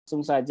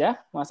langsung saja,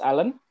 Mas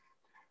Alan.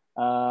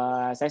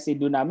 Sesi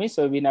Dunamis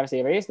Webinar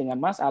Series dengan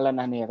Mas Alan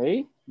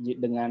Haneri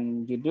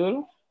dengan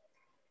judul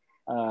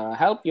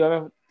Help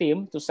Your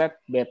Team to Set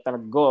Better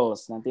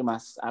Goals. Nanti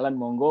Mas Alan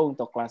monggo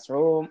untuk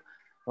classroom,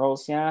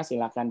 roles-nya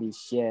silakan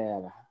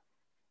di-share.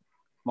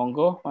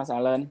 Monggo, Mas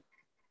Alan.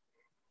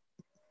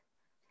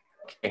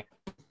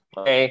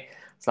 Oke.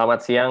 Selamat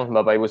siang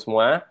Bapak Ibu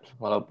semua.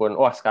 Walaupun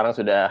sekarang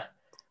sudah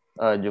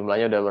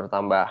jumlahnya udah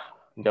bertambah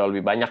jauh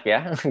lebih banyak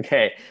ya.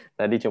 Oke.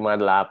 Tadi cuma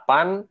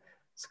 8,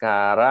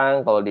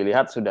 sekarang kalau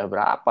dilihat sudah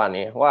berapa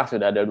nih? Wah,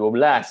 sudah ada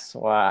 12.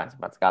 Wah,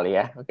 cepat sekali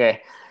ya.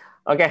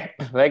 Oke,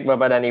 baik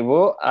Bapak dan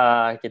Ibu,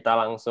 kita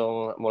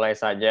langsung mulai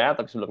saja.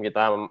 Tapi sebelum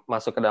kita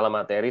masuk ke dalam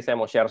materi, saya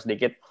mau share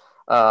sedikit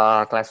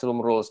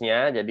classroom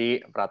rules-nya.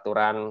 Jadi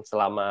peraturan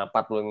selama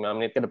 45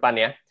 menit ke depan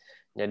ya.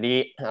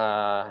 Jadi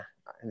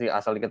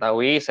asal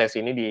diketahui,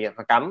 sesi ini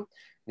direkam,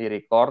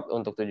 direcord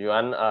untuk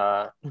tujuan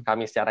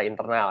kami secara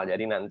internal.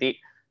 Jadi nanti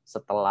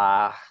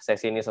setelah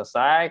sesi ini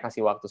selesai,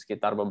 kasih waktu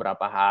sekitar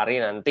beberapa hari,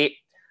 nanti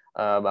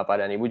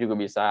Bapak dan Ibu juga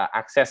bisa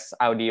akses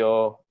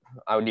audio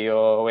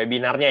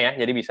webinarnya ya,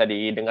 jadi bisa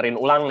didengerin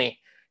ulang nih,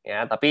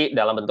 ya. Tapi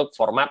dalam bentuk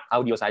format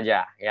audio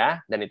saja, ya.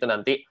 Dan itu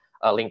nanti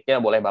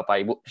linknya boleh Bapak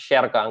Ibu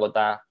share ke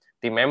anggota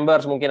team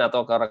members mungkin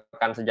atau ke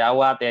rekan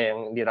sejawat ya,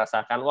 yang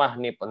dirasakan wah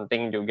ini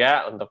penting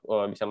juga untuk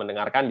bisa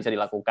mendengarkan, bisa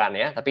dilakukan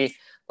ya. Tapi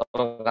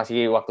tolong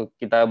kasih waktu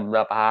kita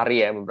beberapa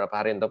hari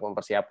untuk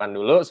mempersiapkan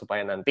dulu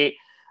supaya nanti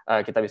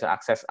kita bisa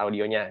akses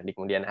audionya di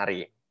kemudian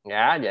hari.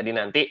 Ya, jadi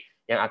nanti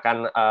yang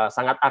akan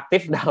sangat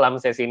aktif dalam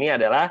sesi ini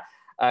adalah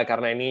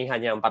karena ini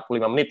hanya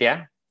 45 menit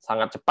ya,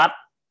 sangat cepat.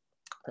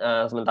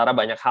 Sementara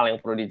banyak hal yang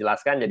perlu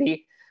dijelaskan,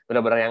 jadi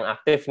benar-benar yang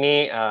aktif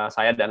nih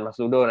saya dan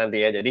Mas Ludo nanti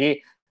ya. Jadi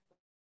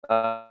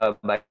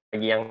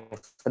bagi yang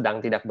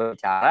sedang tidak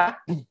berbicara,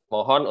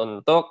 mohon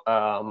untuk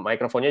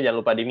mikrofonnya jangan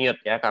lupa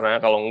di-mute ya, karena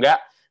kalau enggak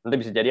nanti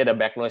bisa jadi ada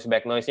back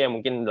noise-nya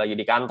mungkin lagi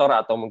di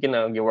kantor atau mungkin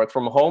lagi work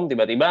from home,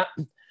 tiba-tiba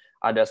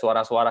ada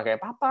suara-suara kayak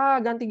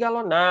papa ganti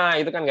galon. Nah,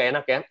 itu kan nggak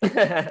enak ya.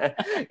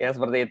 Ya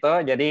seperti itu.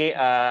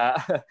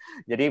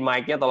 Jadi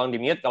mic-nya tolong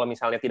di-mute kalau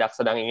misalnya tidak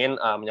sedang ingin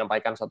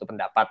menyampaikan suatu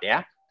pendapat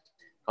ya.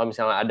 Kalau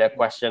misalnya ada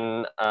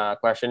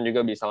question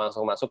juga bisa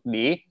langsung masuk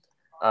di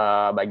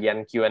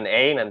bagian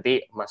Q&A,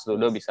 nanti Mas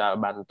Ludo bisa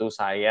bantu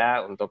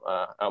saya untuk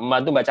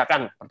membantu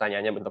bacakan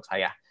pertanyaannya bentuk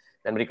saya.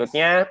 Dan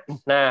berikutnya,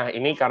 nah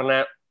ini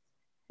karena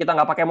kita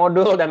nggak pakai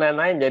modul dan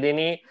lain-lain, jadi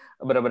ini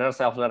benar-benar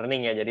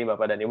self-learning ya, jadi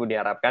Bapak dan Ibu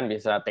diharapkan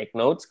bisa take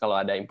notes, kalau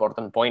ada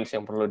important points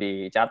yang perlu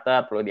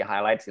dicatat, perlu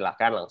di-highlight,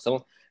 silahkan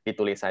langsung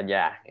ditulis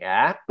saja.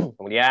 Ya.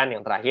 Kemudian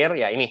yang terakhir,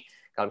 ya ini,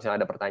 kalau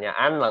misalnya ada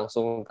pertanyaan,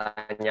 langsung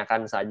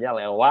tanyakan saja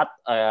lewat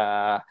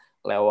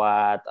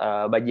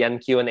bagian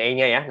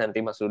Q&A-nya ya, nanti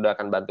Mas Ludo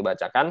akan bantu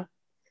bacakan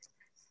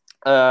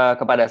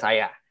kepada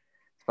saya.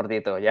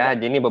 Seperti itu ya.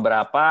 Jadi ini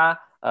beberapa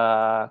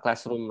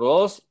classroom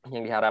rules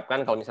yang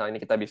diharapkan kalau misalnya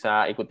ini kita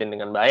bisa ikutin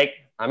dengan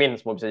baik. Amin,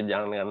 semua bisa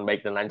berjalan dengan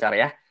baik dan lancar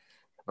ya.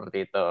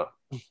 Seperti itu.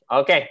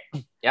 Oke.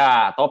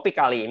 Ya, topik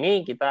kali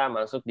ini kita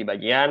masuk di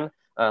bagian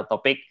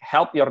topik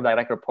help your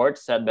direct report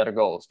set better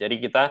goals.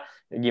 Jadi kita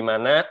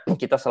gimana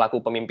kita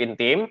selaku pemimpin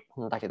tim,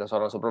 entah kita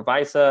seorang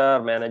supervisor,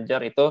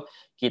 manager, itu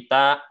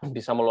kita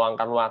bisa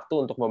meluangkan waktu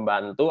untuk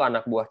membantu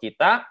anak buah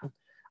kita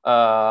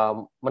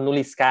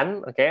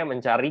menuliskan,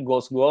 mencari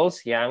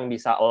goals yang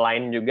bisa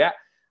align juga,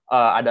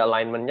 ada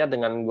alignment-nya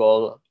dengan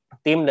goal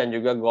tim dan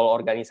juga goal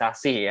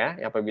organisasi ya.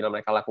 Apabila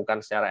mereka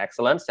lakukan secara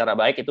excellent, secara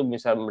baik, itu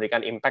bisa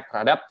memberikan impact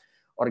terhadap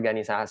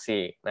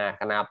organisasi. Nah,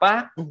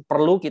 kenapa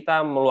perlu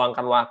kita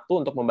meluangkan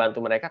waktu untuk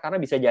membantu mereka?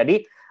 Karena bisa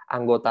jadi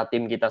anggota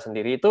tim kita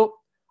sendiri itu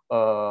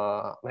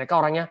mereka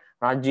orangnya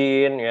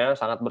rajin ya,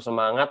 sangat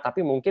bersemangat,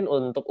 tapi mungkin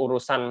untuk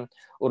urusan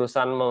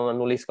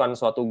menuliskan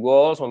suatu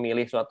goals,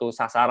 memilih suatu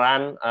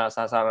sasaran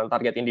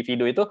target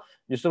individu itu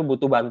justru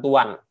butuh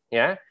bantuan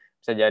ya.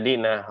 Bisa jadi.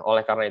 Nah,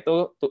 oleh karena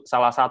itu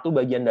salah satu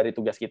bagian dari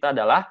tugas kita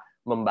adalah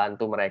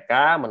membantu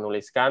mereka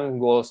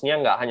menuliskan goals-nya,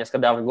 nggak hanya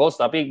sekedar goals,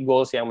 tapi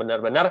goals yang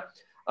benar-benar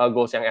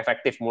goals yang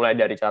efektif, mulai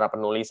dari cara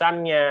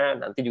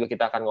penulisannya. Nanti juga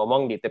kita akan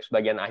ngomong di tips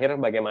bagian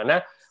akhir bagaimana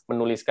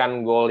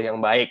menuliskan goal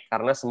yang baik,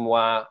 karena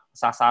semua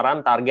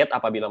sasaran target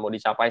apabila mau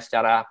dicapai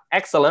secara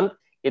excellent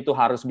itu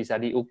harus bisa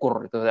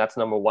diukur. Itu that's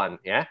number one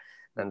ya.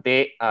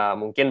 Nanti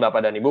mungkin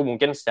Bapak dan Ibu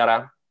mungkin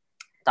secara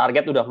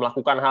target udah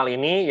melakukan hal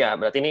ini, ya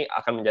berarti ini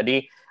akan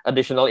menjadi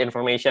additional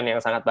information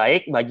yang sangat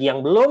baik. Bagi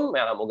yang belum,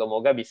 ya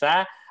moga-moga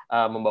bisa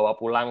membawa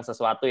pulang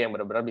sesuatu yang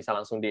benar-benar bisa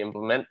langsung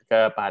diimplement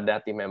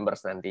kepada team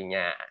members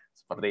nantinya.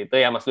 Seperti itu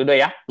ya Mas Ludo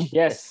ya.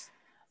 Yes,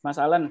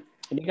 Mas Alan.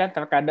 Ini kan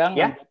terkadang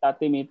anggota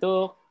tim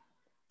itu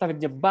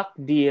terjebak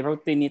di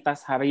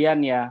rutinitas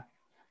harian ya.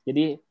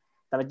 Jadi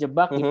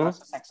terjebak di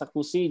proses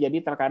eksekusi.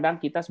 Jadi terkadang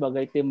kita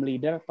sebagai tim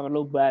leader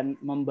perlu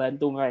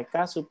membantu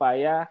mereka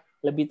supaya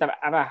lebih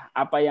terarah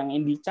apa yang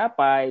ingin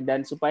dicapai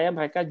dan supaya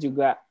mereka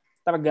juga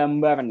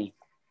tergambar nih.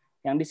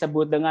 Yang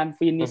disebut dengan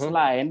finish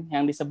line,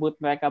 yang disebut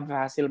mereka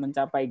berhasil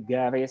mencapai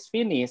garis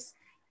finish,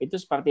 itu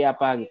seperti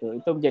apa gitu.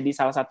 Itu menjadi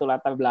salah satu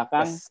latar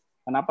belakang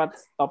kenapa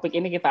topik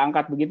ini kita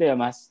angkat begitu ya,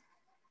 Mas?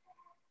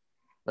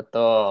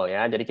 Betul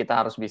ya. Jadi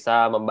kita harus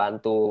bisa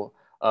membantu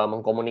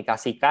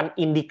mengkomunikasikan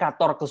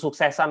indikator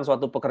kesuksesan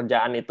suatu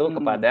pekerjaan itu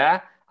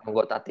kepada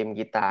anggota tim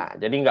kita.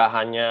 Jadi nggak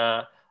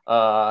hanya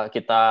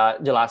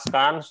kita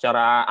jelaskan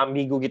secara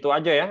ambigu gitu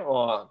aja ya.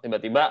 Oh,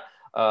 tiba-tiba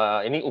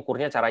ini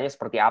ukurnya caranya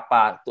seperti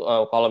apa.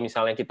 Kalau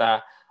misalnya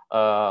kita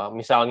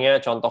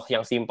misalnya contoh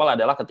yang simpel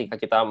adalah ketika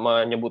kita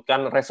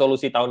menyebutkan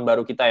resolusi tahun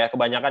baru kita ya.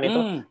 Kebanyakan itu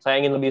saya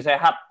ingin lebih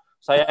sehat,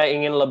 saya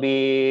ingin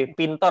lebih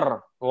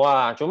pinter.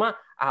 Wah, cuma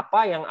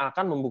apa yang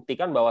akan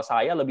membuktikan bahwa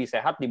saya lebih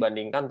sehat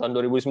dibandingkan tahun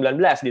 2019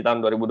 di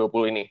tahun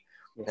 2020 ini.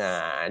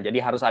 Nah, jadi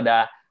harus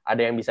ada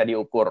yang bisa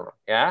diukur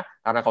ya.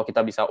 Karena kalau kita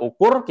bisa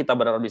ukur, kita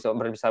benar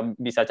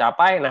bisa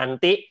capai,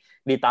 nanti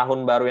di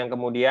tahun baru yang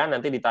kemudian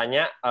nanti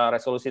ditanya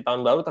resolusi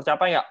tahun baru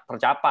tercapai nggak?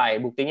 Tercapai.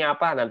 Buktinya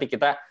apa? Nanti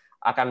kita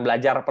akan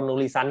belajar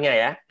penulisannya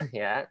ya.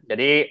 Ya.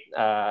 Jadi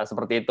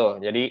seperti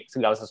itu. Jadi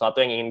segala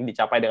sesuatu yang ingin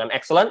dicapai dengan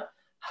excellent,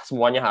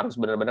 semuanya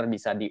harus benar-benar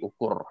bisa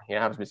diukur,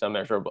 ya, harus bisa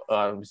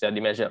bisa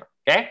di-measure.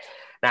 Oke?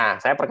 Nah,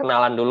 saya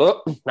perkenalan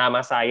dulu.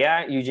 Nama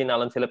saya Eugene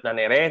Allen Philip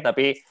Nanere,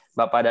 tapi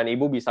Bapak dan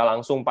Ibu bisa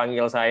langsung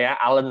panggil saya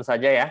Allen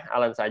saja ya.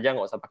 Allen saja,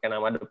 nggak usah pakai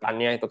nama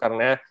depannya, itu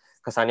karena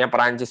kesannya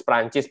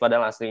Perancis,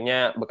 padahal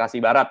aslinya Bekasi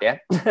Barat ya.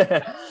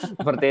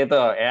 Seperti itu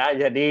ya.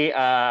 Jadi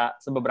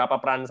beberapa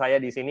peran saya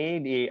di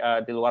sini di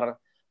luar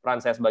peran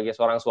saya sebagai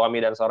seorang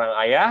suami dan seorang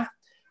ayah.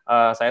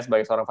 Saya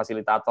sebagai seorang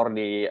fasilitator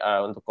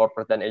untuk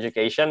corporate dan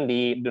education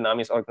di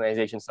Dunamis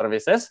Organization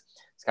Services.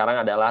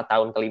 Sekarang adalah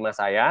tahun kelima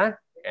saya.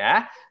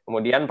 Ya.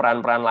 Kemudian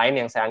peran-peran lain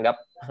yang saya anggap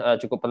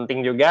cukup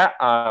penting juga.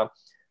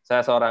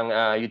 Saya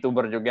seorang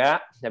YouTuber juga,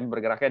 tapi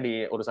bergeraknya di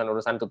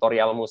urusan-urusan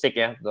tutorial musik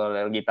ya,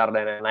 tutorial gitar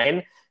dan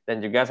lain-lain. Dan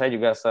juga saya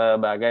juga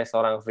sebagai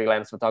seorang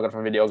freelance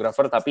photographer,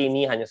 videographer, tapi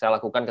ini hanya saya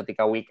lakukan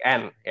ketika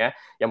weekend ya.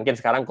 Ya mungkin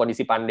sekarang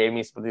kondisi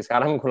pandemi seperti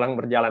sekarang kurang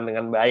berjalan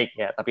dengan baik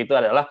ya. Tapi itu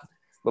adalah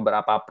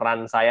beberapa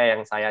peran saya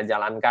yang saya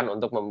jalankan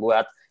untuk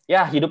membuat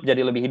ya hidup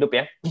jadi lebih hidup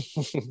ya.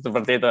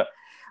 Seperti itu.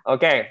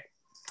 Oke.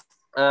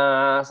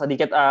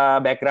 Sedikit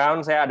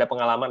background, saya ada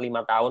pengalaman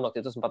 5 tahun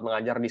waktu itu sempat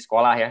mengajar di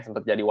sekolah ya,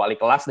 sempat jadi wali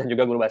kelas dan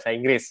juga guru bahasa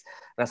Inggris.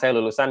 Nah, saya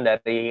lulusan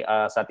dari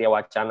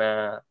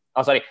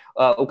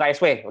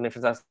UKSW,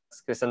 Universitas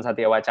Kristen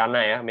Satya Wacana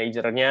ya,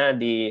 majornya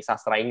di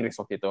sastra Inggris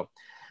waktu itu.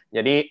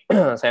 Jadi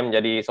saya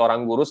menjadi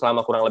seorang guru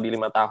selama kurang lebih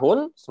 5 tahun.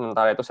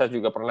 Sementara itu saya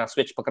juga pernah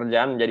switch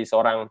pekerjaan menjadi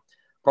seorang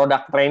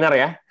product trainer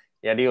ya.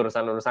 Jadi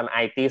urusan-urusan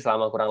IT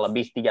selama kurang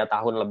lebih 3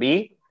 tahun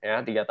lebih, ya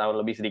 3 tahun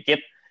lebih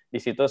sedikit. Di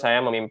situ saya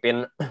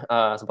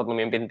sempat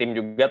memimpin tim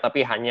juga,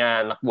 tapi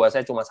hanya anak buah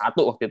saya cuma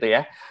satu waktu itu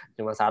ya,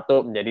 cuma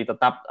satu. Jadi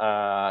tetap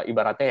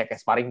ibaratnya ya kayak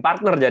sparring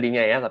partner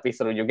jadinya ya, tapi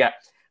seru juga.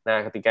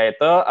 Nah ketika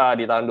itu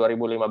di tahun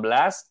 2015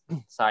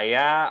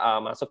 saya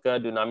masuk ke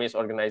Dunamis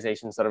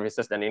Organization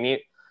Services dan ini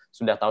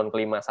sudah tahun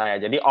kelima saya.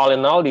 Jadi all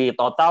in all di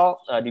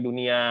total di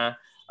dunia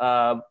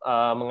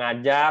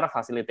mengajar,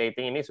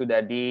 facilitating ini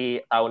sudah di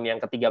tahun yang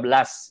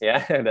ke-13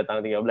 ya, udah tahun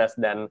 13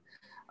 dan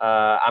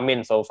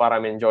amin, so far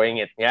I'm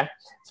enjoying it ya.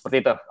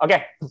 Seperti itu.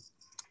 Oke.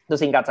 Itu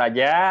singkat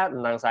saja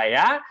tentang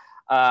saya.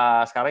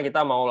 Sekarang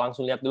kita mau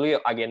langsung lihat dulu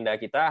yuk agenda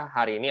kita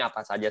hari ini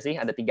apa saja sih?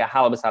 Ada 3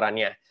 hal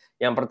besarannya.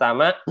 Yang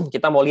pertama,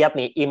 kita mau lihat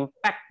nih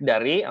impact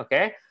dari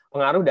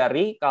pengaruh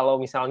dari kalau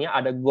misalnya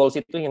ada goals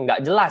itu yang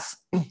nggak jelas.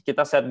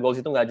 Kita set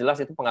goals itu nggak jelas,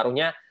 itu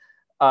pengaruhnya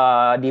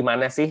di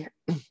mana sih?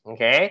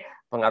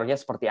 Pengaruhnya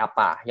seperti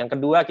apa? Yang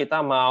kedua,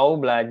 kita mau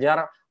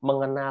belajar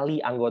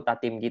mengenali anggota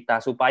tim kita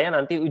supaya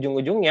nanti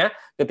ujung-ujungnya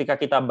ketika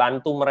kita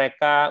bantu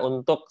mereka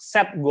untuk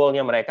set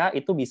goal-nya mereka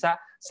itu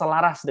bisa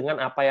selaras dengan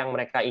apa yang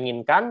mereka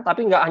inginkan,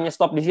 tapi nggak hanya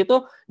stop di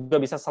situ,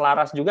 juga bisa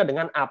selaras juga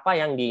dengan apa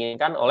yang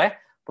diinginkan oleh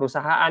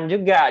perusahaan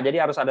juga.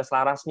 Jadi harus ada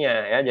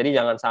selarasnya ya. Jadi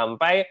jangan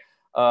sampai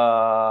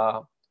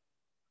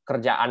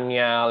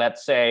kerjaannya,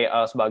 let's say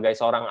sebagai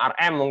seorang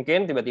RM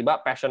mungkin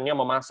tiba-tiba passionnya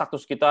memasak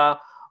terus kita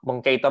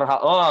meng-cater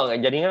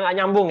jadinya nggak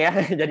nyambung ya,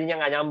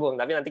 jadinya nggak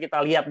nyambung. Tapi nanti kita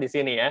lihat di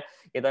sini ya,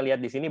 kita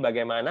lihat di sini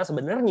bagaimana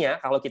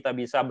sebenarnya kalau kita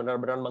bisa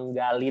benar-benar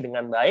menggali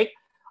dengan baik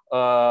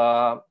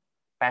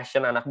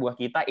passion anak buah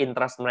kita,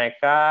 interest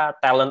mereka,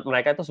 talent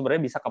mereka itu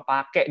sebenarnya bisa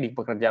kepake di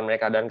pekerjaan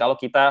mereka. Dan kalau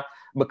kita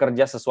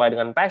bekerja sesuai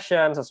dengan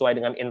passion, sesuai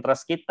dengan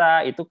interest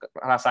kita, itu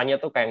rasanya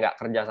tuh kayak nggak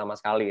kerja sama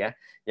sekali ya.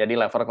 Jadi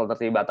level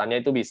keterlibatannya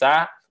itu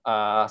bisa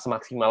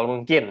semaksimal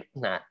mungkin.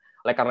 Nah,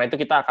 oleh karena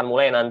itu kita akan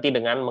mulai nanti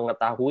dengan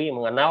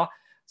mengenal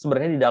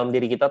sebenarnya di dalam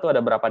diri kita tuh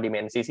ada berapa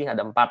dimensi sih?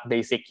 Ada 4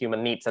 basic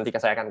human needs. Nanti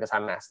saya akan ke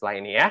sana setelah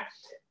ini ya.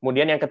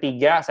 Kemudian yang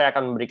ketiga, saya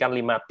akan memberikan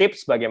 5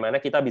 tips bagaimana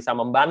kita bisa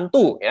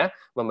membantu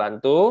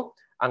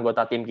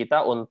anggota tim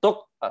kita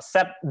untuk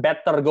set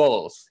better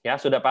goals. Ya,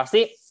 sudah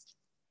pasti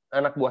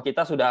anak buah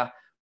kita sudah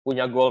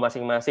punya goal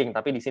masing-masing,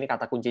 tapi di sini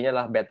kata kuncinya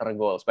adalah better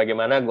goals.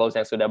 Bagaimana goals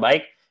yang sudah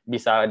baik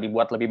bisa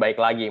dibuat lebih baik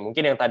lagi.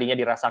 Mungkin yang tadinya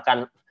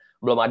dirasakan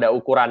belum ada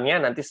ukurannya,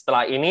 nanti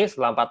setelah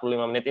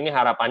 45 menit ini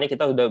harapannya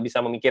kita sudah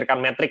bisa memikirkan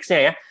matriksnya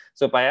ya,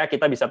 supaya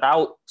kita bisa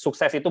tahu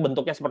sukses itu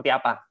bentuknya seperti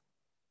apa.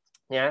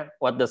 Ya,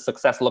 what does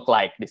success look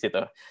like di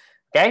situ.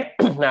 Oke,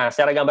 nah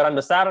secara gambaran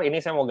besar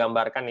ini saya mau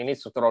gambarkan ini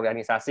struktur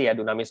organisasi ya,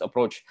 Dunamis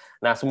approach.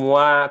 Nah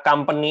semua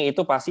company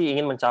itu pasti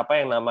ingin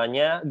mencapai yang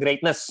namanya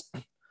greatness.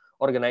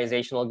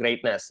 organizational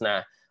greatness.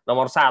 Nah,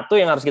 nomor satu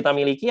yang harus kita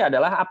miliki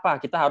adalah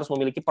apa? Kita harus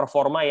memiliki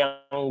performa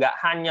yang nggak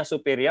hanya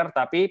superior,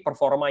 tapi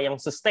performa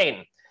yang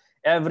sustain.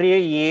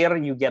 Every year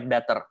you get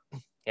better.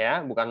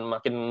 Ya, bukan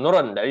makin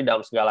menurun dari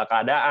dalam segala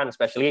keadaan,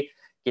 especially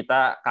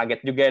kita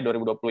kaget juga ya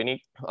 2020 ini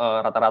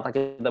rata-rata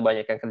kita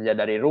banyak yang kerja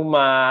dari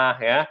rumah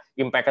ya,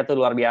 impact itu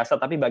luar biasa,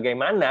 tapi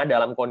bagaimana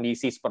dalam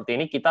kondisi seperti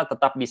ini kita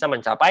tetap bisa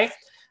mencapai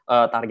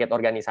target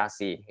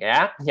organisasi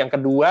ya. Yang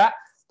kedua,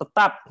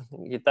 tetap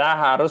kita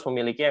harus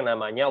memiliki yang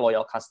namanya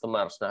loyal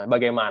customers. Nah,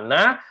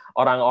 bagaimana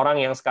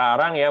orang-orang yang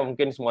sekarang ya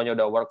mungkin semuanya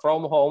udah work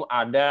from home,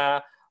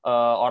 ada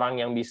orang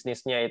yang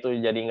bisnisnya itu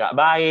jadi nggak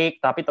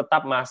baik, tapi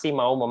tetap masih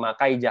mau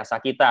memakai jasa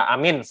kita.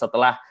 Amin,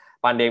 setelah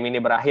pandemi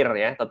ini berakhir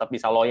ya, tetap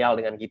bisa loyal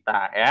dengan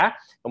kita ya.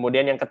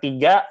 Kemudian yang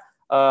ketiga,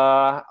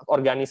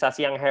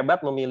 organisasi yang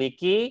hebat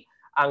memiliki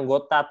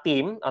anggota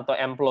tim atau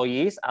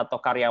employees atau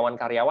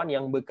karyawan-karyawan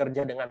yang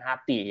bekerja dengan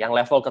hati, yang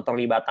level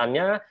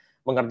keterlibatannya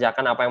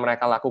mengerjakan apa yang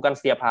mereka lakukan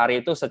setiap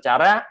hari itu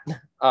secara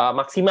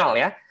maksimal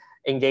ya.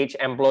 Engage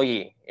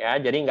employee ya.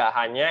 Jadi nggak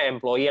hanya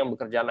employee yang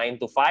bekerja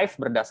 9 to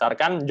 5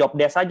 berdasarkan job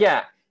desk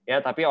saja ya,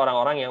 tapi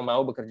orang-orang yang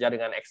mau bekerja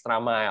dengan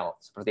extra mile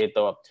seperti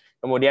itu.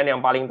 Kemudian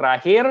yang paling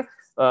terakhir,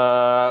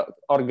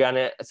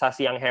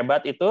 organisasi yang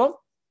hebat itu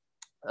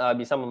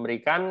bisa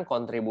memberikan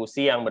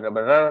kontribusi yang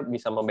benar-benar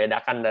bisa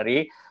membedakan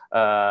dari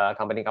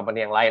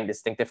company-company yang lain,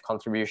 distinctive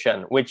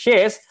contribution, which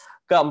is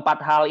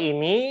keempat hal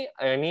ini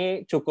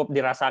cukup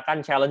dirasakan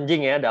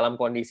challenging ya dalam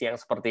kondisi yang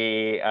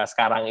seperti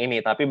sekarang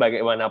ini. Tapi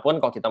bagaimanapun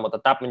kalau kita mau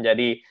tetap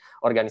menjadi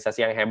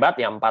organisasi yang hebat,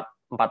 ya empat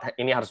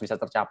ini harus bisa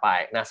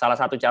tercapai. Nah, salah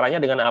satu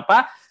caranya dengan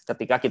apa?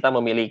 Ketika kita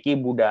memiliki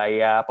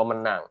budaya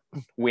pemenang,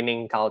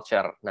 winning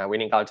culture. Nah,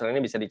 winning culture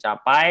ini bisa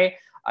dicapai,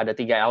 ada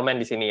 3 elemen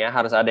di sini ya.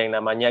 Harus ada yang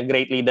namanya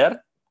great leader,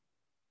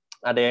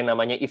 ada yang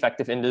namanya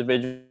effective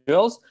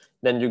individuals,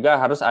 dan juga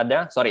harus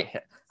ada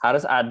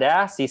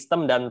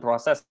sistem dan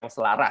proses yang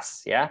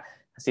selaras ya.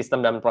 Sistem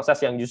dan proses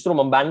yang justru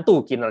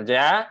membantu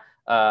kinerja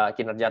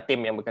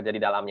tim yang bekerja di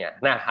dalamnya.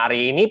 Nah,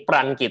 hari ini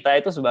peran kita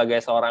itu sebagai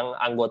seorang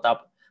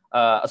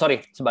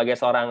sebagai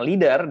seorang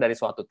leader dari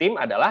suatu tim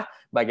adalah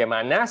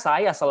bagaimana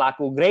saya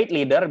selaku great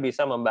leader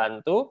bisa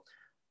membantu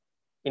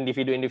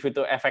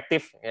individu-individu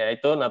efektif,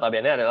 yaitu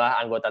notabene adalah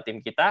anggota tim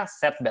kita,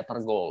 set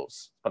better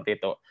goals. Seperti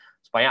itu.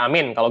 Supaya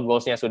amin, kalau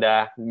goals-nya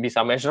sudah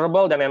bisa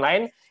measurable dan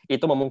lain-lain,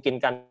 itu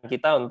memungkinkan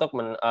kita untuk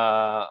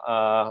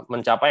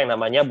mencapai yang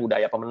namanya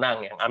budaya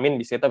pemenang. Yang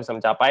amin bisa kita bisa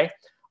mencapai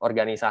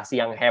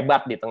organisasi yang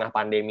hebat di tengah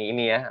pandemi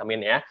ini ya,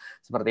 amin ya.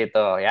 Seperti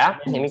itu ya.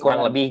 Ini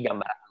kurang lebih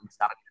gambaran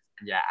besar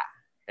saja.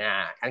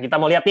 Nah, kan kita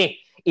mau lihat nih,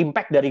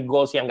 impact dari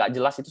goals yang nggak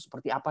jelas itu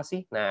seperti apa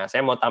sih? Nah,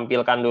 saya mau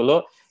tampilkan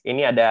dulu,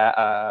 ini ada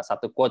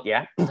satu quote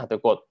ya, satu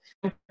quote.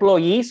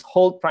 Employees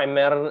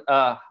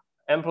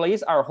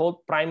are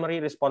hold primary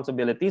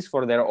responsibilities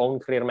for their own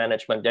career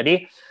management.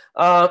 Jadi,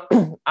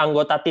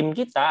 anggota tim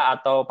kita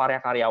atau para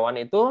karyawan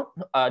itu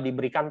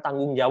diberikan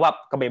tanggung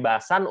jawab,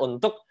 kebebasan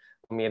untuk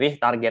memilih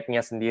targetnya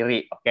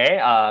sendiri, oke?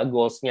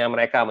 Goals-nya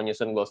mereka,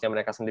 menyusun goals-nya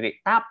mereka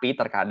sendiri. Tapi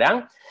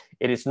terkadang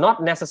it is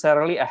not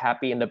necessarily a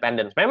happy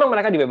independence. Memang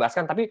mereka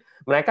dibebaskan, tapi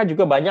mereka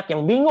juga banyak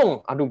yang bingung.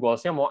 Aduh,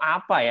 goals-nya mau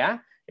apa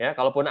ya? Ya,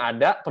 kalaupun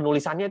ada,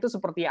 penulisannya itu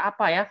seperti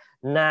apa ya?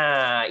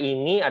 Nah,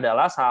 ini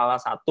adalah salah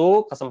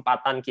satu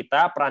kesempatan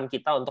kita, peran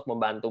kita untuk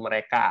membantu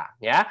mereka,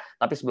 ya.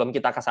 Tapi sebelum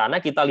kita ke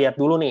sana, kita lihat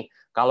dulu nih,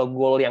 kalau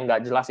goal yang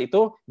nggak jelas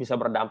itu bisa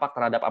berdampak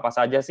terhadap apa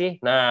saja sih?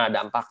 Nah,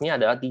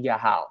 dampaknya adalah 3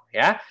 hal,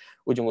 ya.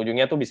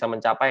 Ujung-ujungnya tuh bisa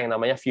mencapai yang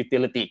namanya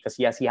futility,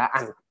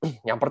 kesia-siaan.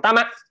 Yang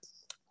pertama,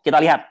 kita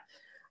lihat.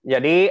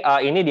 Jadi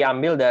ini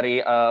diambil dari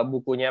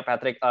bukunya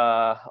Patrick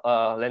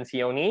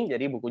Lencioni.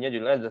 Jadi bukunya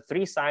judulnya The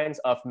Three Signs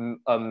of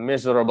a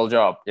Miserable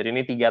Job. Jadi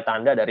ini 3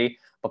 tanda dari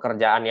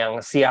pekerjaan yang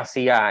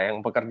sia-sia,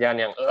 yang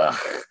pekerjaan yang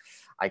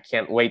I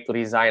can't wait to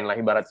resign lah,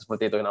 ibaratnya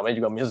seperti itu. Namanya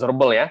juga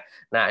miserable ya.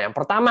 Nah, yang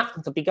pertama,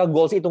 ketika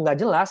goals itu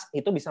nggak jelas,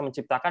 itu bisa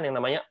menciptakan yang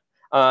namanya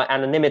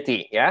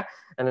anonymity ya.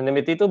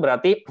 Anonymity itu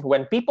berarti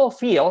when people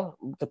feel,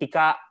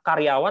 ketika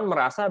karyawan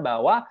merasa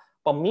bahwa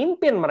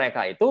pemimpin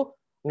mereka itu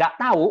nggak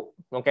tahu,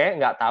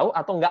 nggak tahu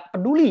atau nggak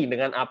peduli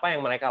dengan apa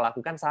yang mereka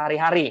lakukan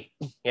sehari-hari,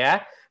 ya.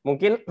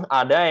 Mungkin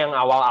ada yang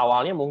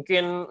awal-awalnya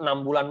mungkin 6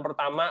 bulan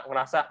pertama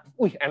ngerasa,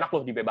 enak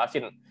loh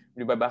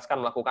dibebaskan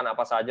melakukan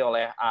apa saja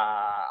oleh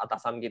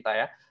atasan kita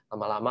ya.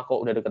 Lama-lama kok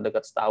udah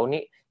deket-deket setahun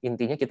nih,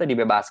 intinya kita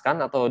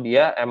dibebaskan atau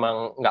dia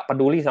emang nggak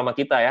peduli sama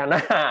kita ya.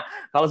 Nah,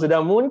 kalau sudah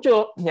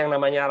muncul yang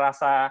namanya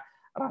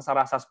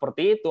rasa-rasa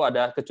seperti itu,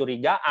 ada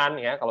kecurigaan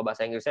ya, kalau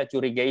bahasa Inggrisnya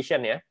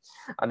curigation ya,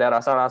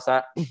 ada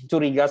rasa-rasa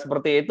curiga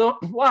seperti itu,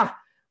 wah,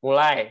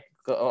 mulai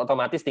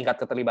otomatis tingkat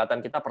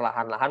keterlibatan kita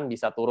perlahan-lahan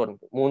bisa turun.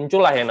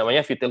 Muncullah yang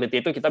namanya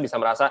futility, itu kita bisa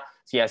merasa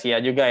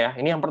sia-sia juga ya.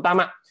 Ini yang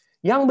pertama.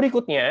 Yang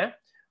berikutnya,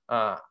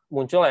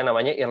 muncul yang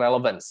namanya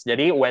irrelevance.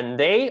 Jadi when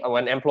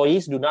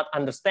employees do not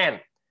understand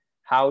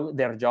how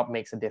their job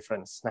makes a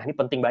difference. Nah, ini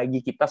penting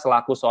bagi kita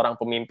selaku seorang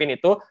pemimpin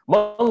itu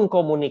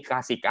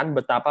mengkomunikasikan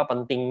betapa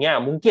pentingnya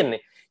mungkin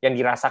yang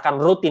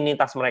dirasakan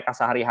rutinitas mereka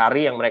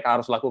sehari-hari yang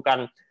mereka harus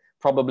lakukan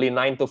probably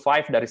 9 to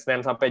 5 dari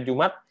Senin sampai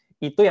Jumat,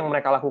 itu yang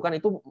mereka lakukan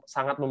itu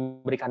sangat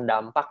memberikan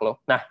dampak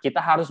loh. Nah,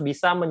 kita harus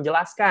bisa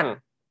menjelaskan,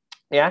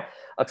 ya,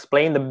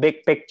 explain the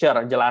big picture,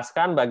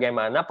 jelaskan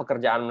bagaimana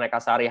pekerjaan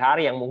mereka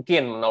sehari-hari yang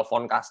mungkin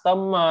menelpon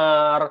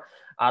customer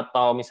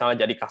atau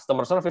misalnya jadi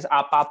customer service,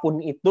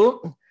 apapun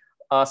itu,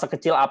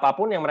 sekecil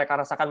apapun yang mereka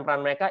rasakan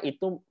peran mereka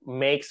itu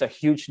makes a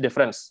huge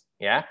difference,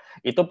 ya.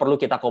 Itu perlu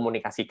kita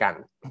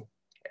komunikasikan.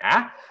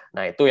 Ya,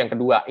 nah itu yang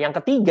kedua. Yang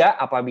ketiga,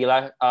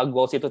 apabila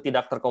goals itu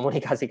tidak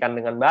terkomunikasikan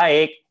dengan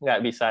baik, nggak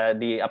bisa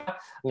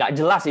nggak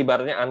jelas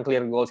ibaratnya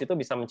unclear goals itu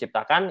bisa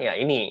menciptakan ya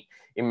ini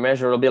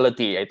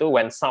immeasurability, yaitu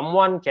when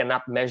someone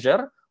cannot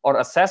measure or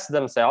assess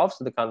themselves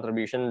the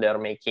contribution they're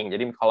making.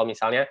 Jadi kalau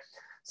misalnya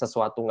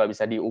sesuatu nggak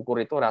bisa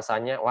diukur itu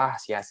rasanya wah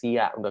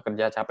sia-sia, udah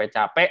kerja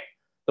capek-capek,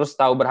 terus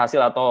tahu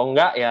berhasil atau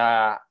enggak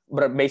ya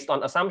based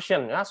on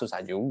assumption, ya susah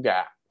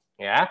juga,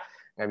 ya.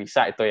 Nggak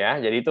bisa itu ya.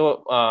 Jadi itu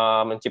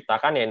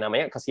menciptakan yang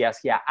namanya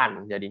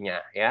kesia-siaan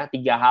jadinya ya. 3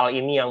 hal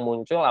ini yang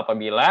muncul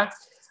apabila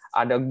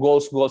ada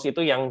goals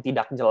itu yang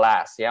tidak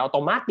jelas ya.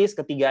 Otomatis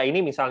ketiga ini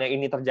misalnya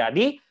ini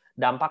terjadi,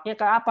 dampaknya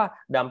ke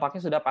apa?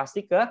 Dampaknya sudah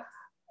pasti ke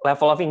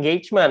level of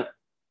engagement.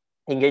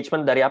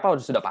 Engagement dari apa?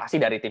 Sudah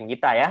pasti dari tim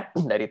kita ya,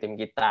 dari tim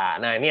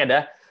kita. Nah, ini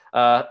ada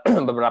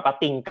beberapa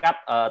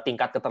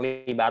tingkat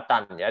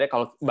keterlibatan. Jadi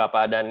kalau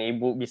Bapak dan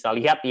Ibu bisa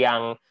lihat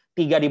yang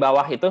 3 di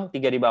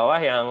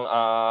bawah yang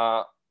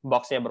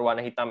box-nya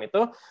berwarna hitam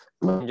itu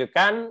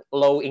menunjukkan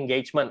low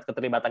engagement,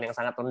 keterlibatan yang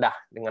sangat rendah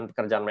dengan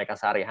pekerjaan mereka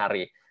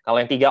sehari-hari.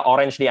 Kalau yang 3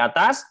 orange di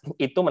atas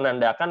itu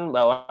menandakan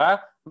bahwa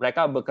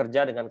mereka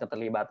bekerja dengan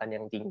keterlibatan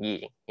yang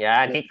tinggi.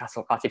 Ya, ini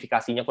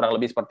klasifikasinya kurang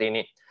lebih seperti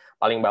ini.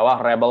 Paling bawah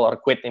rebel or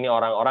quit, ini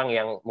orang-orang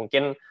yang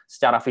mungkin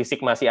secara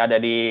fisik masih ada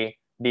di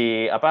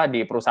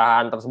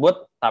perusahaan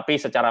tersebut, tapi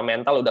secara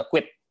mental udah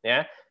quit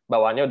ya.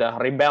 Bawaannya udah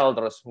rebel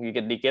terus,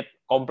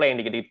 dikit-dikit komplain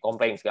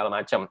segala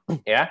macam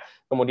ya.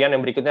 Kemudian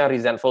yang berikutnya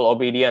resentful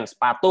obedience,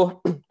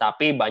 patuh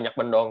tapi banyak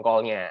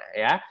mendongkolnya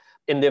ya.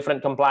 Indifferent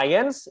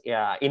compliance,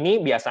 ya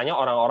ini biasanya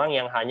orang-orang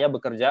yang hanya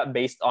bekerja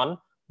based on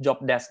job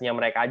desk-nya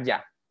mereka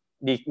aja.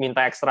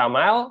 Diminta extra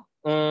mile,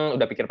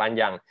 udah pikir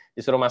panjang.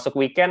 Disuruh masuk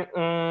weekend,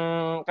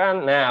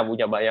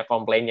 punya banyak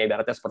komplainnya,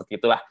 ibaratnya seperti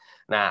itulah.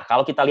 Nah,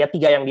 kalau kita lihat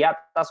 3 yang di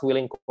atas,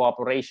 willing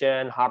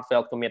cooperation,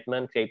 heartfelt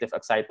commitment, creative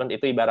excitement,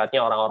 itu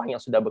ibaratnya orang-orang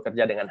yang sudah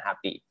bekerja dengan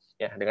hati.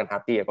 Ya, dengan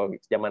hati ya, kalau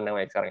zaman now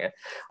sekarang ya.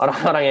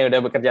 Orang-orang yang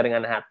udah bekerja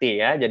dengan hati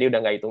ya, jadi udah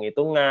nggak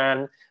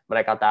hitung-hitungan,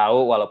 mereka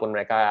tahu walaupun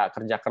mereka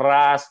kerja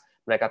keras,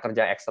 mereka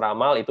kerja extra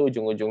mile, itu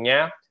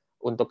ujung-ujungnya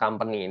untuk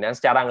company. Dan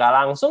secara nggak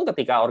langsung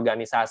ketika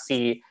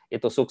organisasi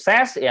itu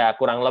sukses, ya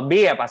kurang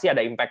lebih ya pasti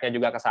ada impact-nya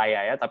juga ke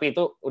saya ya. Tapi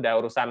itu udah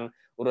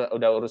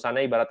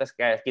urusannya ibaratnya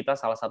kayak kita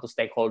salah satu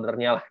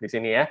stakeholder-nya lah di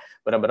sini ya,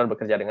 benar-benar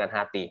bekerja dengan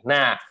hati.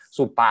 Nah,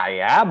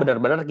 supaya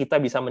benar-benar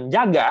kita bisa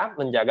menjaga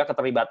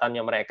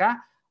keterlibatannya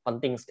mereka,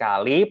 penting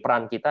sekali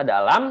peran kita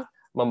dalam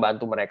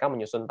membantu mereka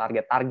menyusun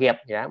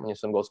target-target ya,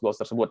 menyusun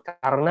goals-goals tersebut.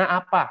 Karena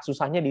apa?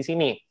 Susahnya di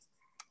sini.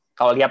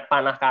 Kalau lihat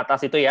panah ke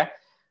atas itu ya.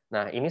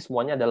 Nah, ini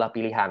semuanya adalah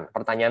pilihan.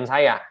 Pertanyaan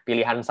saya,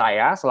 pilihan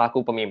saya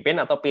selaku pemimpin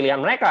atau pilihan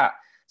mereka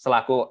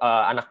selaku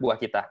anak buah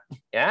kita,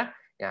 ya.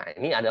 Ya,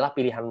 ini adalah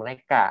pilihan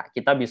mereka.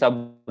 Kita bisa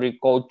beri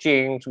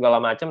coaching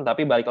segala macam,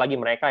 tapi balik lagi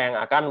mereka yang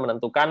akan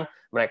menentukan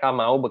mereka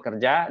mau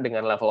bekerja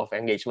dengan level of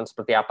engagement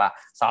seperti apa.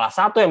 Salah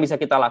satu yang bisa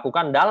kita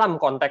lakukan dalam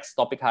konteks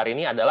topik hari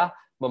ini adalah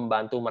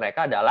membantu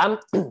mereka dalam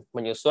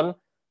menyusun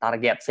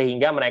target,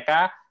 sehingga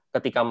mereka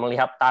ketika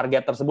melihat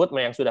target tersebut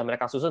yang sudah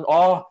mereka susun,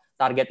 oh,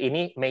 target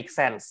ini make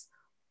sense.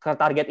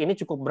 Target ini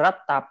cukup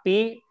berat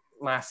tapi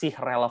masih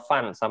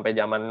relevan sampai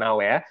zaman now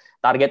ya.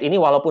 Target ini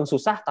walaupun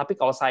susah tapi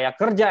kalau saya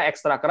kerja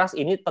ekstra keras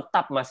ini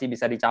tetap masih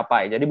bisa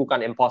dicapai. Jadi bukan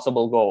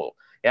impossible goal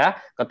ya.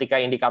 Ketika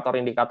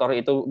indikator-indikator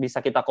itu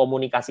bisa kita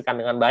komunikasikan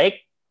dengan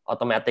baik,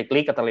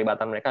 automatically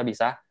keterlibatan mereka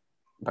bisa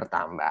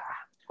bertambah.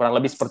 Kurang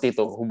lebih seperti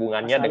itu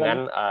hubungannya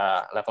dengan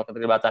level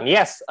keterlibatan.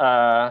 Yes,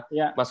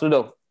 ya. Mas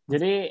Ludo.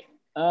 Jadi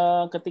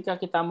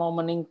ketika kita mau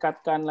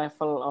meningkatkan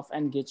level of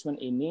engagement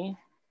ini,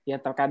 ya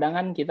terkadang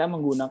kan kita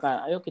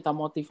menggunakan, ayo kita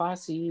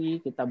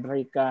motivasi, kita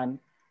berikan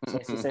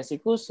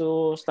sesi-sesi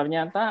khusus.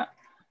 Ternyata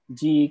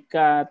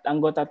jika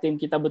anggota tim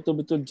kita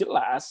betul-betul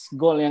jelas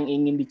goal yang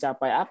ingin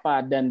dicapai apa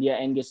dan dia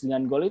engage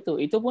dengan goal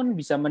itu pun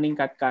bisa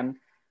meningkatkan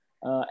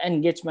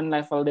engagement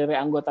level dari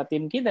anggota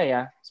tim kita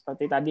ya.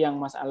 Seperti tadi yang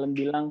Mas Alan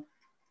bilang,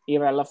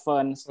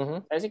 irrelevance.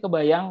 Saya sih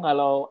kebayang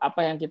kalau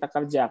apa yang kita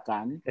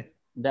kerjakan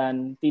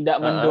dan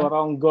tidak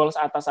mendorong goals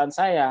atasan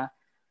saya.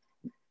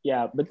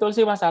 Ya, betul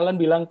sih Mas Alan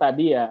bilang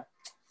tadi ya.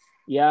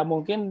 Ya,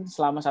 mungkin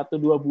selama 1-2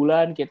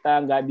 bulan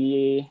kita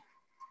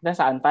kita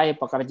santai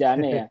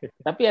pekerjaannya ya.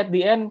 Tapi at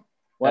the end,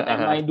 what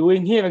am I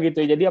doing here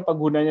gitu. Jadi apa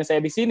gunanya saya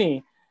di sini?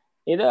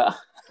 Itu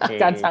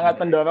akan sangat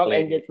mendorong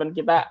engagement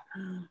kita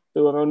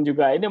turun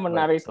juga. Ini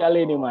menarik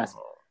sekali nih, Mas.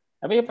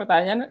 Tapi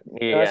pertanyaan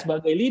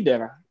sebagai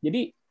leader,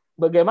 jadi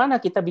bagaimana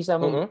kita bisa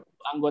membantu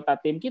anggota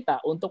tim kita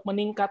untuk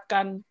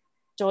meningkatkan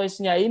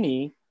choice-nya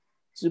ini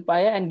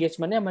supaya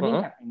engagement-nya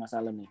meningkat, Mas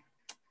Alan nih?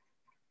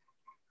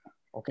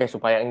 Oke,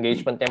 supaya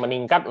engagement-nya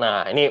meningkat.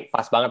 Nah, ini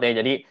pas banget ya.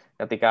 Jadi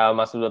ketika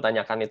Mas Ludo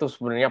tanyakan itu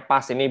sebenarnya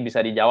pas ini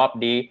bisa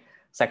dijawab di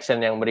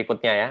section yang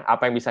berikutnya ya.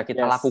 Apa yang bisa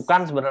kita Yes.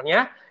 lakukan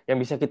sebenarnya? Yang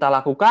bisa kita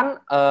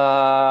lakukan,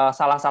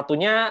 salah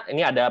satunya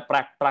ini ada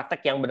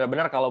praktek yang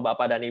benar-benar kalau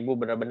Bapak dan Ibu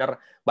benar-benar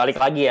balik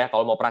lagi ya,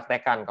 kalau mau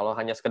praktekkan. Kalau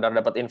hanya sekedar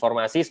dapat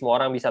informasi, semua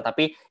orang bisa,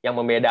 tapi yang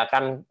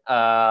membedakan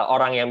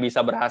orang yang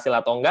bisa berhasil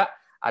atau enggak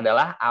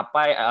adalah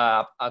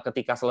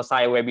ketika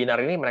selesai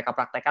webinar ini mereka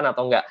praktekkan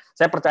atau enggak.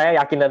 Saya percaya,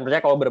 yakin dan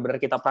percaya kalau benar-benar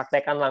kita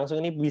praktekkan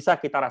langsung ini bisa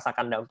kita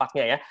rasakan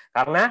dampaknya ya.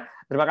 Karena,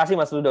 terima kasih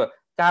Mas Ludo,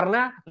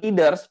 karena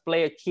leaders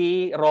play a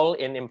key role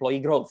in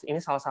employee growth. Ini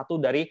salah satu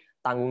dari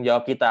tanggung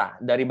jawab kita,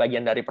 dari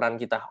bagian dari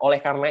peran kita. Oleh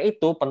karena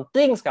itu,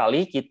 penting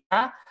sekali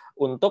kita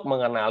untuk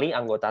mengenali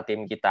anggota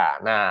tim kita.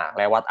 Nah,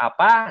 lewat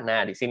apa?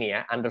 Nah, di sini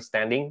ya,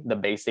 understanding the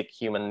basic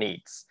human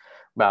needs.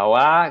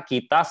 Bahwa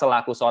kita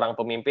selaku seorang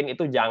pemimpin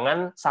itu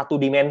jangan satu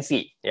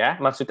dimensi, ya.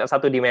 Maksudnya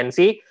satu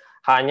dimensi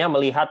hanya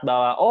melihat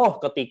bahwa,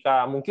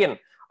 ketika mungkin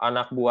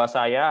anak buah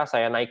saya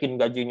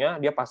naikin gajinya,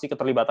 dia pasti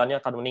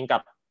keterlibatannya akan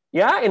meningkat.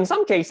 Ya, in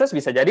some cases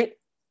bisa jadi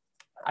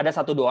ada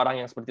 1-2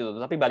 orang yang seperti itu.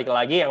 Tapi balik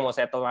lagi yang mau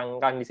saya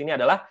terangkan di sini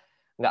adalah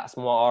nggak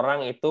semua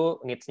orang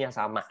itu needs-nya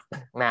sama.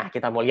 Nah,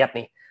 kita mau lihat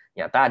nih.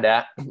 Ternyata ada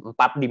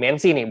 4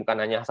 dimensi nih, bukan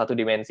hanya 1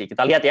 dimensi.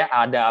 Kita lihat ya,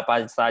 ada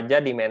apa saja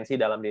dimensi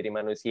dalam diri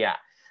manusia.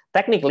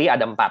 Technically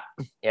ada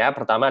 4. Ya,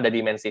 pertama ada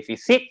dimensi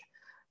fisik,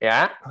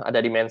 ya, ada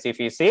dimensi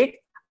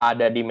fisik,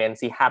 ada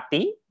dimensi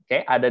hati,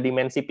 ada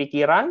dimensi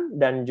pikiran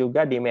dan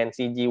juga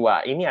dimensi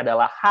jiwa. Ini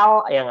adalah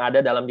hal yang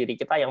ada dalam diri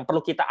kita yang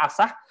perlu kita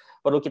asah,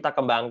 perlu kita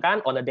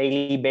kembangkan on a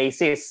daily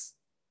basis,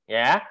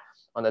 ya,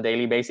 on a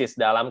daily basis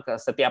dalam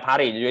setiap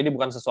hari. Jadi ini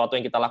bukan sesuatu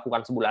yang kita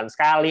lakukan sebulan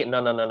sekali.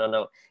 No.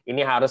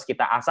 Ini harus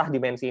kita asah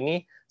dimensi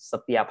ini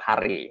setiap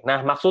hari.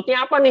 Nah,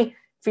 maksudnya apa nih?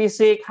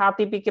 Fisik,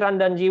 hati, pikiran,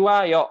 dan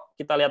jiwa. Yuk,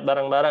 kita lihat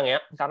bareng-bareng ya.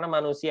 Karena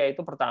manusia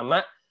itu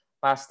pertama,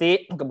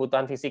 pasti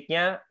kebutuhan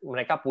fisiknya,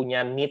 mereka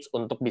punya needs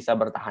untuk bisa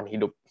bertahan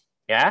hidup.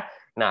 Ya,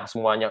 nah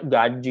semuanya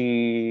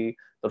gaji,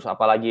 terus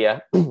apa lagi ya,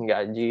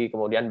 gaji,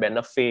 kemudian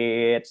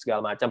benefit,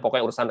 segala macam.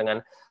 Pokoknya urusan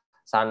dengan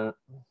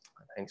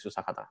ini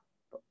susah kata.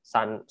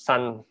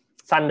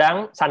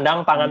 Sandang,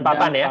 pangan,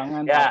 papan ya.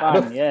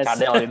 Papan, yes.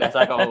 Cadel lidah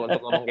saya kalau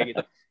untuk ngomong kayak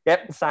gitu. Ya,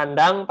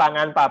 sandang,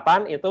 pangan,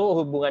 papan itu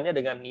hubungannya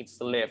dengan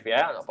needs to live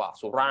ya, apa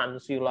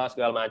asuransi lah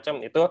segala macam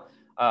itu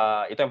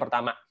yang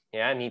pertama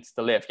ya, needs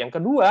to live.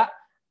 Yang kedua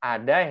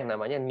ada yang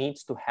namanya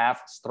needs to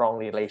have strong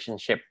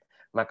relationship.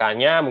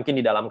 Makanya mungkin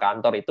di dalam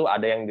kantor itu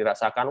ada yang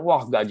dirasakan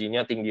wah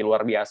gajinya tinggi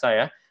luar biasa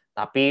ya,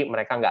 tapi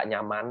mereka nggak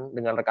nyaman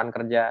dengan rekan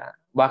kerja.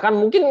 Bahkan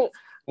mungkin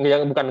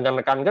yang bukan dengan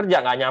rekan kerja,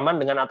 nggak nyaman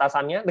dengan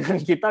atasannya, dengan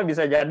kita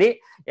bisa jadi,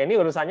 ya ini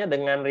urusannya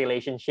dengan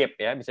relationship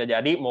ya, bisa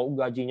jadi mau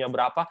gajinya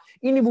berapa,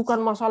 ini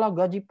bukan masalah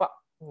gaji Pak,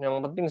 yang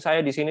penting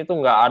saya di sini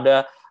tuh nggak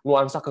ada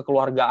nuansa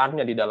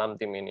kekeluargaannya di dalam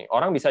tim ini.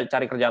 Orang bisa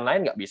cari kerjaan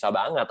lain nggak bisa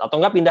banget, atau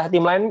nggak pindah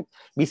tim lain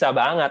bisa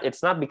banget.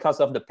 It's not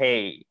because of the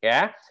pay,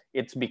 ya,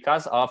 it's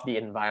because of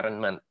the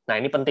environment. Nah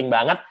ini penting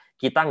banget,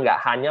 kita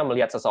nggak hanya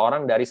melihat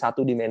seseorang dari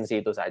satu dimensi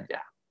itu saja,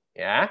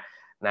 ya.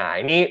 Nah,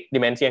 ini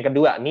dimensi yang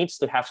kedua, needs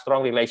to have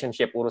strong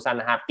relationship, urusan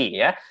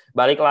hati ya.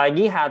 Balik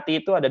lagi, hati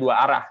itu ada 2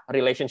 arah,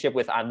 relationship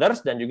with others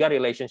dan juga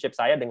relationship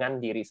saya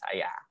dengan diri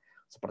saya.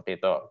 Seperti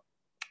itu.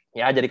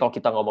 Ya, jadi kalau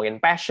kita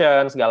ngomongin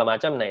passion, segala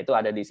macam, nah itu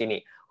ada di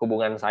sini,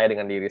 hubungan saya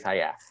dengan diri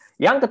saya.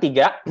 Yang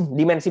ketiga,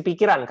 dimensi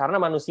pikiran, karena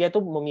manusia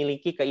itu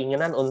memiliki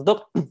keinginan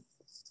untuk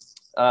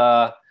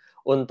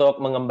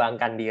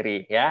mengembangkan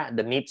diri, ya,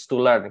 the needs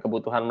to learn,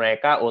 kebutuhan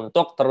mereka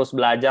untuk terus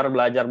belajar,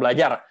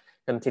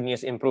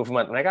 continuous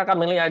improvement. Mereka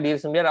akan melihat diri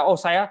sendiri,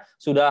 saya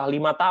sudah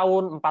 5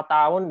 tahun, 4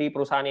 tahun di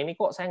perusahaan ini,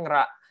 kok saya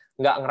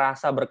nggak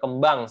ngerasa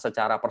berkembang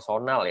secara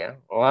personal ya.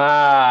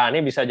 Wah,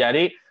 ini bisa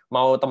jadi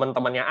mau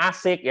teman-temannya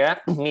asik ya,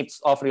 needs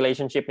of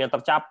relationship-nya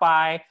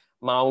tercapai,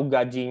 mau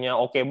gajinya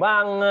oke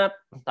banget,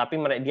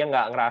 tapi dia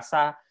nggak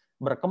ngerasa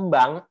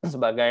berkembang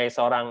sebagai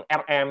seorang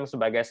RM,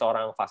 sebagai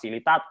seorang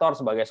fasilitator,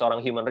 sebagai seorang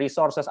human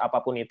resources,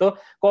 apapun itu,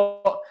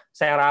 kok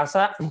saya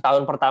rasa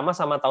tahun pertama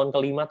sama tahun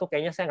kelima tuh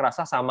kayaknya saya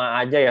ngerasa sama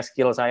aja ya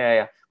skill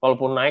saya ya.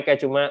 Walaupun naik kayak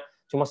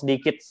cuma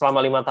sedikit,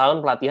 selama 5 tahun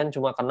pelatihan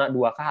cuma kena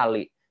 2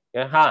 kali.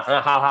 Ya,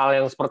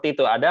 hal-hal yang seperti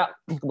itu, ada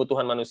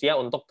kebutuhan manusia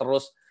untuk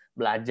terus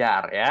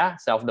belajar ya,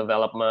 self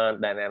development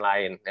dan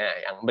lain-lain. Nah,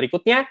 yang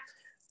berikutnya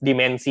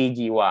dimensi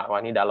jiwa.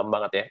 Wah, ini dalam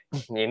banget ya.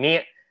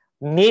 Ini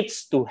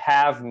needs to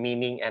have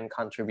meaning and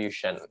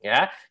contribution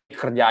ya.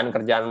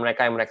 Kerjaan-kerjaan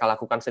mereka yang mereka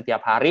lakukan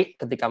setiap hari,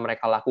 ketika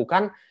mereka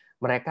lakukan,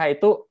 mereka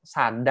itu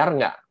sadar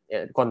nggak ya,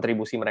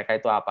 kontribusi mereka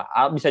itu apa?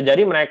 Bisa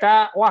jadi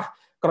mereka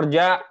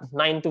kerja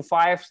 9 to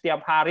 5 setiap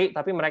hari,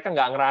 tapi mereka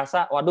nggak ngerasa,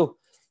 waduh,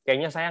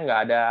 kayaknya saya nggak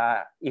ada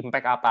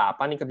impact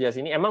apa-apa nih kerja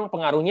sini. Emang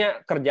pengaruhnya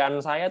kerjaan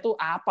saya tuh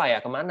apa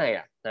ya, kemana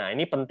ya? Nah,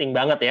 ini penting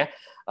banget ya,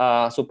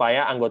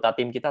 supaya anggota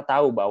tim kita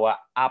tahu bahwa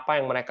apa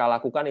yang mereka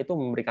lakukan itu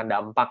memberikan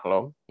dampak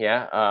loh,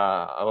 ya,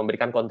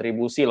 memberikan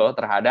kontribusi loh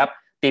terhadap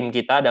tim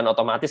kita, dan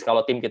otomatis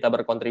kalau tim kita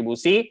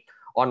berkontribusi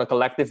on a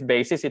collective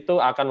basis itu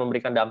akan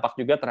memberikan dampak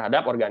juga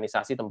terhadap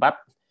organisasi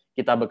tempat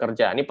kita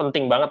bekerja. Ini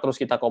penting banget terus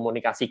kita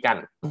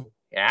komunikasikan,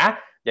 ya.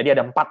 Jadi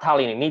ada 4 hal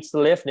ini: needs to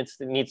live,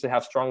 needs to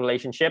have strong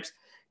relationships,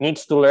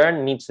 needs to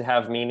learn, needs to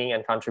have meaning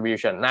and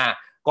contribution. Nah,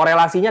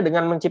 korelasinya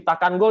dengan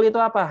menciptakan goal itu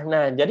apa?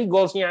 Nah, jadi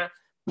goals-nya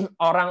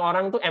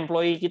orang-orang tuh,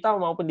 employee kita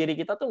maupun diri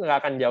kita tuh nggak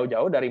akan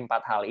jauh-jauh dari 4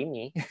 hal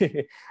ini.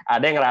 Ada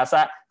yang ngerasa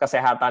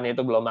kesehatan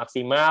itu belum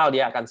maksimal,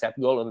 dia akan set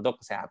goal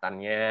untuk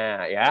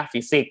kesehatannya, ya,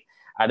 fisik.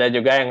 Ada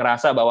juga yang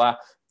ngerasa bahwa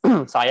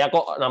saya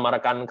kok nama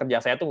rekan kerja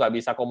saya tuh nggak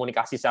bisa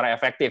komunikasi secara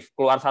efektif.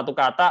 Keluar satu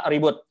kata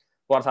ribut,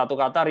 keluar satu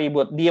kata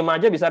ribut, diem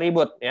aja bisa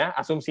ribut, ya,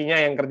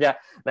 asumsinya yang kerja.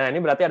 Nah, ini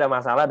berarti ada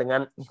masalah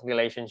dengan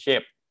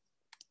relationship.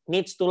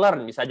 Needs to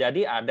learn, bisa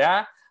jadi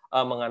ada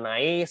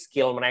mengenai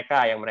skill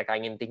mereka yang mereka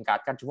ingin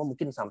tingkatkan, cuma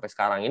mungkin sampai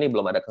sekarang ini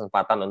belum ada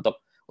kesempatan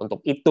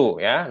untuk itu,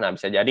 ya. Nah,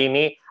 bisa jadi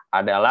ini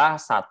adalah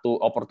satu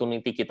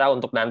opportunity kita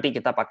untuk nanti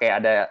kita pakai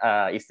ada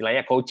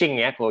istilahnya coaching,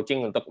 ya,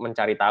 coaching untuk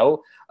mencari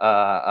tahu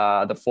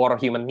the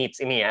 4 human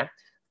needs ini, ya.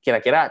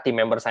 Kira-kira tim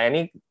member saya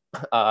ini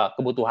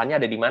kebutuhannya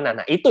ada di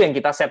mana. Nah, itu yang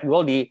kita set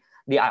goal di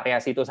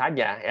area situ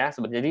saja, ya.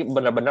 Jadi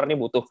benar-benar nih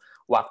butuh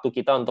waktu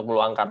kita untuk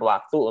meluangkan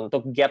waktu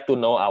untuk get to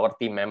know our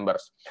team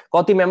members.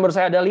 Kalau team member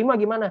saya ada 5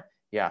 gimana?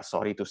 Ya,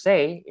 sorry to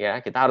say,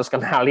 ya, kita harus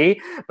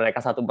kenali mereka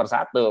satu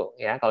persatu,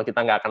 ya. Kalau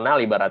kita nggak kenal,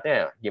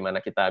 ibaratnya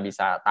gimana kita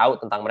bisa tahu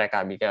tentang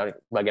mereka,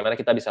 bagaimana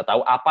kita bisa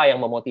tahu apa yang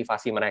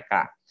memotivasi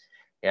mereka,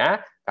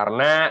 ya.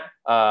 Karena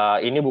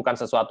ini bukan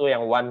sesuatu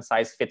yang one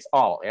size fits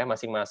all, ya.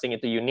 Masing-masing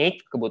itu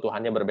unik,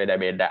 kebutuhannya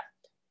berbeda-beda.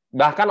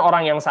 Bahkan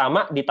orang yang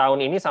sama di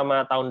tahun ini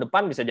sama tahun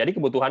depan bisa jadi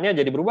kebutuhannya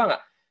jadi berubah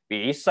nggak?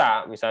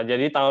 Bisa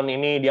jadi tahun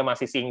ini dia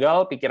masih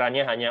single,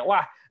 pikirannya hanya,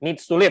 wah,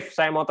 needs to live,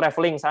 saya mau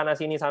traveling, sana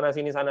sini, sana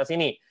sini, sana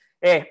sini.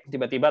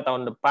 Tiba-tiba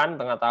tahun depan,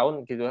 tengah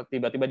tahun, gitu,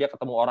 tiba-tiba dia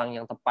ketemu orang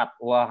yang tepat.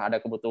 Wah, ada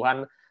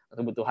kebutuhan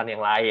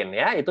yang lain,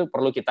 ya. Itu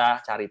perlu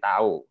kita cari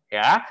tahu,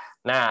 ya.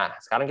 Nah,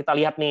 sekarang kita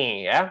lihat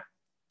nih, ya.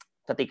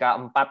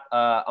 Ketika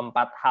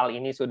empat hal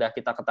ini sudah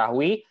kita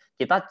ketahui,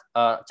 kita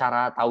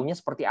cara taunya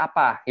seperti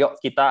apa? Yuk,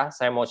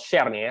 saya mau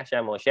share nih, ya.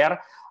 Saya mau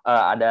share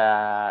ada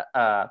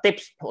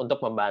tips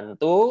untuk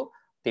membantu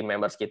tim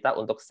members kita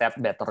untuk set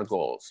better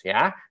goals,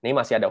 ya. Ini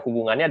masih ada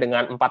hubungannya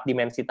dengan 4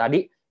 dimensi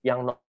tadi.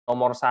 Yang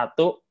nomor 1,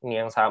 ini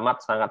yang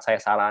sangat saya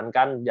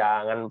sarankan,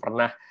 jangan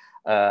pernah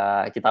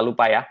kita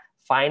lupa, ya.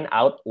 Find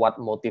out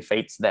what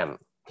motivates them,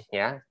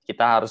 ya.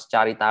 Kita harus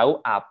cari tahu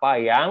apa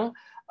yang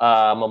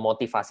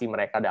memotivasi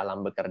mereka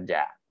dalam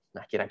bekerja.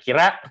 Nah,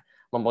 kira-kira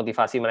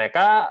memotivasi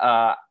mereka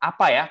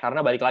apa, ya? Karena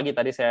balik lagi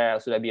tadi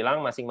saya sudah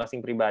bilang, masing-masing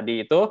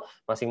pribadi itu,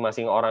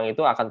 masing-masing orang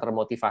itu akan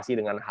termotivasi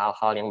dengan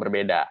hal-hal yang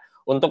berbeda.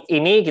 Untuk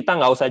ini kita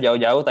nggak usah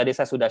jauh-jauh, tadi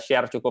saya sudah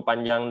share cukup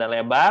panjang dan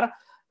lebar.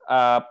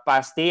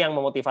 Pasti yang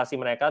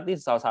memotivasi mereka itu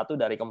salah satu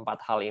dari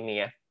keempat hal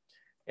ini,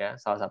 ya,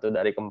 salah satu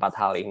dari keempat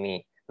hal ini.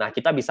 Nah,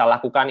 kita bisa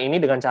lakukan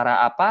ini dengan cara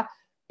apa?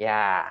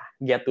 Ya,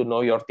 get to know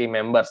your team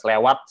members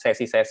lewat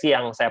sesi-sesi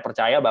yang saya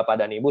percaya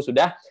Bapak dan Ibu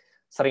sudah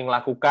sering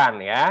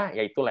lakukan, ya,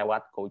 yaitu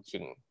lewat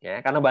coaching,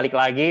 ya. Karena balik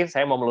lagi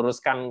saya mau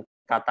meluruskan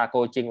kata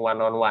coaching one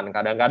on one.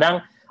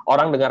 Kadang-kadang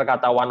orang dengar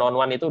kata one on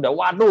one itu udah,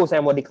 waduh,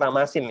 saya mau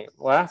diklamasin nih,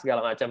 wah,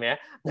 segala macam,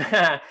 ya.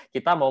 Nah,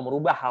 kita mau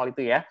merubah hal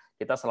itu, ya.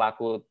 Kita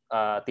selaku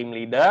tim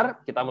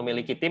leader, kita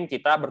memiliki tim,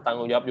 kita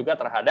bertanggung jawab juga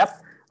terhadap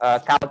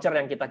culture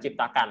yang kita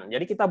ciptakan.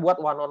 Jadi kita buat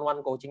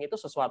one-on-one coaching itu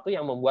sesuatu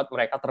yang membuat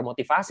mereka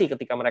termotivasi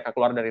ketika mereka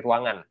keluar dari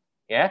ruangan,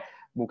 ya,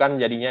 bukan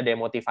jadinya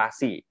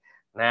demotivasi.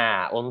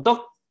 Nah,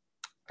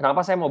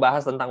 kenapa saya mau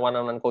bahas tentang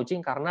one-on-one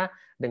coaching? Karena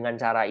dengan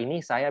cara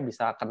ini saya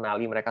bisa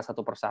kenali mereka satu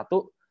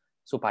persatu,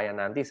 supaya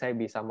nanti saya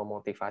bisa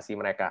memotivasi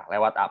mereka.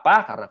 Lewat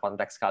apa? Karena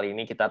konteks kali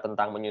ini kita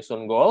tentang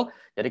menyusun goal.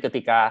 Jadi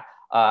ketika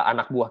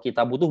anak buah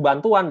kita butuh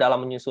bantuan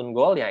dalam menyusun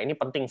goal, ya ini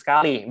penting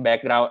sekali.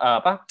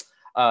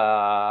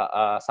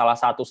 Salah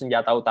satu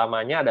senjata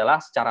utamanya adalah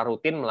secara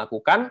rutin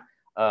melakukan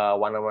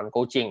one-on-one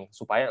coaching,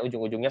 supaya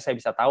ujung-ujungnya saya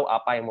bisa tahu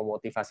apa yang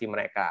memotivasi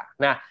mereka.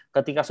 Nah,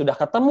 ketika sudah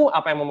ketemu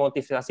apa yang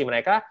memotivasi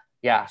mereka,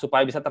 ya,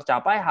 supaya bisa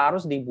tercapai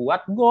harus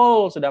dibuat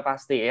goal, sudah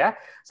pasti, ya.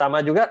 Sama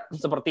juga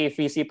seperti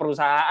visi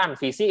perusahaan.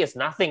 Visi is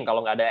nothing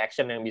kalau nggak ada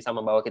action yang bisa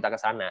membawa kita ke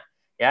sana,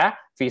 ya.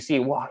 Visi,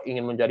 wah,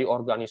 ingin menjadi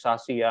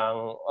organisasi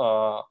yang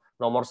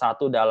nomor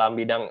 1 dalam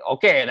bidang,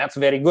 oke, that's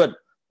very good,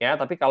 ya.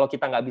 Tapi kalau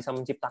kita nggak bisa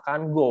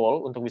menciptakan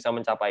goal untuk bisa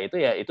mencapai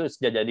itu, ya itu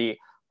sudah jadi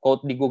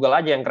quote di Google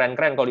aja yang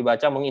keren-keren kalau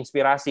dibaca,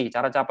 menginspirasi.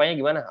 Cara capainya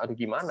gimana? Aduh,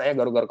 gimana ya,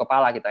 garu-garu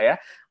kepala kita, ya.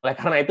 Oleh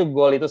karena itu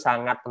goal itu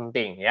sangat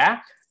penting,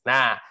 ya.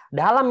 Nah,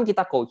 dalam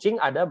kita coaching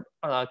ada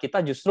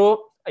kita justru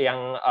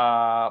yang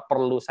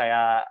perlu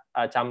saya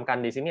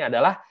camkan di sini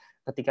adalah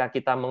ketika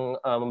kita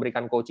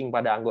memberikan coaching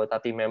pada anggota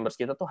team members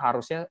kita tuh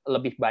harusnya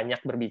lebih banyak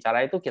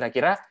berbicara itu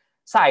kira-kira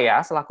saya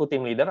selaku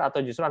team leader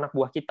atau justru anak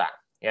buah kita,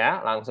 ya.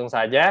 Langsung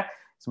saja,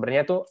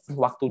 sebenarnya itu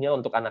waktunya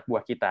untuk anak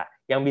buah kita.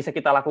 Yang bisa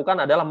kita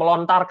lakukan adalah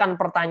melontarkan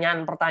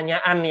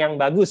pertanyaan-pertanyaan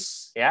yang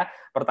bagus, ya.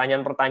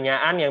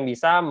 Pertanyaan-pertanyaan yang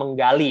bisa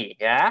menggali,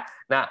 ya.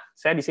 Nah,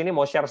 saya di sini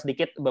mau share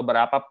sedikit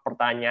beberapa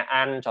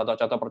pertanyaan,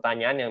 contoh-contoh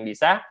pertanyaan yang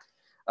bisa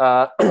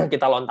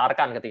kita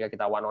lontarkan ketika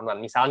kita one on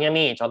one. Misalnya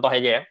nih, contoh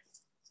aja, ya.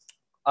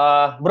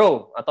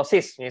 Bro atau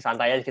sis, ini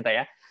santai aja kita,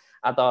 ya.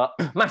 Atau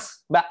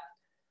Mas, Mbak,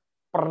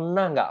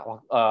 pernah nggak,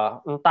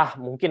 entah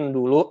mungkin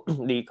dulu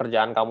di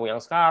kerjaan kamu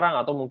yang sekarang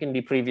atau mungkin di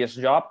previous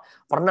job,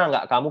 pernah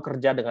nggak kamu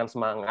kerja dengan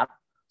semangat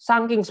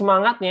Saking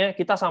semangatnya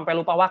kita sampai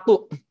lupa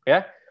waktu,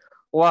 ya.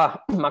 Wah,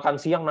 makan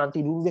siang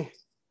nanti dulu deh.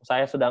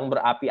 Saya sedang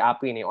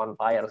berapi-api nih, on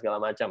fire segala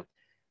macam.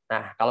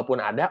 Nah,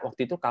 kalaupun ada,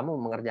 waktu itu kamu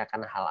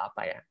mengerjakan hal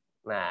apa ya?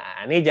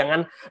 Nah, ini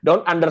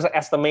don't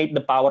underestimate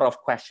the power of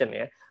question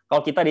ya. Kalau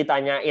kita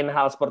ditanyain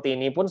hal seperti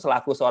ini pun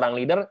selaku seorang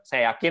leader,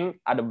 saya yakin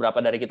ada beberapa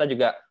dari kita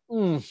juga,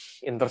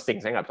 interesting,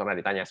 saya nggak pernah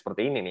ditanya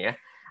seperti ini nih ya.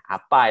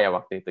 Apa ya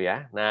waktu itu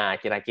ya? Nah,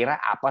 kira-kira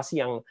apa sih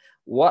yang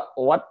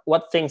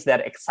what things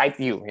that excite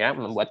you ya,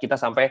 membuat kita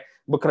sampai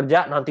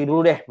bekerja nanti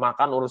dulu deh,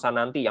 makan urusan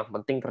nanti, yang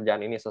penting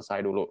kerjaan ini selesai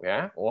dulu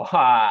ya.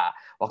 Wah,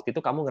 waktu itu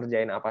kamu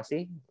ngerjain apa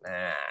sih?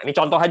 Nah, ini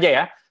contoh aja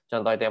ya.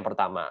 Contoh itu yang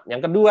pertama.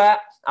 Yang kedua,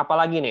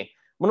 apalagi nih?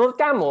 Menurut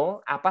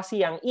kamu, apa sih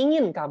yang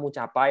ingin kamu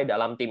capai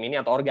dalam tim ini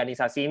atau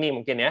organisasi ini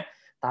mungkin ya,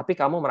 tapi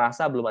kamu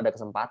merasa belum ada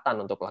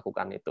kesempatan untuk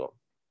melakukan itu?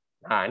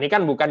 Nah, ini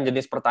kan bukan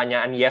jenis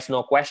pertanyaan yes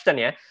no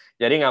question ya.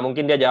 Jadi nggak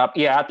mungkin dia jawab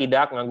iya,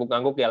 tidak,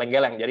 ngangguk-ngangguk,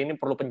 geleng-geleng. Jadi ini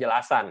perlu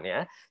penjelasan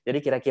ya. Jadi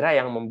kira-kira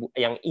yang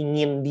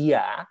ingin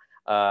dia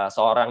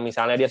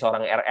misalnya dia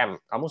seorang RM.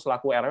 Kamu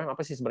selaku RM apa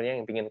sih sebenarnya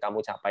yang ingin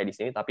kamu capai di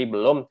sini tapi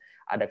belum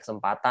ada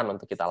kesempatan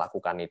untuk kita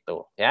lakukan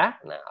itu ya.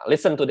 Nah,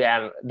 listen to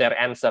their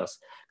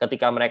answers.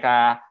 Ketika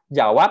mereka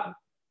jawab,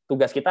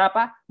 tugas kita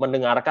apa?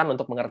 Mendengarkan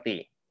untuk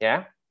mengerti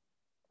ya.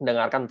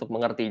 Mendengarkan untuk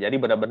mengerti. Jadi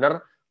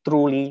benar-benar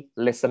truly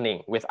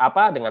listening. With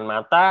apa? Dengan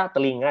mata,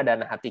 telinga,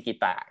 dan hati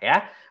kita.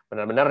 Ya,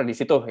 benar-benar di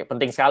situ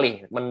penting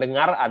sekali.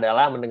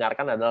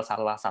 Mendengarkan adalah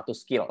salah satu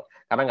skill.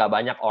 Karena nggak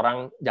banyak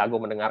orang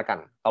jago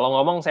mendengarkan. Kalau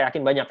ngomong, saya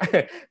yakin banyak.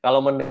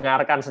 Kalau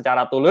mendengarkan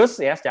secara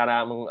tulus, ya,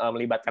 secara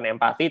melibatkan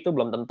empati, itu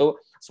belum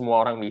tentu semua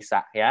orang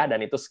bisa. Ya,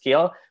 dan itu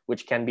skill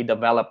which can be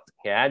developed.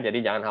 Ya,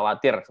 jadi jangan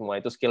khawatir. Semua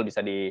itu skill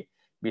bisa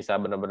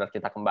benar-benar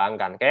kita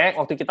kembangkan.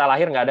 Kayak waktu kita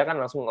lahir nggak ada kan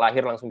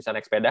langsung bisa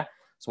naik sepeda.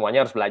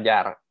 Semuanya harus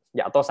belajar.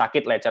 Jatuh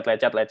sakit, lecet,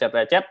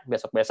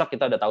 besok-besok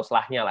kita udah tahu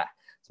selahnya lah.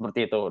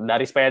 Seperti itu.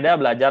 Dari sepeda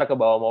belajar ke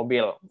bawa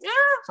mobil.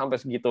 Ya, sampai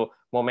segitu.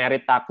 Mau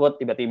merit takut,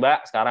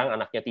 tiba-tiba sekarang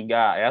anaknya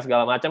 3, ya,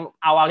 segala macam.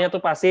 Awalnya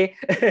tuh pasti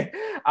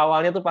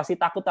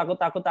takut.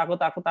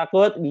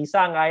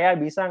 Bisa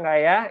nggak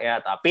ya? Ya,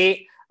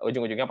 tapi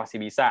ujung-ujungnya pasti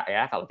bisa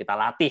ya, kalau kita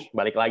latih,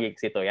 balik lagi ke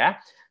situ ya.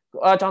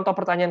 Contoh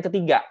pertanyaan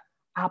ketiga.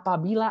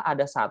 Apabila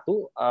ada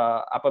satu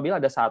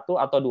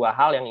atau dua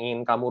hal yang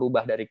ingin kamu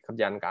rubah dari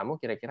kerjaan kamu,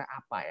 kira-kira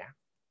apa ya?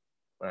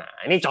 Nah,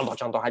 ini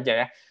contoh-contoh aja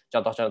ya.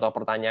 Contoh-contoh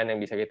pertanyaan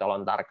yang bisa kita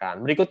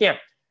lontarkan. Berikutnya,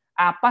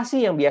 apa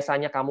sih yang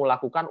biasanya kamu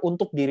lakukan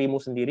untuk dirimu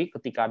sendiri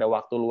ketika ada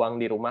waktu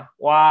luang di rumah?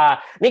 Wah,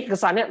 ini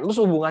kesannya,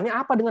 terus hubungannya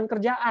apa dengan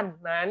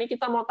kerjaan? Nah, ini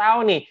kita mau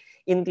tahu nih.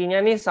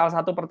 Intinya nih, salah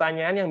satu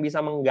pertanyaan yang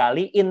bisa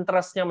menggali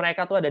interest-nya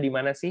mereka tuh ada di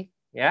mana sih?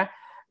 Ya,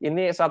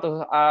 ini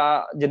satu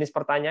jenis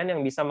pertanyaan yang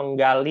bisa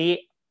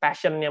menggali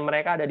passion-nya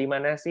mereka ada di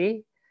mana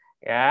sih?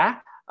 Ya,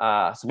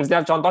 seperti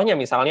contohnya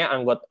misalnya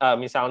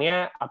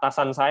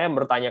atasan saya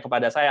bertanya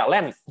kepada saya,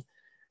 Len,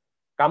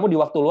 kamu di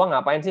waktu luang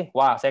ngapain sih?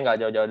 Wah, saya nggak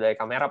jauh-jauh dari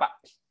kamera, Pak.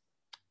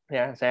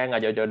 Ya, saya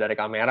nggak jauh-jauh dari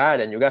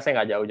kamera dan juga saya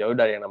nggak jauh-jauh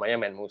dari yang namanya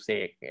main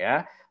musik,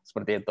 ya,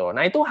 seperti itu.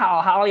 Nah, itu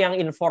hal-hal yang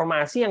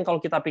informasi yang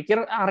kalau kita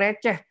pikir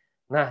receh.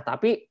 Nah,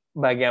 tapi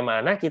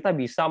bagaimana kita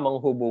bisa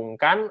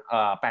menghubungkan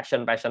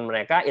passion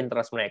mereka,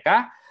 interest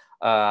mereka,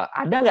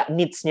 ada nggak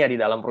needs-nya di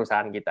dalam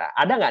perusahaan kita?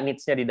 Ada nggak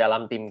needs-nya di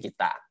dalam tim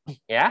kita?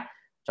 Ya,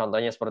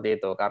 contohnya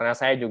seperti itu. Karena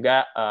saya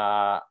juga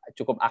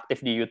cukup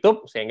aktif di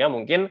YouTube, sehingga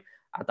mungkin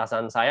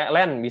atasan saya,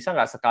 Len, bisa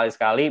nggak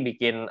sekali-sekali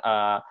bikin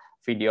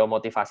video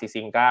motivasi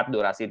singkat,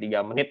 durasi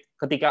 3 menit,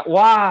 ketika,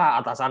 wah,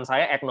 atasan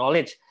saya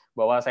acknowledge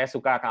bahwa saya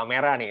suka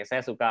kamera nih,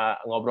 saya suka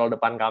ngobrol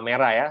depan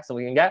kamera ya,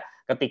 sehingga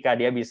ketika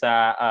dia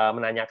bisa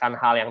menanyakan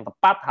hal yang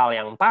tepat, hal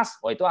yang pas,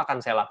 itu akan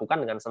saya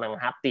lakukan dengan senang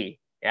hati,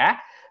 ya,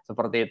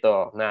 seperti itu.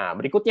 Nah,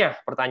 berikutnya,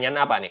 pertanyaan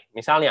apa nih?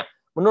 Misalnya,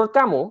 menurut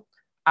kamu,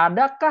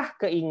 adakah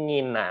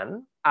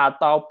keinginan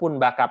ataupun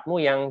bakatmu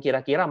yang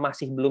kira-kira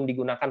masih belum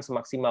digunakan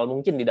semaksimal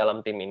mungkin di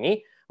dalam tim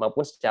ini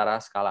maupun secara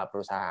skala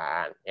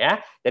perusahaan ya.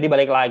 Jadi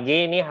balik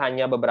lagi ini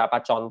hanya beberapa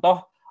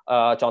contoh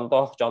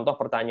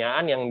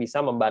pertanyaan yang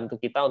bisa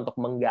membantu kita untuk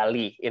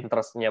menggali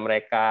interest-nya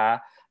mereka,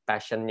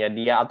 passion-nya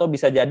dia, atau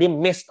bisa jadi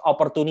missed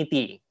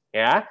opportunity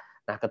ya.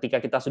 Nah, ketika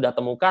kita sudah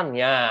temukan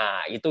ya,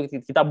 itu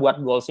kita buat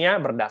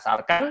goals-nya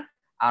berdasarkan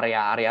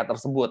area-area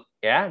tersebut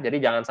ya. Jadi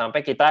jangan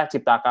sampai kita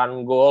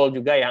ciptakan goal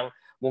juga yang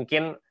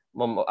mungkin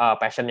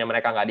passion-nya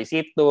mereka nggak di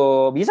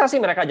situ. Bisa sih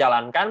mereka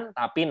jalankan,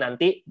 tapi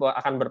nanti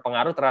akan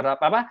berpengaruh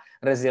terhadap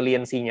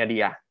resiliensinya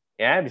dia.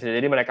 Ya, bisa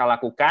jadi mereka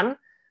lakukan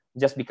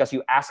just because you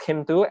ask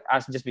him to,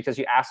 just because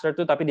you ask her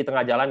to, tapi di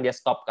tengah jalan dia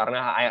stop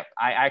karena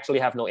I actually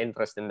have no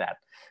interest in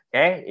that.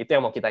 Oke, itu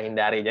yang mau kita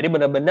hindari. Jadi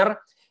benar-benar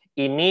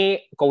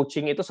ini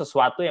coaching itu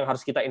sesuatu yang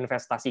harus kita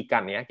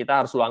investasikan ya. Kita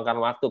harus luangkan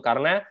waktu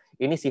karena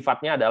ini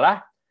sifatnya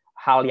adalah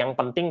hal yang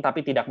penting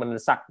tapi tidak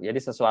mendesak.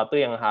 Jadi sesuatu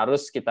yang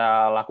harus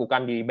kita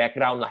lakukan di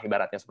background lah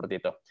ibaratnya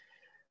seperti itu.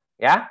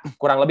 Ya,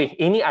 kurang lebih.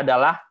 Ini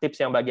adalah tips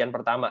yang bagian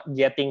pertama,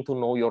 getting to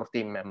know your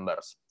team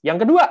members.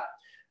 Yang kedua,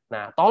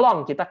 nah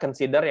tolong kita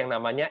consider yang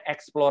namanya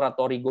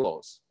exploratory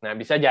goals. Nah,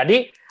 bisa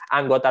jadi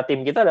anggota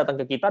tim kita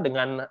datang ke kita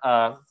dengan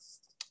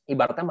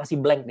ibaratnya masih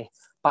blank nih.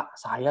 Pak,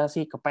 saya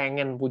sih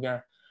kepengen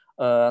punya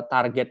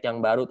target yang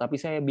baru, tapi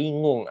saya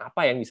bingung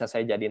apa yang bisa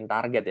saya jadiin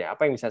target ya,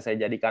 apa yang bisa saya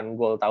jadikan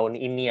goal tahun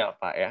ini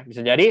apa ya. Bisa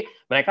jadi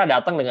mereka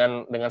datang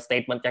dengan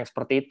statement yang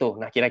seperti itu.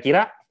 Nah,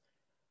 kira-kira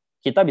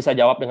kita bisa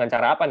jawab dengan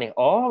cara apa nih?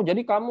 Oh,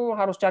 jadi kamu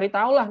harus cari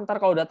tahu lah, ntar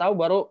kalau udah tahu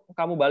baru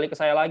kamu balik ke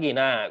saya lagi.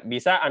 Nah,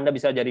 Anda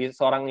bisa jadi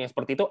seorang yang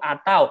seperti itu,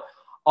 atau,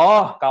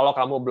 oh, kalau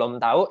kamu belum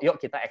tahu, yuk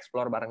kita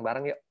explore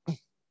bareng-bareng yuk.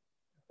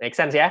 Make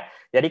sense ya?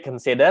 Jadi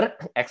consider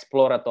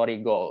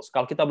exploratory goals.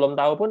 Kalau kita belum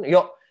tahu pun,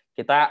 yuk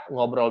kita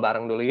ngobrol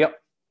bareng dulu yuk.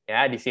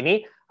 Ya, di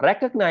sini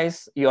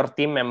recognize your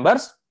team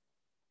members,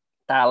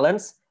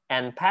 talents,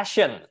 and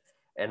passion,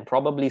 and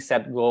probably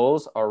set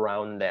goals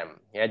around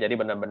them. Ya, jadi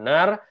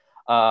benar-benar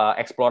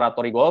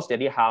exploratory goals,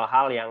 jadi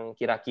hal-hal yang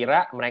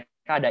kira-kira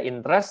mereka ada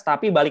interest,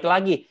 tapi balik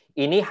lagi,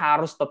 ini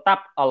harus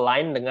tetap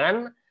align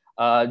dengan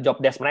job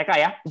desk mereka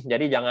ya.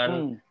 Jadi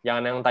jangan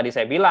yang tadi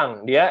saya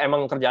bilang, dia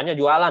emang kerjanya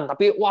jualan,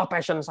 tapi wah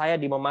passion saya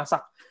di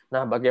memasak.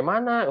 Nah,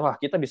 bagaimana? Wah,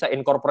 kita bisa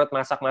incorporate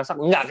masak-masak.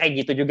 Enggak kayak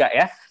gitu juga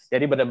ya.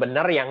 Jadi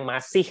benar-benar yang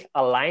masih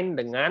align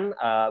dengan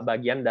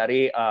bagian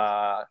dari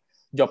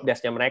job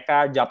desk-nya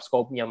mereka, job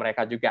scope-nya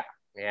mereka juga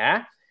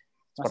ya.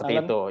 Seperti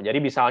itu. Jadi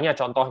misalnya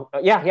contoh,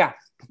 ya.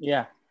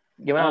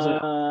 Gimana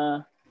maksudnya?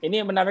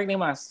 Ini menarik nih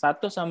Mas.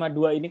 1 sama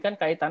 2 ini kan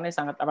kaitannya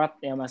sangat erat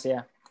ya Mas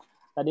ya.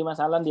 Tadi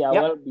Mas Alan di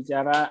awal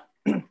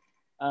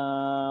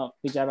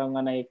bicara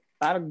mengenai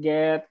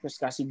target, terus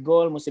kasih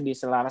goal, mesti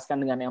diselaraskan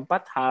dengan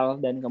 4 hal,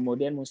 dan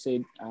kemudian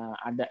mesti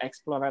ada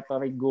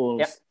exploratory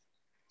goals.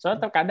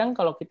 Soalnya terkadang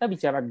kalau kita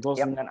bicara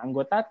goals dengan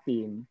anggota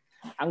tim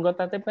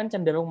kan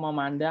cenderung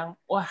memandang,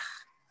 wah,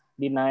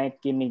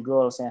 dinaikin nih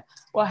goalsnya.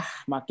 Wah,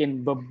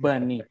 makin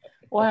beban nih.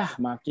 Wah,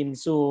 makin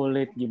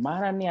sulit.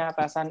 Gimana nih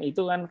atasan?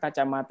 Itu kan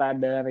kacamata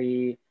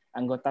dari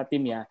anggota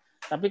tim ya.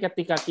 Tapi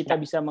ketika kita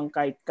bisa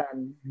mengkaitkan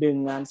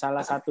dengan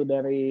salah satu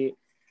dari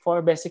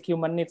 4 basic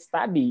human needs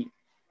tadi,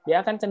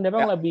 dia akan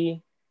cenderung lebih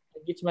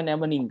engagement-nya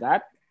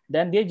meningkat,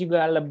 dan dia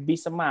juga lebih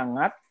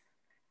semangat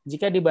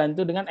jika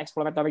dibantu dengan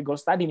exploratory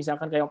goals tadi.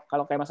 Misalkan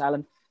kalau kayak Mas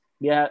Alan,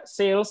 dia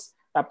sales,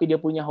 tapi dia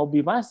punya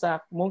hobi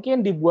masak,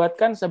 mungkin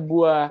dibuatkan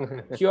sebuah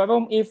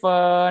showroom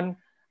event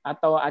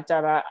atau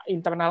acara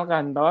internal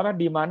kantor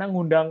di mana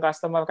ngundang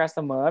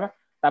customer,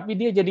 tapi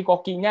dia jadi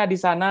kokinya di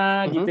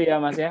sana gitu ya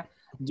Mas ya.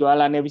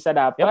 Jualannya bisa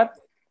dapat,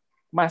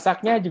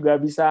 masaknya juga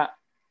bisa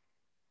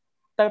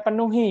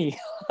terpenuhi.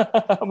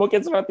 Mungkin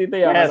seperti itu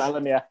ya Mas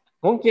Alan ya.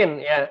 Mungkin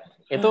ya,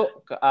 itu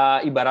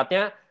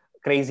ibaratnya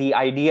crazy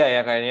idea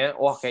ya kayaknya.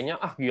 Wah, kayaknya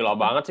gila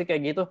banget sih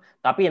kayak gitu.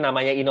 Tapi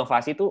namanya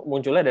inovasi itu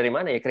munculnya dari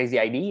mana ya? Crazy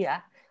idea.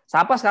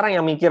 Siapa sekarang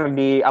yang mikir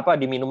di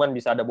minuman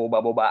bisa ada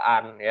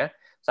boba-bobaan ya?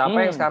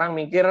 Siapa yang sekarang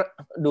mikir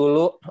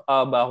dulu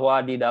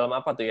bahwa di dalam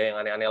apa tuh ya yang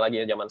aneh-aneh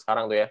lagi ya zaman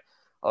sekarang tuh ya.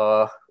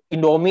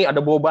 Indomie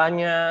ada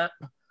bobanya.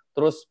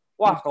 Terus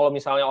kalau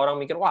misalnya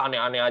orang mikir wah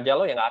aneh-aneh aja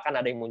loh, ya nggak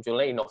akan ada yang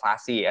munculnya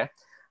inovasi ya.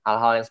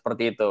 Hal-hal yang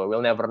seperti itu,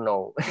 we'll never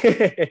know.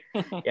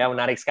 Ya,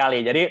 menarik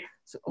sekali. Jadi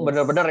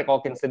benar-benar kalau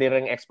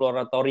considering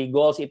exploratory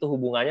goals itu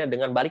hubungannya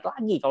dengan balik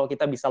lagi kalau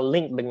kita bisa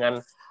link dengan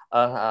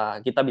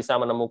kita bisa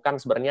menemukan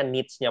sebenarnya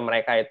needs-nya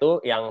mereka itu,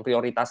 yang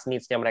prioritas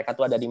needs-nya mereka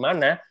itu ada di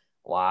mana.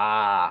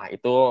 Wah,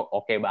 itu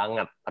oke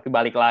banget. Tapi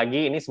balik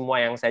lagi, ini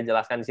semua yang saya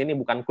jelaskan di sini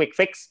bukan quick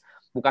fix,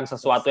 bukan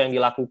sesuatu yang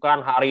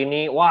dilakukan hari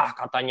ini. Wah,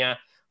 katanya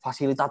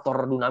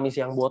fasilitator Dunamis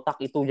yang botak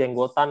itu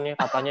jenggotannya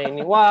katanya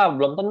ini, wah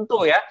belum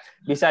tentu ya,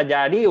 bisa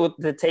jadi would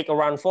take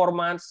around 4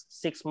 months,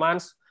 6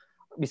 months,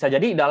 bisa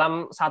jadi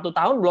dalam 1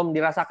 tahun belum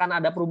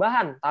dirasakan ada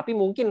perubahan, tapi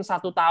mungkin 1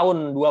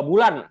 tahun 2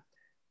 bulan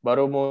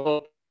baru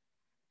muncul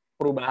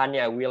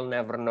perubahannya. We'll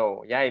never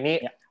know ya. Ini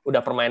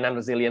udah permainan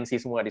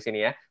resiliensi semua di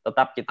sini ya.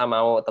 Tetap kita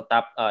mau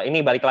ini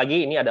balik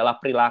lagi, ini adalah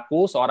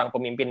perilaku seorang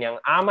pemimpin yang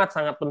amat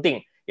sangat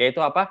penting, yaitu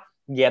apa?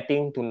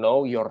 Getting to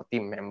know your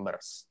team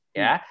members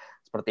ya.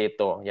 Seperti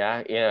itu ya,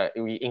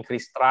 we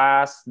increase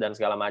trust dan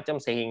segala macam,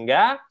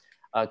 sehingga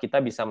kita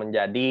bisa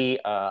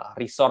menjadi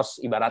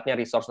ibaratnya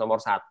resource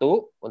nomor 1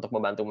 untuk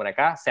membantu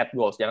mereka set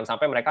goals. Jangan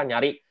sampai mereka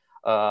nyari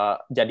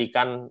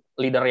jadikan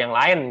leader yang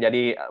lain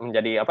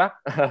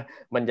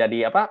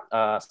menjadi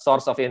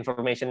source of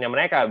information-nya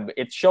mereka.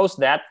 It shows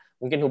that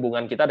mungkin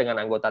hubungan kita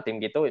dengan anggota tim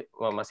gitu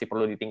masih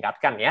perlu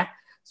ditingkatkan ya.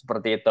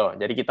 Seperti itu.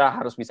 Jadi kita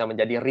harus bisa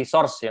menjadi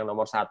resource yang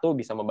nomor 1,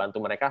 bisa membantu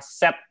mereka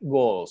set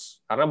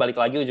goals. Karena balik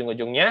lagi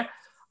ujung-ujungnya,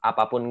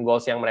 apapun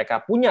goals yang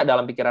mereka punya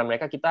dalam pikiran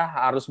mereka, kita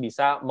harus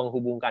bisa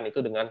menghubungkan itu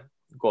dengan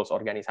goals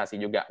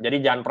organisasi juga. Jadi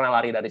jangan pernah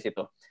lari dari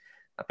situ.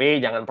 Tapi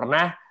jangan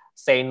pernah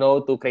say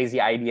no to crazy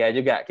idea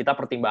juga. Kita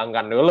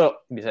pertimbangkan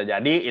dulu. Bisa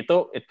jadi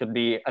itu it could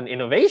be an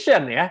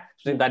innovation ya.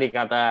 Seperti tadi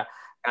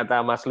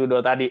kata Mas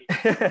Ludo tadi.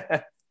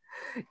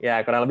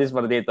 Ya, kurang lebih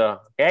seperti itu.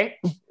 Oke?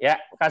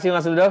 Ya, kasih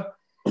Mas Ludo.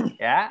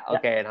 Ya,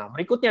 oke. Nah,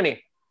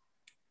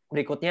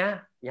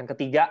 berikutnya yang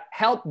ketiga,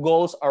 help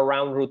goals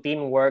around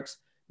routine works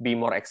be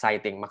more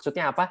exciting.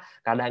 Maksudnya apa?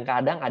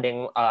 Kadang-kadang ada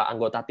yang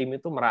anggota tim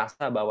itu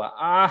merasa bahwa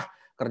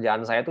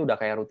kerjaan saya tuh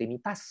udah kayak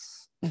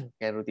rutinitas.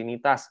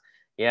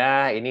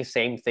 Ya, ini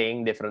same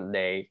thing, different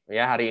day.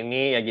 Ya, hari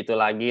ini ya gitu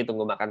lagi,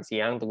 tunggu makan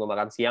siang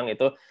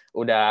itu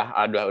udah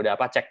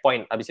apa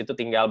checkpoint. Habis itu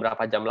tinggal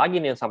berapa jam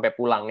lagi nih sampai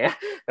pulang ya.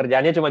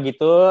 Kerjaannya cuma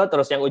gitu,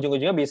 terus yang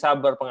ujung-ujungnya bisa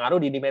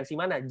berpengaruh di dimensi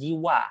mana?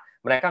 Jiwa.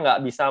 Mereka nggak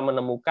bisa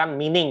menemukan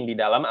meaning di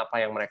dalam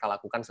apa yang mereka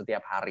lakukan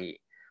setiap hari.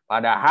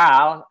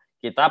 Padahal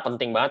kita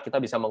penting banget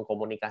kita bisa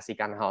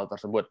mengkomunikasikan hal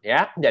tersebut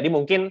ya. Jadi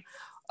mungkin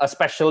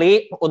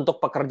especially untuk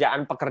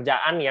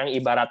pekerjaan-pekerjaan yang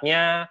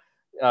ibaratnya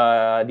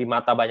di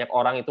mata banyak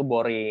orang itu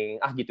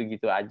boring,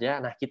 gitu-gitu aja.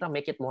 Nah, kita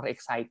make it more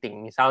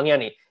exciting. Misalnya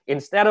nih,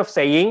 instead of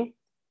saying,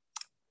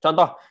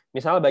 contoh,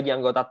 misalnya bagi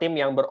anggota tim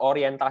yang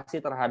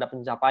berorientasi terhadap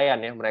pencapaian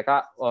ya,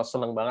 mereka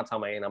seneng banget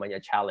sama yang namanya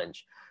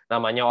challenge.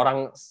 Namanya orang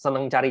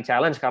seneng cari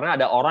challenge karena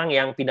ada orang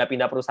yang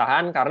pindah-pindah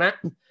perusahaan karena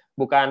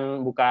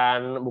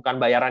bukan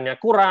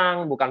bayarannya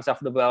kurang, bukan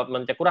self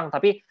development-nya kurang,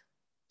 tapi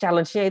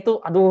challenge-nya itu,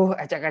 aduh,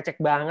 ecek-ecek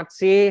banget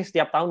sih.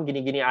 Setiap tahun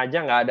gini-gini aja,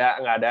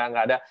 nggak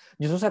ada.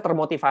 Justru saya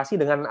termotivasi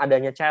dengan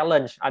adanya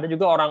challenge. Ada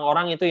juga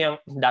orang-orang itu yang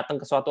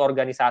datang ke suatu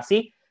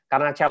organisasi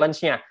karena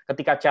challenge-nya.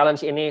 Ketika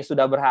challenge ini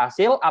sudah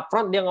berhasil,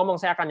 upfront dia ngomong,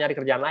 saya akan nyari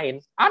kerjaan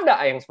lain. Ada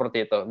yang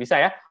seperti itu. Bisa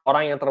ya,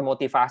 orang yang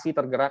termotivasi,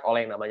 tergerak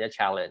oleh yang namanya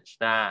challenge.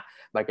 Nah,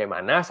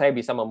 bagaimana saya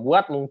bisa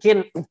membuat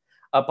mungkin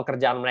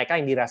pekerjaan mereka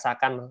yang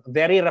dirasakan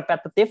very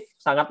repetitive,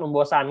 sangat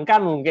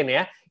membosankan mungkin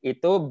ya,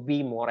 itu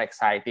be more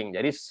exciting.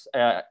 Jadi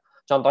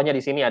contohnya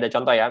di sini ada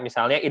contoh ya,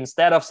 misalnya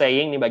instead of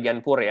saying, ini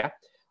bagian pur ya,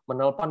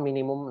 menelpon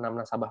minimum 6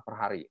 nasabah per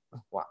hari.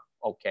 Wah,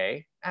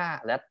 oke.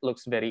 That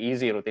looks very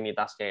easy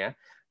rutinitasnya ya.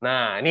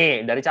 Nah,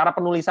 ini dari cara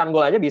penulisan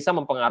goal aja bisa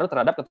mempengaruhi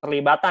terhadap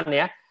keterlibatan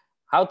ya.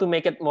 How to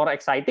make it more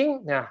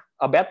exciting? Nah,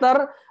 a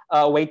better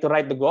way to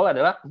write the goal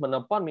adalah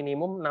menelpon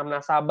minimum 6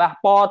 nasabah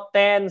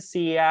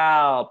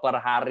potensial per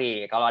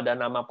hari. Kalau ada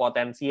nama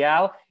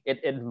potensial,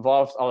 it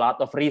involves a lot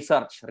of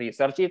research.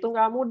 Research itu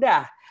nggak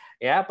mudah.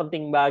 Ya,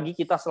 penting bagi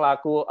kita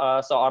selaku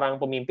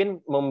seorang pemimpin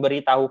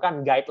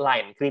memberitahukan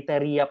guideline,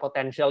 kriteria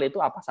potensial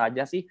itu apa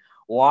saja sih?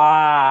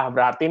 Wah,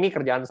 berarti ini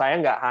kerjaan saya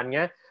nggak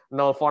hanya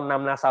nelpon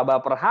 6 nasabah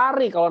per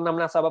hari. Kalau 6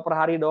 nasabah per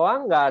hari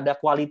doang, nggak ada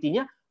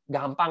kualitinya,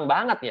 gampang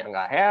banget ya,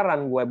 nggak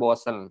heran gue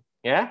bosen.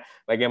 Ya,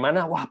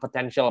 bagaimana? Wah,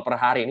 potensial per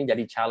hari ini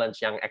jadi challenge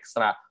yang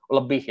ekstra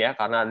lebih ya,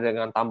 karena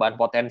dengan tambahan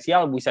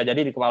potensial bisa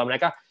jadi di kepala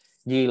mereka,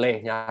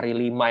 gile, nyari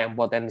 5 yang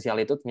potensial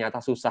itu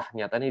ternyata susah,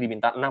 nyata ini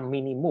diminta 6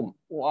 minimum.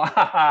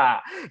 Wah,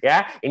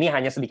 ya, ini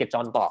hanya sedikit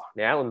contoh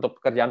ya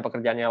untuk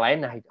pekerjaan-pekerjaan yang lain.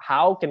 Nah,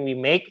 how can we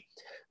make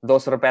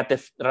those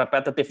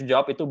repetitive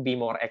job itu be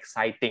more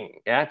exciting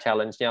ya,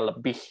 challenge-nya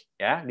lebih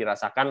ya,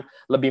 dirasakan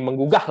lebih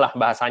menggugah lah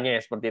bahasanya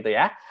ya, seperti itu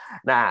ya.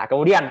 Nah,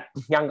 kemudian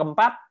yang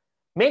keempat,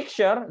 make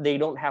sure they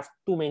don't have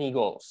too many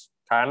goals.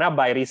 Karena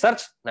by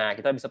research, nah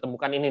kita bisa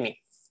temukan ini nih.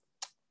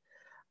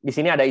 Di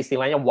sini ada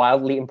istilahnya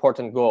wildly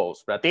important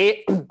goals.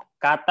 Berarti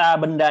kata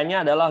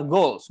bendanya adalah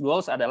goals.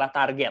 Goals adalah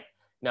target.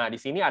 Nah, di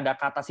sini ada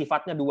kata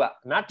sifatnya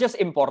 2. Not just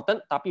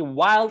important, tapi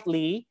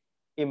wildly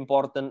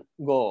important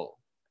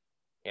goal.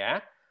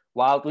 Ya,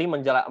 wildly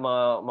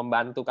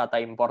membantu kata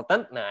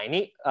important. Nah,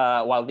 ini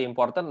wildly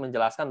important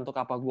menjelaskan untuk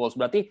apa goals.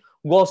 Berarti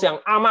goals yang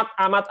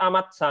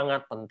amat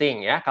sangat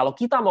penting ya. Kalau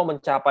kita mau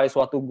mencapai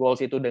suatu goals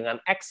itu dengan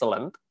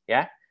excellent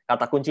ya,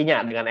 kata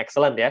kuncinya dengan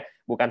excellent ya,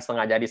 bukan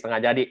setengah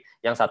jadi.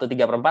 Yang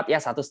 1/3/4 ya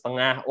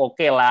 1/2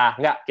 oke lah.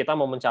 Enggak, kita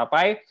mau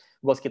mencapai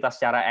goals kita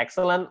secara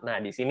excellent. Nah,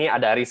 di sini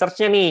ada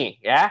research-nya nih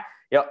ya.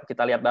 Yuk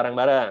kita lihat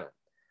bareng-bareng.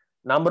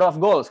 Number of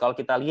goals, kalau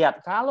kita lihat,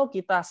 kalau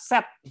kita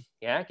set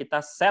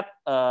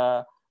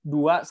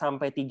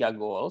 2-3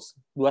 goals,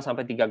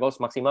 2-3 goals,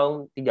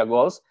 maksimal 3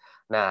 goals.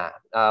 Nah,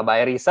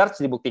 by research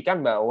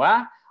dibuktikan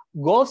bahwa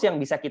goals yang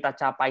bisa kita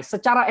capai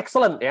secara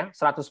excellent ya,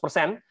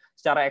 100%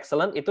 secara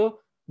excellent itu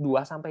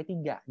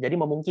 2-3. Jadi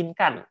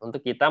memungkinkan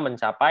untuk kita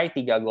mencapai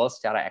 3 goals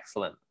secara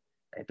excellent.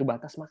 Nah, itu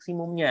batas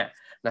maksimumnya.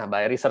 Nah,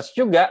 by research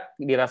juga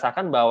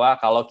dirasakan bahwa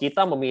kalau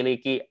kita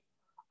memiliki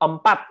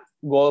 4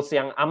 goals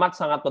yang amat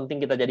sangat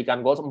penting kita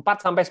jadikan goals,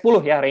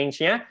 4-10 ya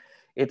range-nya,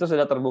 itu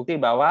sudah terbukti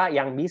bahwa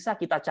yang bisa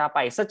kita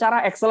capai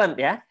secara excellent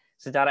ya,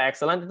 secara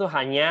excellent itu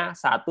hanya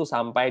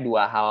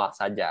 1-2 hal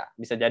saja.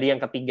 Bisa jadi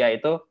yang ketiga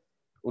itu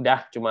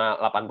udah cuma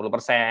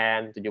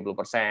 80%,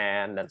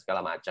 70%, dan segala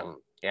macam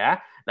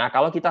ya. Nah,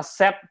 kalau kita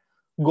set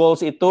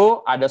goals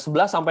itu ada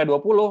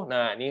 11-20,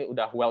 nah ini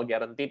udah well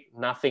guaranteed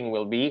nothing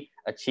will be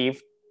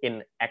achieved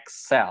in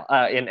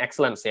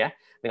excellence ya.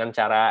 Dengan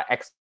cara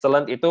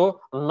excellent itu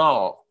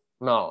 0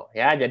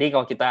 ya. Jadi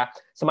kalau kita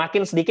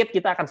semakin sedikit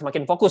kita akan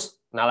semakin fokus.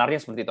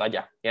 Nalarnya seperti itu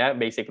aja ya.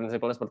 Basic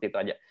principle-nya seperti itu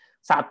aja.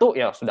 1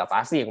 ya sudah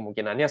pasti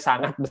kemungkinannya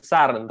sangat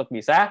besar untuk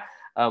bisa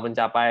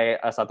mencapai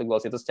satu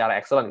goals itu secara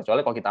excellent,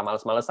 kecuali kalau kita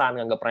males-malesan,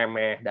 nganggap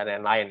remeh dan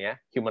lain-lain ya.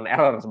 Human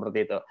error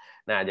seperti itu.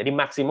 Nah, jadi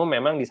maksimum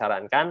memang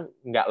disarankan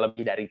nggak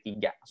lebih dari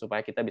 3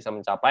 supaya kita bisa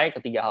mencapai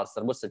ketiga hal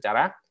tersebut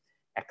secara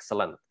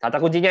excellent. Kata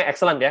kuncinya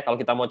excellent ya. Kalau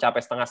kita mau capai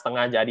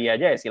setengah-setengah jadi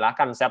aja ya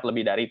silakan set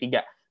lebih dari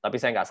 3. Tapi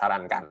saya nggak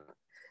sarankan.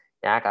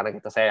 Ya, karena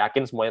saya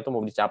yakin semuanya itu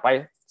mau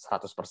dicapai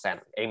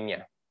 100%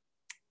 aim-nya.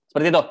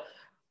 Seperti itu.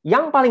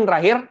 Yang paling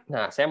terakhir,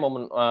 nah saya mau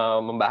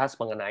membahas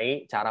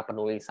mengenai cara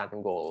penulisan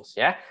goals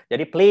ya.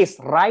 Jadi please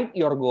write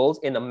your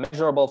goals in a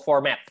measurable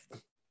format.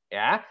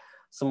 Ya,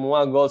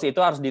 semua goals itu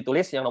harus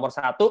ditulis. Yang nomor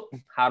 1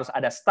 harus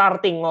ada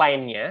starting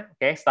line-nya.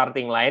 Oke,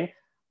 starting line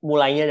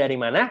mulainya dari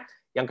mana?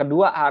 Yang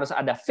kedua harus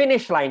ada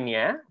finish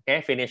line-nya.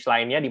 Oke, finish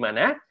line-nya di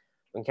mana?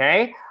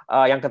 Oke,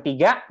 yang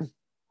ketiga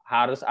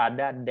harus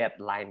ada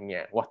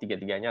deadline-nya. Wah,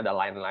 tiga-tiganya ada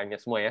line-line-nya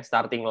semua ya.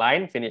 Starting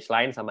line, finish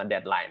line, sama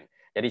deadline.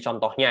 Jadi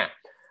contohnya,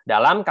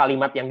 dalam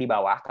kalimat yang di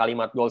bawah,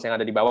 kalimat goals yang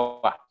ada di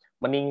bawah,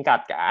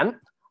 meningkatkan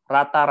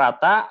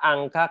rata-rata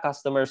angka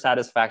customer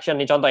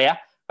satisfaction. Ini contoh ya,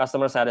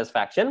 customer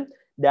satisfaction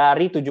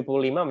dari 75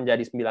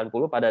 menjadi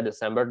 90 pada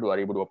Desember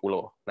 2020.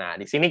 Nah,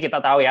 di sini kita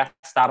tahu ya,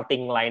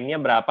 starting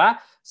line-nya berapa?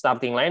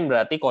 Starting line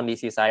berarti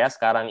kondisi saya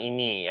sekarang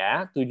ini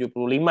ya,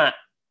 75.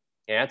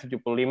 Ya,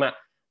 75.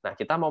 Nah,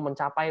 kita mau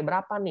mencapai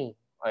berapa nih?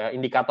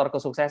 Indikator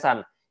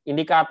kesuksesan.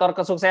 Indikator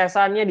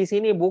kesuksesannya di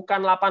sini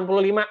bukan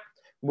 85,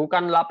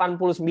 bukan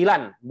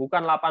 89,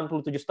 bukan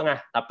 87,5,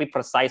 tapi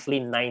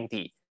precisely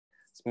 90.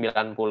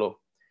 90.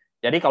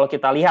 Jadi kalau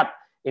kita lihat,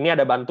 ini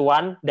ada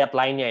bantuan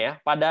deadline-nya ya,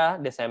 pada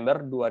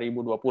Desember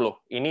 2020.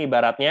 Ini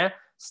ibaratnya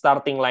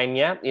starting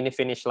line-nya, ini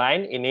finish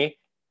line, ini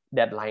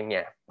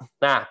deadline-nya.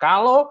 Nah,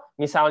 kalau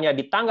misalnya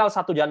di tanggal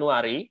 1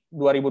 Januari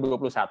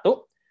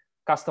 2021,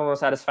 customer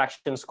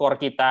satisfaction score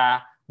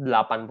kita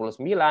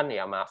 89,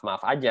 ya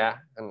maaf aja.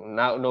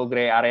 No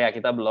gray area,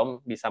 kita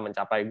belum bisa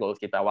mencapai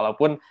goals kita.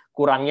 Walaupun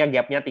kurangnya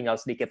gap-nya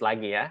tinggal sedikit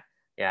lagi ya.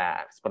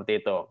 Ya,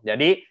 seperti itu.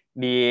 Jadi,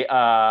 di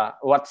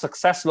what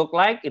success look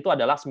like, itu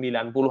adalah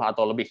 90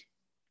 atau lebih.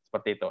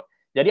 Seperti itu.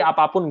 Jadi,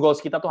 apapun goals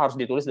kita tuh harus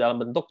ditulis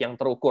dalam bentuk yang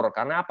terukur.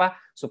 Karena apa?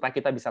 Supaya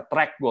kita bisa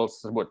track goals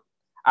tersebut.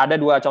 Ada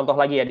 2 contoh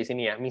lagi ya di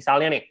sini ya.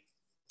 Misalnya nih,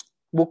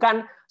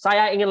 bukan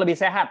saya ingin lebih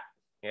sehat,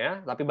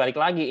 ya, tapi balik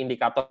lagi,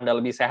 indikator Anda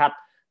lebih sehat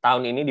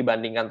tahun ini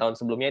dibandingkan tahun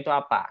sebelumnya itu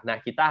apa? Nah,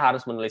 kita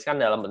harus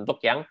menuliskan dalam bentuk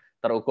yang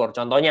terukur.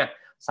 Contohnya,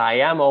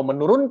 saya mau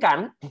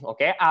menurunkan,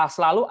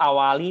 selalu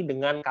awali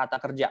dengan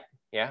kata kerja,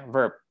 ya,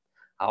 verb.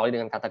 Awali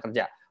dengan kata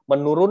kerja.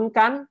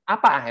 Menurunkan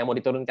apa yang mau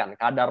diturunkan?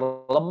 Kadar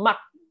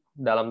lemak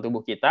dalam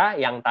tubuh kita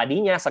yang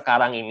tadinya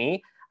sekarang ini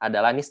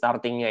adalah ini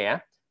starting-nya ya.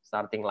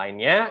 Starting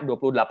line-nya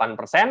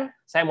 28%,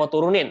 saya mau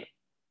turunin.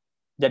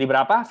 Jadi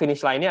berapa?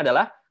 Finish line-nya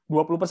adalah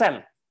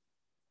 20%.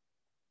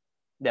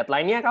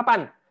 Deadline-nya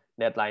kapan?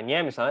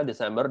 Deadline-nya misalnya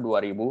Desember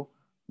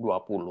 2020.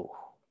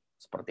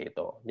 Seperti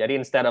itu. Jadi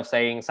instead of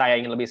saying saya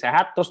ingin lebih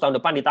sehat, terus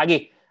tahun depan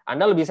ditagih.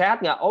 Anda lebih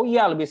sehat nggak? Oh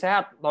iya, lebih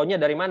sehat. Taunya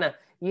dari mana?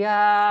 Ya,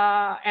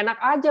 enak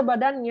aja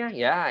badannya.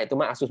 Ya,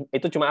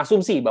 itu cuma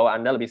asumsi bahwa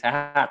Anda lebih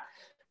sehat.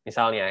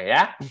 Misalnya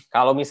ya,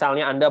 kalau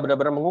misalnya Anda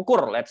benar-benar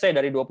mengukur, let's say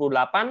dari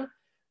 28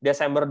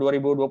 Desember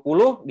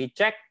 2020,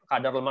 dicek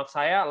kadar lemak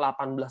saya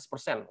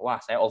 18%. Wah,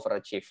 saya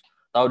overachieve.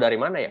 Tahu dari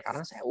mana ya?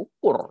 Karena saya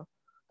ukur.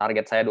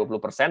 Target saya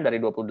 20%,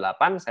 dari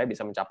 28 saya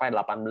bisa mencapai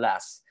 18.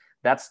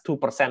 That's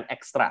 2%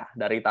 ekstra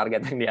dari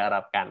target yang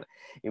diharapkan.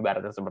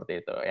 Ibaratnya seperti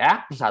itu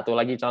ya. Satu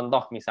lagi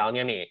contoh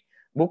misalnya nih,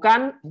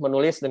 bukan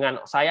menulis dengan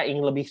saya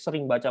ingin lebih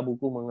sering baca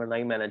buku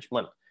mengenai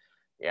manajemen.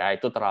 Ya,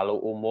 itu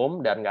terlalu umum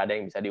dan nggak ada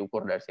yang bisa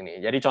diukur dari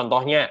sini. Jadi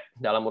contohnya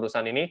dalam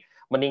urusan ini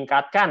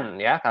meningkatkan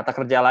ya, kata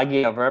kerja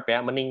lagi ya, verb ya,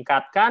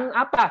 meningkatkan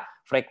apa?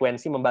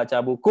 Frekuensi membaca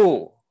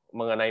buku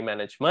mengenai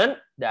manajemen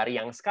dari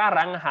yang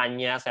sekarang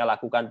hanya saya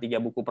lakukan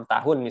 3 buku per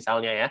tahun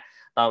misalnya ya.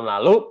 Tahun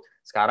lalu,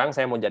 sekarang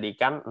saya mau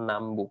jadikan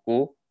 6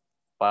 buku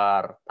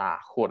per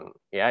tahun.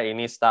 Ya,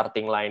 ini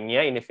starting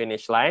line-nya, ini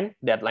finish line,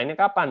 deadline-nya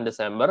kapan?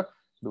 Desember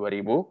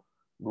 2020.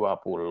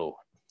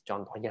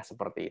 Contohnya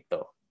seperti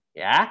itu.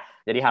 Ya,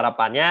 jadi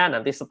harapannya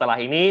nanti setelah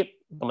ini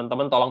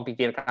teman-teman tolong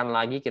pikirkan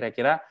lagi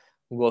kira-kira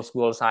goals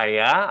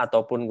saya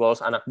ataupun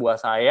goals anak buah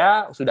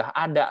saya sudah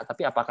ada,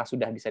 tapi apakah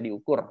sudah bisa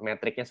diukur?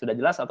 Metriknya sudah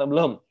jelas atau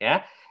belum?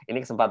 Ya,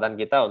 ini kesempatan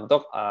kita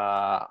untuk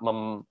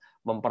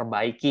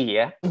memperbaiki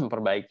ya,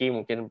 memperbaiki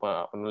mungkin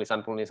penulisan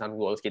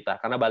goals kita.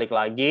 Karena balik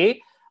lagi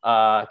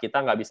kita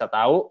nggak bisa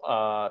tahu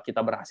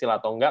kita berhasil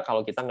atau enggak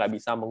kalau kita nggak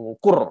bisa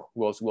mengukur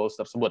goals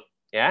tersebut.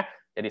 Ya,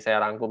 jadi saya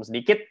rangkum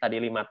sedikit. Tadi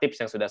 5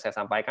 tips yang sudah saya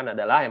sampaikan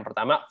adalah yang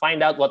pertama,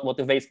 find out what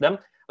motivates them.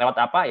 Lewat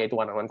apa? Yaitu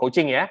one-on-one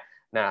coaching ya.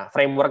 Nah,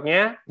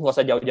 framework-nya nggak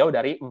usah jauh-jauh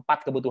dari 4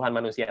 kebutuhan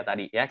manusia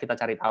tadi ya. Kita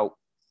cari tahu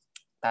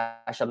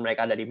passion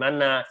mereka ada di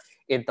mana,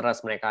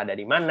 interest mereka ada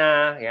di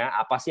mana, ya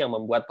apa sih yang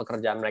membuat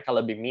pekerjaan mereka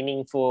lebih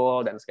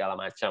meaningful dan segala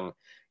macam.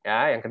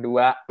 Ya, yang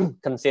kedua,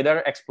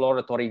 consider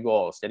exploratory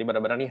goals. Jadi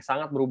benar-benar ini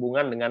sangat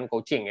berhubungan dengan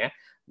coaching ya.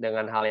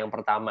 Dengan hal yang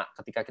pertama,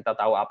 ketika kita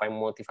tahu apa yang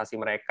memotivasi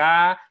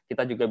mereka,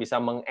 kita juga bisa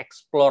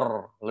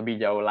mengeksplor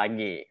lebih jauh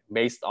lagi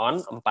based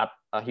on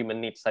 4 human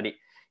needs tadi.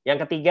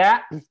 Yang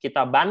ketiga,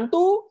 kita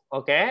bantu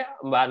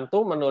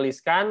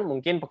menuliskan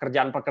mungkin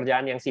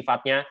pekerjaan-pekerjaan yang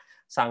sifatnya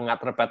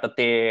sangat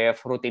repetitif,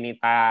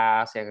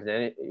 rutinitas, ya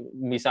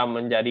bisa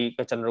menjadi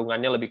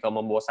kecenderungannya lebih ke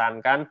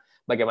membosankan.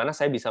 Bagaimana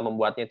saya bisa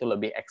membuatnya itu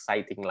lebih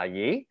exciting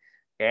lagi?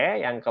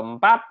 Yang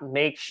keempat,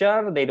 make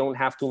sure they don't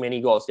have too many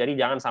goals. Jadi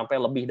jangan sampai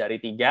lebih dari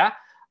 3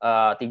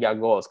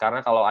 goals.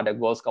 Karena kalau ada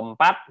goals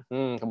keempat,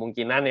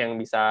 kemungkinan yang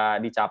bisa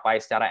dicapai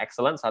secara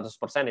excellent 100%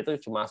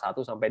 itu cuma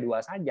 1-2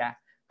 saja.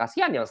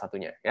 kasihan yang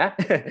satunya ya.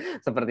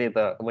 Seperti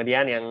itu.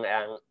 Kemudian yang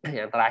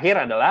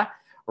terakhir adalah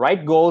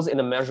write goals in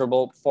a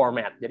measurable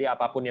format. Jadi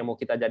apapun yang mau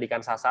kita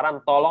jadikan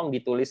sasaran, tolong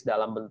ditulis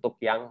dalam bentuk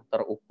yang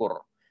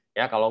terukur.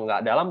 Ya, kalau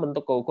nggak dalam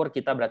bentuk keukur,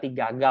 kita berarti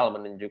gagal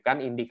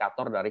menunjukkan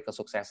indikator dari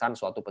kesuksesan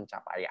suatu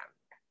pencapaian.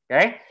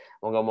 Oke,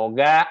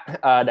 moga-moga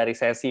dari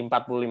sesi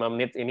 45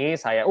 menit ini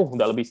saya,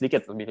 udah lebih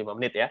sedikit, lebih 5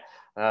 menit ya,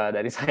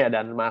 dari saya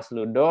dan Mas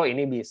Ludo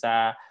ini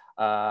bisa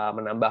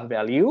menambah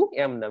value,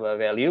 ya menambah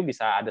value,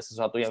 bisa ada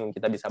sesuatu yang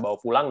kita bisa bawa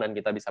pulang dan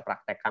kita bisa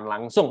praktekkan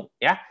langsung,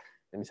 ya,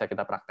 yang bisa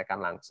kita praktekkan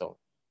langsung.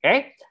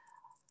 Oke.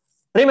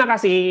 Terima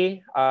kasih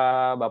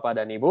Bapak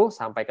dan Ibu.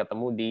 Sampai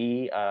ketemu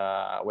di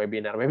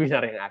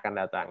webinar-webinar yang akan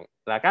datang.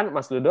 Silakan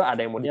Mas Ludo,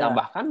 ada yang mau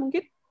ditambahkan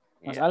mungkin?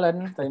 Mas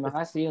Alan, terima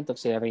kasih untuk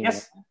sharing.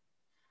 Yes.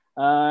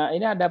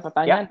 Ini ada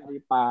pertanyaan dari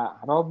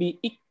Pak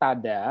Robi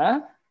Iktada.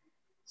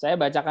 Saya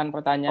bacakan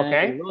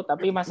pertanyaannya dulu,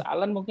 tapi Mas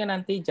Alan mungkin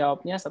nanti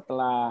jawabnya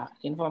setelah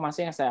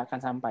informasi yang saya akan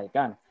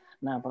sampaikan.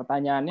 Nah,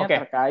 pertanyaannya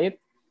terkait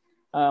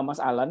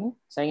Mas Alan,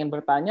 saya ingin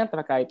bertanya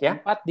terkait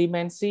 4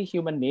 dimensi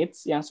human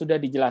needs yang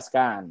sudah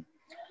dijelaskan.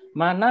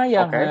 Mana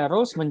yang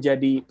harus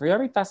menjadi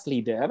prioritas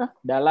leader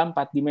dalam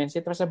 4 dimensi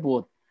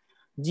tersebut?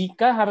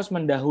 Jika harus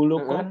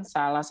mendahulukan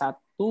salah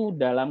satu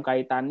dalam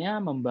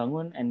kaitannya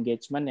membangun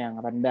engagement yang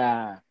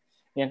rendah.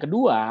 Yang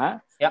kedua,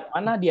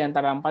 mana di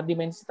antara 4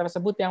 dimensi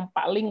tersebut yang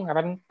paling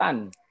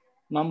rentan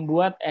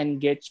membuat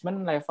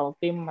engagement level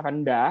tim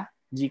rendah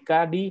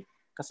jika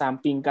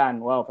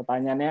dikesampingkan? Wow,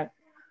 pertanyaannya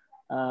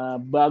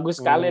bagus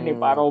sekali nih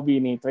Pak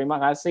Robi nih.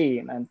 Terima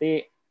kasih.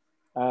 Nanti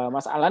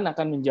Mas Alan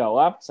akan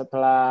menjawab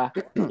setelah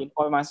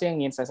informasi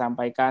yang ingin saya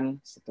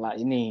sampaikan setelah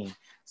ini.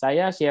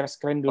 Saya share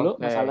screen dulu,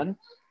 Mas Alan.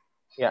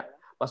 Ya,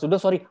 Mas Udo,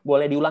 sorry,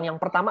 boleh diulang yang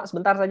pertama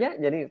sebentar saja?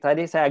 Jadi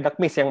tadi saya agak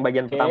miss yang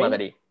bagian pertama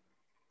tadi.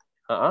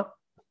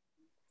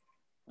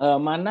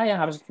 Mana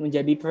yang harus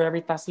menjadi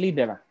prioritas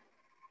leader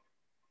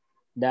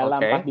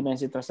dalam 4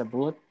 dimensi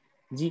tersebut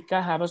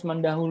jika harus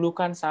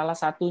mendahulukan salah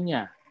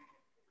satunya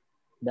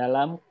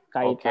dalam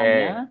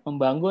kaitannya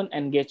membangun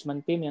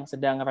engagement tim yang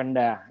sedang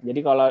rendah.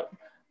 Jadi kalau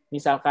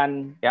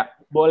misalkan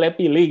boleh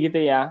pilih gitu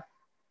ya,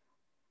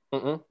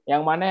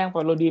 yang mana yang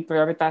perlu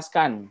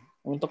diprioritaskan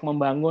untuk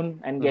membangun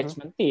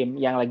engagement tim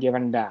yang lagi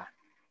rendah.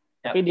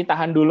 Tapi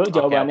ditahan dulu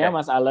jawabannya,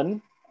 Mas Alan.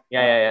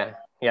 Ya.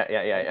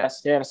 Kita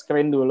share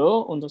screen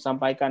dulu untuk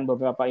sampaikan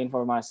beberapa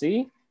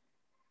informasi.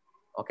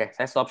 Oke,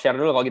 saya stop share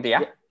dulu kalau gitu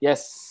ya.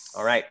 Yes.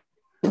 Alright.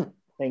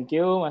 Thank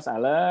you, Mas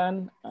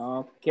Alan.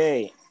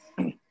 Oke.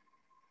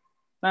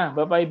 Nah,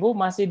 Bapak Ibu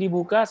masih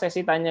dibuka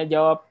sesi tanya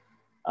jawab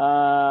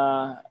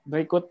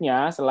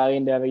berikutnya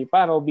selain dari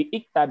Pak Robi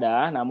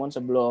Iktada. Namun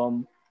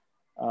sebelum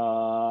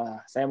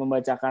saya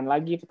membacakan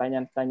lagi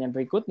pertanyaan-pertanyaan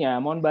berikutnya,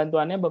 mohon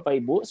bantuannya Bapak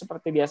Ibu.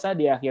 Seperti biasa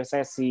di akhir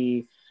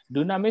sesi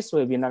Dunamis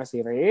Webinar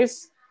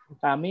Series,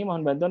 kami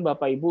mohon bantuan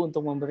Bapak Ibu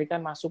untuk memberikan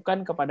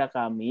masukan kepada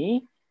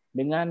kami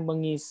dengan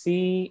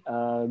mengisi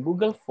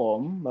Google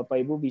Form.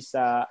 Bapak Ibu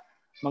bisa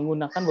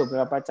menggunakan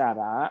beberapa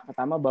cara.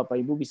 Pertama, Bapak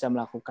Ibu bisa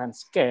melakukan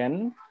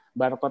scan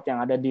barcode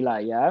yang ada di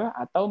layar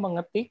atau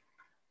mengetik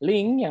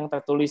link yang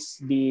tertulis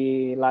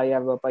di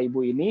layar Bapak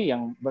Ibu ini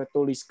yang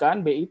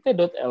bertuliskan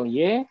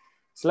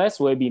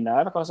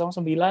bit.ly/webinar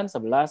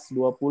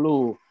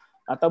 091120.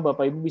 Atau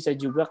Bapak Ibu bisa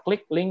juga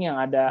klik link yang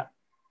ada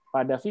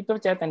pada fitur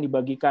chat yang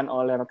dibagikan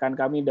oleh rekan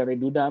kami dari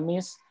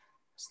Dunamis,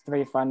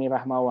 Strefani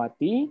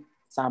Rahmawati,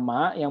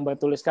 sama yang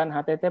bertuliskan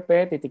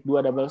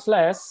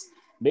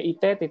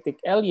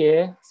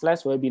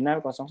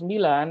http://bit.ly/webinar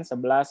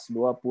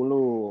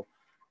 091120.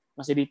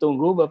 Masih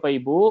ditunggu Bapak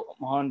Ibu,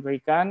 mohon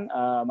berikan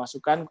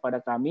masukan kepada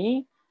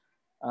kami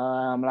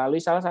melalui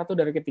salah satu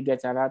dari ketiga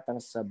cara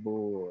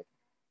tersebut.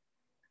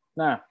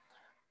 Nah,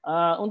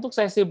 untuk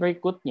sesi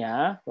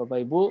berikutnya, Bapak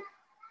Ibu,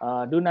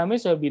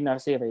 Dunamis Webinar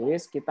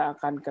Series, kita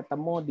akan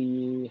ketemu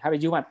di hari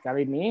Jumat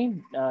kali ini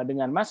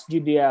dengan Mas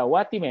Judia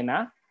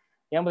Watimena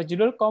yang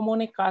berjudul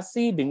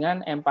Komunikasi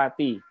dengan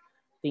Empati,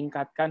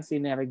 Tingkatkan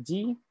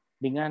Sinergi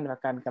dengan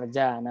Rekan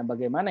Kerja. Nah,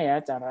 bagaimana ya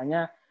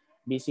caranya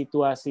di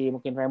situasi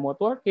mungkin remote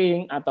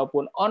working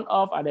ataupun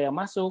on-off, ada yang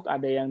masuk,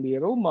 ada yang di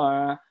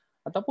rumah,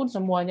 ataupun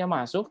semuanya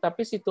masuk,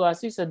 tapi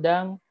situasi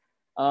sedang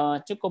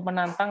cukup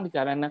menantang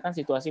dikarenakan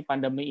situasi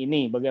pandemi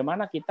ini.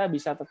 Bagaimana kita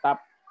bisa tetap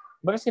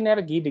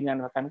bersinergi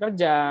dengan rekan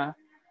kerja,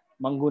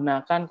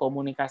 menggunakan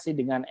komunikasi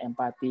dengan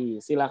empati.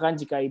 Silakan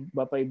jika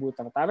Bapak Ibu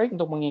tertarik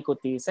untuk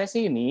mengikuti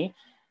sesi ini,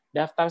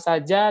 daftar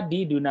saja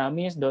di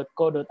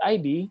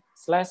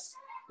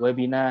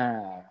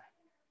dunamis.co.id/webinar.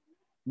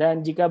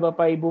 Dan jika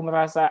Bapak Ibu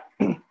merasa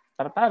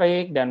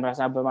tertarik dan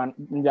merasa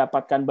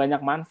mendapatkan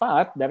banyak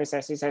manfaat dari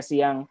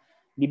sesi-sesi yang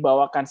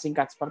dibawakan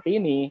singkat seperti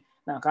ini,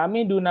 nah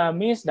kami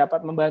Dunamis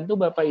dapat membantu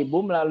Bapak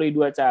Ibu melalui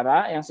 2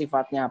 cara yang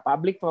sifatnya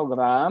public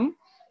program.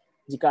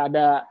 Jika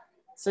ada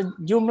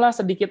sejumlah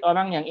sedikit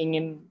orang yang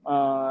ingin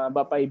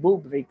Bapak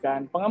Ibu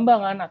berikan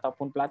pengembangan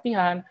ataupun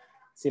pelatihan,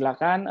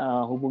 silakan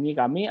hubungi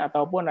kami,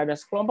 ataupun ada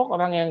sekelompok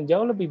orang yang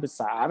jauh lebih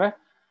besar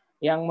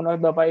yang menurut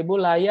Bapak Ibu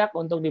layak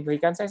untuk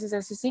diberikan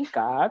sesi-sesi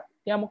singkat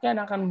yang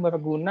mungkin akan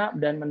berguna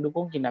dan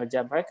mendukung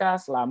kinerja mereka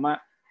selama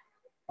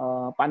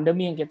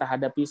pandemi yang kita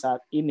hadapi saat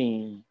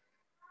ini.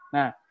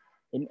 Nah,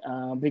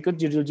 berikut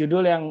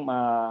judul-judul yang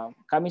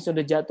kami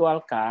sudah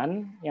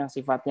jadwalkan yang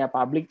sifatnya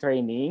public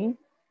training.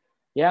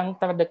 Yang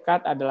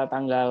terdekat adalah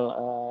tanggal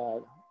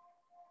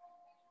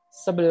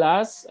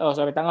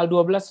tanggal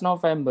 12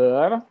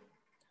 November,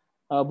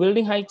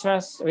 Building High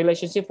Trust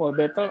Relationship for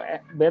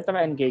Better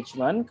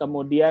Engagement.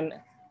 Kemudian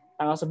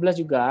tanggal 11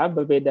 juga,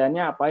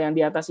 berbedanya apa? Yang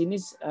di atas ini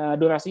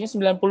durasinya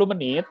 90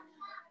 menit.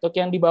 Untuk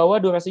yang di bawah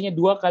durasinya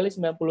 2 kali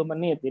 90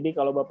 menit. Jadi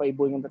kalau Bapak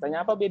Ibu ingin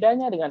bertanya apa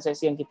bedanya dengan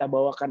sesi yang kita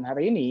bawakan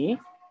hari ini,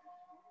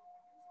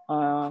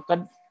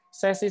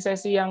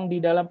 sesi-sesi yang di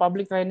dalam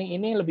public training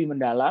ini lebih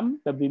mendalam,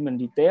 lebih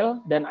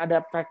mendetail, dan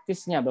ada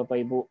praktisnya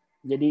Bapak Ibu.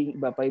 Jadi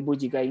Bapak Ibu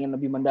jika ingin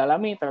lebih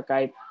mendalami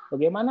terkait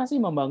bagaimana sih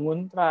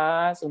membangun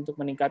trust untuk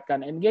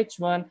meningkatkan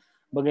engagement,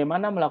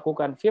 bagaimana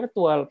melakukan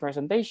virtual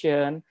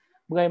presentation,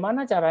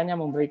 bagaimana caranya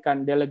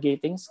memberikan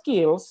delegating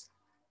skills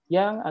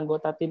yang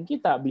anggota tim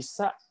kita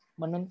bisa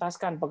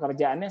menuntaskan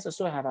pekerjaannya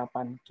sesuai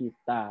harapan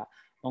kita.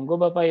 Monggo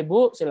Bapak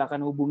Ibu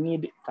silakan hubungi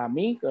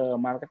kami ke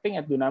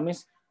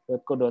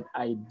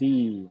marketing@dunamis.co.id.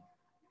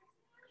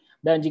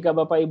 Dan jika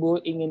Bapak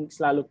Ibu ingin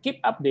selalu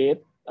keep update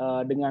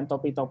dengan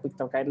topik-topik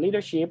terkait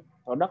leadership,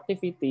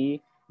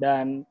 productivity,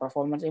 dan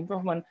performance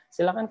improvement,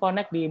 silakan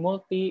connect di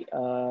multi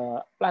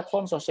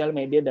platform sosial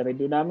media dari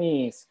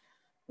Dunamis,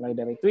 mulai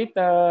dari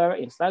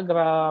Twitter,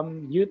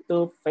 Instagram,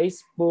 YouTube,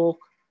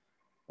 Facebook,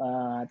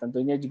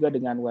 tentunya juga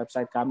dengan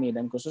website kami.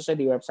 Dan khususnya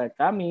di website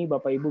kami,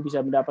 Bapak Ibu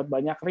bisa mendapat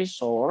banyak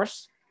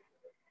resource.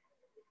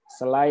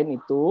 Selain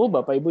itu,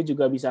 Bapak Ibu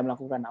juga bisa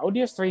melakukan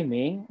audio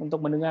streaming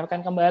untuk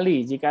mendengarkan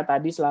kembali. Jika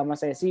tadi selama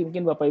sesi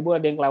mungkin Bapak Ibu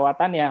ada yang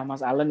kelewatan ya,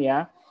 Mas Allen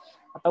ya.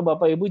 Atau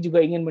Bapak Ibu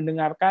juga ingin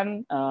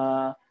mendengarkan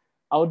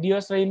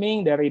audio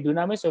streaming dari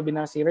Dunamis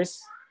Webinar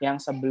Series yang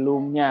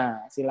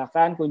sebelumnya.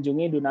 Silakan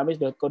kunjungi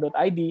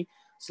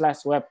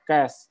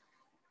dunamis.co.id/webcast.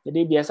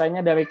 Jadi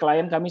biasanya dari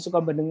klien kami suka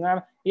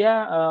mendengar,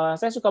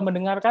 saya suka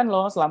mendengarkan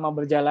loh selama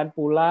berjalan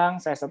pulang,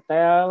 saya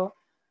setel,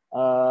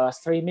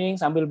 streaming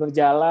sambil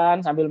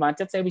berjalan, sambil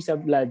macet saya bisa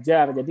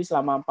belajar. Jadi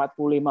selama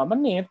 45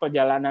 menit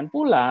perjalanan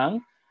pulang,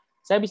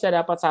 saya bisa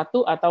dapat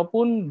 1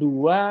 ataupun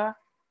 2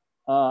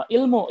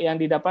 ilmu yang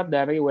didapat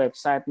dari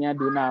websitenya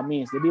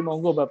Dunamis. Jadi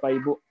monggo Bapak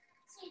Ibu.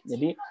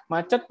 Jadi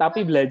macet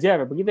tapi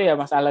belajar, begitu ya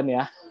Mas Alan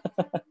ya.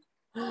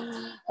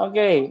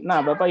 Oke,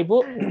 nah Bapak Ibu,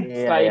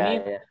 setelah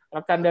ini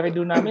rekan dari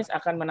Dunamis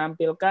akan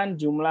menampilkan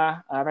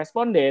jumlah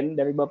responden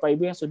dari Bapak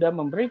Ibu yang sudah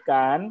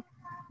memberikan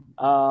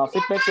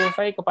feedback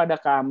survei kepada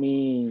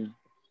kami.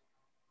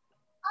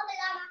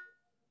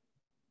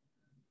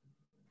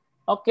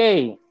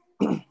 Oke,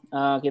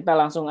 kita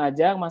langsung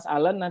aja Mas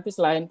Allen. Nanti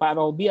selain Pak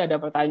Robi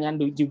ada pertanyaan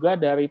juga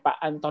dari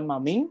Pak Anton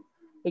Maming.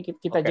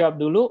 Kita jawab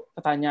dulu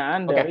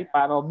pertanyaan dari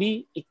Pak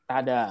Robi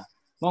Iktada.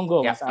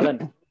 Monggo Mas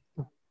Allen.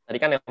 Tadi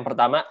kan yang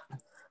pertama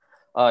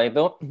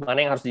itu mana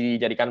yang harus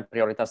dijadikan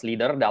prioritas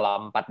leader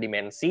dalam 4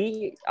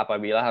 dimensi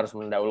apabila harus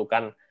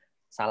mendahulukan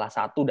salah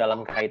satu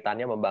dalam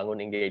kaitannya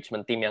membangun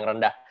engagement tim yang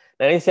rendah.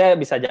 Nah ini saya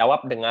bisa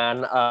jawab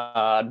dengan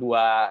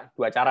dua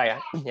cara ya.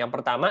 Yang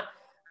pertama,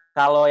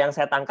 kalau yang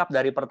saya tangkap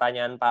dari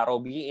pertanyaan Pak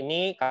Robi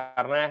ini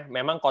karena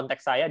memang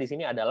konteks saya di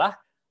sini adalah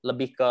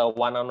lebih ke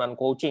one-on-one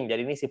coaching,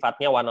 jadi ini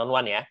sifatnya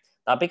one-on-one ya.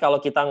 Tapi kalau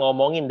kita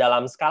ngomongin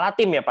dalam skala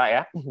tim ya Pak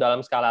ya,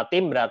 dalam skala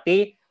tim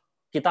berarti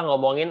kita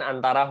ngomongin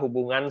antara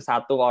hubungan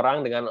satu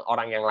orang dengan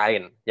orang yang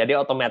lain. Jadi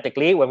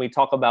automatically when we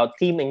talk about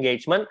team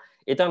engagement,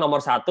 itu yang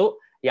nomor 1,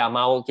 ya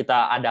mau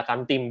kita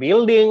adakan team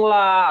building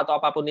lah atau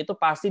apapun itu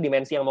pasti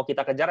dimensi yang mau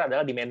kita kejar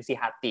adalah dimensi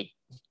hati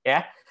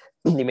ya.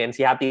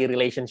 Dimensi hati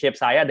relationship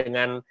saya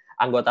dengan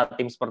anggota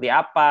tim seperti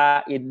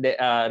apa,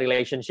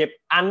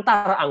 relationship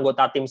antar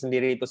anggota tim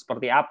sendiri itu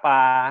seperti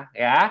apa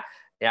ya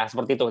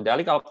seperti itu.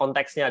 Jadi kalau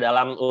konteksnya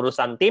dalam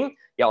urusan tim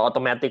ya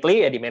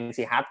automatically ya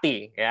dimensi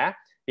hati ya,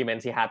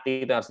 dimensi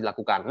hati itu harus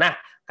dilakukan. Nah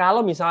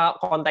kalau misal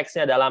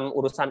konteksnya dalam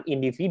urusan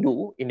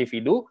individu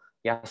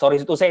ya, sorry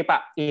itu saya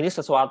Pak, ini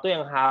sesuatu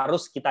yang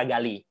harus kita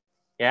gali,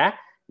 ya.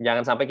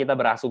 Jangan sampai kita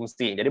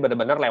berasumsi. Jadi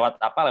benar-benar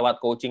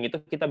lewat coaching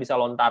itu kita bisa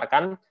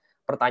lontarkan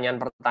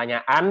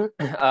pertanyaan-pertanyaan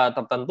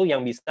tertentu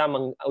yang bisa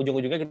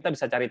ujung-ujungnya kita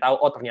bisa cari tahu,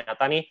 oh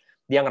ternyata nih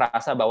dia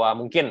ngerasa bahwa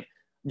mungkin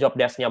job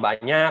desk-nya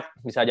banyak,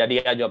 bisa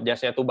jadi ya job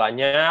desk-nya tuh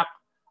banyak,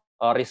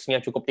 risk-nya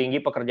cukup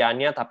tinggi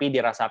pekerjaannya, tapi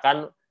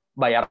dirasakan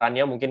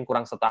bayarannya mungkin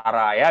kurang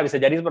setara, ya. Bisa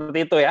jadi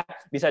seperti itu ya.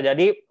 Bisa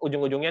jadi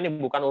ujung-ujungnya nih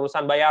bukan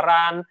urusan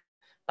bayaran,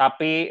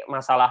 tapi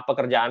masalah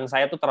pekerjaan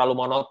saya tuh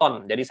terlalu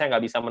monoton, jadi saya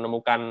nggak bisa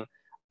menemukan,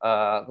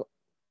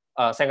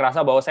 saya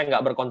ngerasa bahwa saya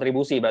nggak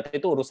berkontribusi, berarti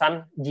itu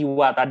urusan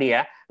jiwa tadi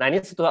ya. Nah ini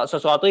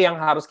sesuatu yang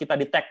harus kita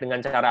detect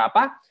dengan cara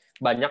apa?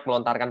 Banyak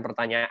melontarkan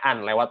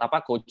pertanyaan lewat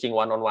coaching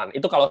one-on-one.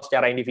 Itu kalau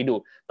secara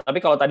individu.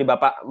 Tapi kalau tadi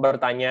Bapak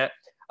bertanya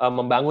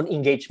membangun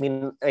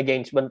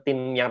engagement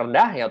tim yang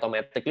rendah, ya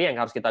automatically yang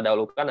harus kita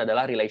dahulukan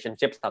adalah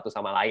relationship satu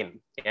sama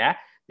lain. Ya,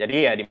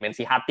 jadi ya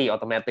dimensi hati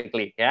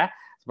automatically ya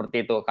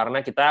seperti itu.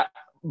 Karena kita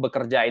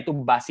bekerja itu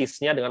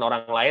basisnya dengan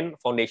orang lain,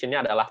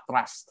 foundation-nya adalah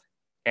trust,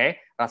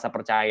 rasa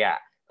percaya.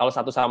 Kalau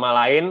satu sama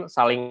lain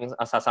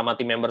sama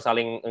tim member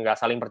nggak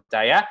saling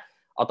percaya,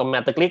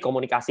 automatically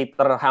komunikasi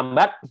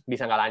terhambat,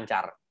 bisa nggak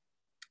lancar.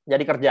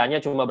 Jadi kerjaannya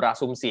cuma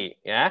berasumsi,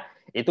 ya.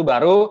 Itu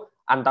baru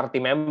antar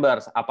team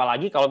members.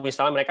 Apalagi kalau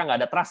misalnya mereka nggak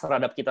ada trust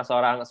terhadap kita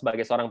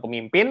sebagai seorang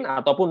pemimpin,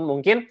 ataupun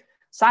mungkin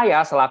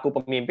saya selaku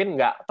pemimpin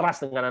nggak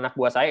trust dengan anak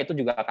buah saya, itu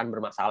juga akan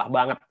bermasalah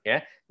banget,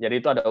 ya. Jadi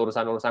itu ada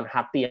urusan-urusan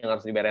hati yang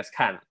harus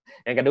dibereskan.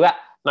 Yang kedua,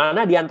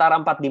 mana di antara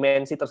 4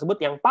 dimensi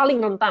tersebut yang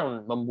paling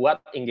rentan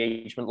membuat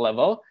engagement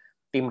level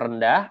tim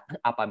rendah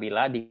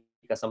apabila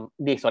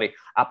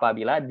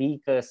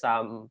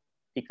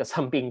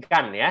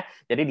dikesampingkan, ya.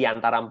 Jadi di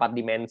antara 4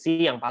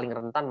 dimensi yang paling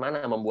rentan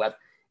mana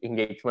membuat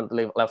engagement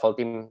level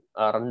tim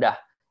rendah.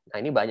 Nah,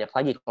 ini banyak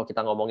lagi kalau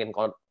kita ngomongin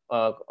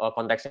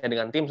konteksnya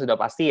dengan tim, sudah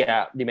pasti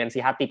ya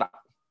dimensi hati, Pak.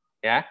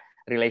 Ya,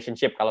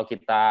 relationship kalau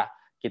kita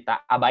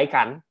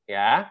abaikan,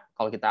 ya.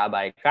 Kalau kita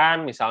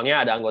abaikan,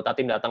 misalnya ada anggota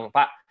tim datang,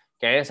 Pak,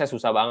 kayaknya saya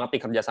susah banget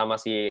nih kerja sama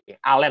si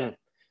Allen,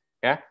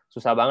 ya.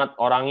 Susah banget,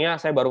 orangnya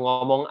saya baru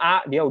ngomong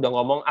A, dia udah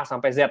ngomong A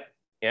sampai Z,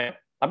 ya.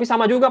 Tapi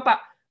sama juga,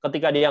 Pak.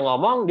 Ketika dia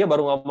ngomong, dia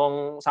baru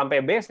ngomong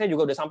sampai B, saya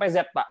juga udah sampai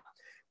Z, Pak.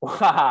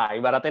 Wah,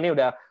 ibaratnya ini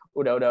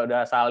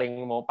udah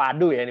saling mau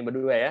padu ya ini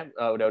berdua, ya.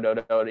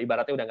 Udah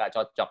ibaratnya udah nggak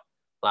cocok.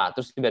 Nah,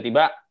 terus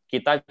tiba-tiba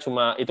kita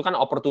itu kan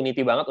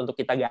opportunity banget untuk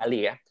kita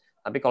gali, ya.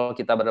 Tapi kalau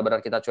kita benar-benar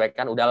kita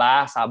cuekkan,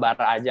 udahlah, sabar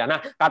aja. Nah,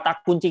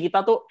 kata kunci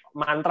kita tuh,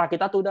 mantra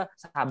kita tuh udah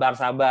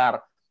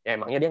sabar. Ya,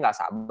 emangnya dia nggak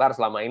sabar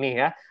selama ini,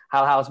 ya.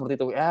 Hal-hal seperti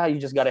itu, ya,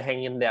 you just gotta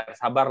hang in there,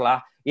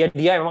 sabarlah. Ya,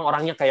 dia emang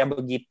orangnya kayak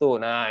begitu.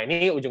 Nah,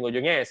 ini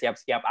ujung-ujungnya ya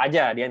siap-siap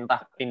aja. Dia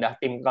entah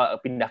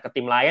pindah ke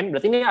tim lain.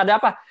 Berarti ini ada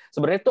apa?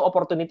 Sebenarnya itu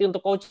opportunity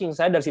untuk coaching.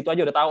 Saya dari situ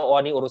aja udah tahu, oh,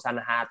 ini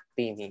urusan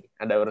hati nih.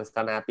 Ada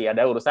urusan hati,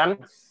 ada urusan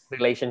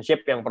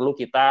relationship yang perlu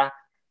kita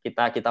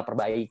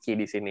perbaiki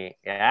di sini,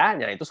 ya.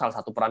 Nah, itu salah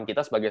satu peran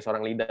kita sebagai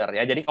seorang leader,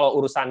 ya. Jadi kalau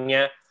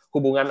urusannya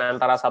hubungan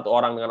antara satu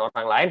orang dengan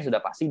orang lain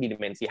sudah pasti di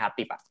dimensi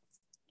hati, Pak.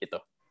 Gitu.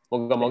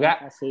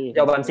 Moga-moga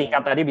jawaban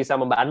singkat tadi bisa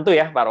membantu,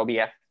 ya, Pak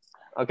Robi, ya.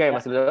 Oke,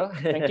 Mas Dul.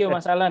 Thank you,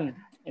 Mas Alan.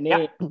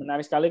 Ini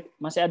menarik sekali.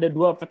 Masih ada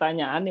 2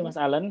 pertanyaan nih, Mas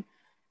Alan.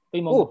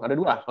 Ada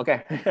 2.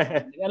 Oke.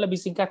 Ini lebih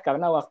singkat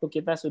karena waktu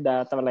kita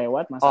sudah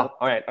terlewat, Mas Alan.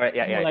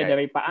 Mulai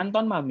dari Pak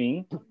Anton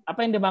Maming,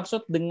 apa yang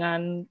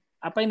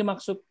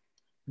dimaksud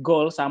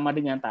goal sama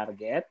dengan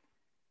target?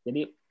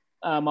 Jadi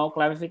mau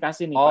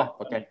klarifikasi nih, Pak.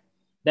 Oke.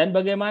 Dan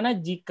bagaimana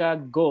jika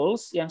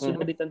goals yang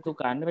sudah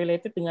ditentukan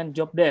related dengan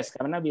job desk?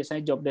 Karena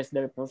biasanya job desk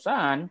dari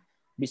perusahaan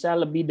bisa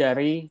lebih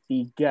dari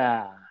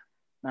 3.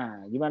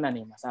 Nah, gimana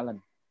nih, Mas Alan?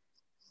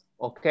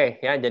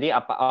 Oke, ya. Jadi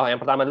yang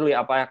pertama dulu,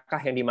 ya,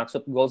 apakah yang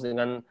dimaksud goals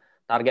dengan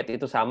target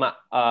itu sama?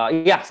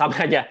 Iya,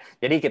 sama aja.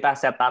 Jadi kita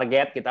set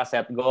target, kita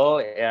set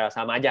goal, ya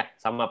sama aja,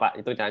 sama,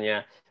 Pak. Itu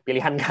hanya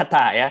pilihan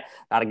kata, ya.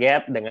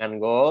 Target dengan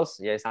goals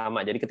ya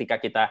sama. Jadi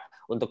ketika kita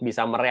untuk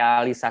bisa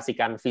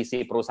merealisasikan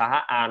visi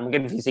perusahaan,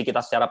 mungkin visi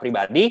kita secara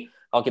pribadi,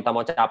 kalau kita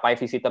mau capai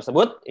visi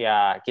tersebut,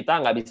 ya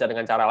kita nggak bisa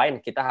dengan cara lain.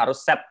 Kita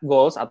harus set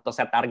goals atau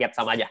set target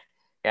sama aja.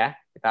 Ya,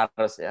 kita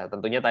harus, ya,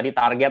 tentunya tadi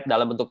target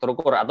dalam bentuk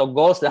terukur atau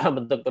goals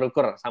dalam bentuk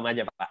terukur sama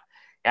aja, Pak.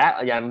 Ya,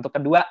 yang untuk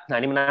kedua,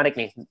 nah ini menarik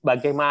nih.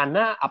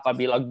 Bagaimana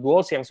apabila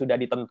goals yang sudah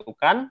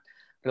ditentukan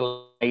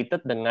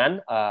related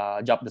dengan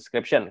job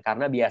description?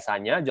 Karena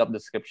biasanya job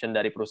description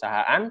dari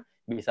perusahaan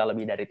bisa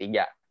lebih dari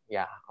 3.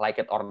 Ya, like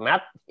it or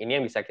not, ini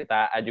yang bisa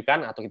kita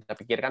ajukan atau kita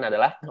pikirkan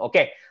adalah,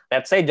 oke,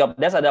 let's say job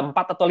desk ada 4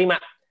 atau 5.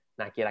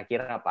 Nah,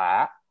 kira-kira,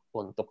 Pak,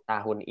 untuk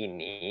tahun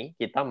ini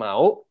kita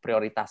mau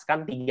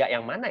prioritaskan 3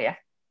 yang mana, ya?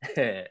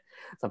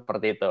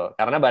 Seperti itu.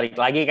 Karena balik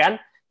lagi kan,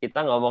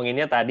 kita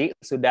ngomonginnya tadi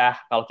sudah,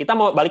 kalau kita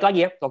mau balik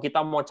lagi, ya, kalau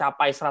kita mau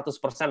capai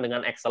 100%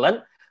 dengan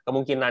excellent,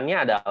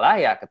 kemungkinannya adalah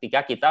ya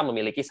ketika kita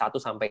memiliki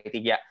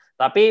 1-3.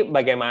 Tapi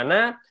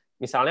bagaimana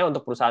misalnya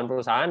untuk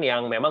perusahaan-perusahaan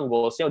yang memang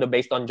goals-nya udah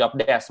based on job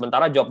desk,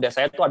 sementara job desk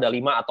saya itu ada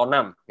 5 atau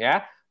 6,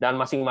 ya, dan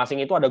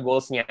masing-masing itu ada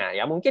goals-nya.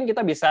 Ya, mungkin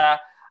kita bisa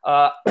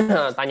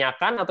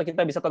tanyakan atau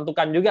kita bisa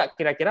tentukan juga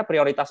kira-kira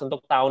prioritas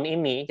untuk tahun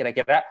ini,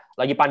 kira-kira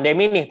lagi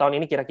pandemi nih, tahun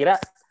ini kira-kira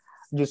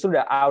justru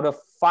out of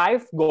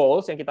 5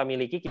 goals yang kita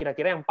miliki,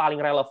 kira-kira yang paling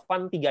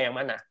relevan 3 yang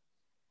mana?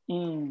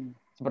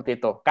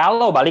 Seperti itu.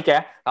 Kalau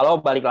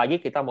balik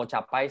lagi kita mau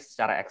capai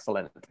secara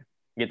excellent,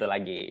 gitu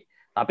lagi.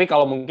 Tapi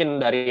kalau mungkin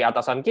dari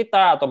atasan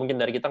kita atau mungkin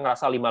dari kita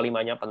ngerasa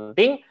 5-5-nya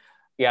penting,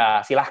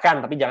 ya silahkan.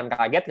 Tapi jangan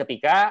kaget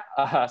ketika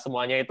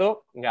semuanya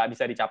itu nggak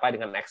bisa dicapai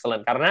dengan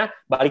excellent. Karena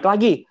balik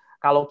lagi,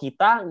 kalau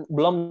kita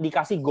belum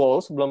dikasih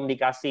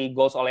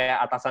goals oleh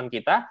atasan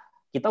kita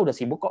udah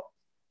sibuk kok.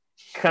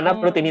 Karena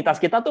rutinitas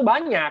kita tuh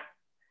banyak,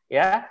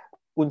 ya.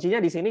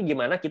 Kuncinya di sini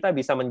gimana kita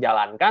bisa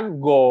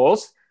menjalankan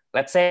goals.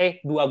 Let's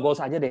say 2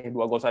 goals aja deh,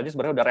 2 goals aja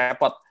sebenarnya udah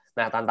repot.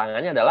 Nah,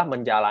 tantangannya adalah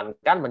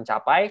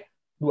mencapai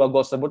 2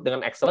 goals tersebut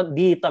dengan excellent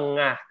di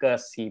tengah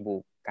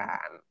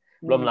kesibukan.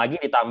 Belum lagi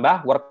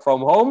ditambah work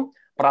from home,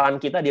 peran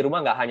kita di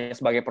rumah nggak hanya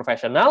sebagai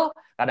profesional,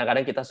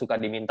 kadang-kadang kita suka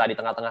diminta di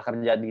tengah-tengah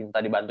kerja,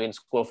 diminta dibantuin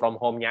school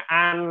from home-nya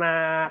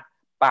anak,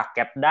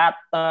 paket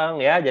datang,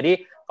 ya.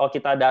 Jadi kalau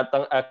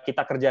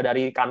kita kerja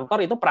dari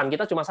kantor, itu peran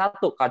kita cuma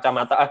 1,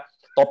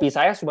 topi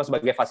saya cuma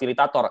sebagai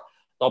fasilitator,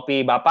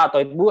 topi Bapak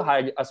atau Ibu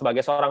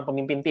sebagai seorang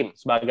pemimpin tim,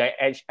 sebagai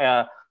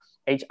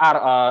HR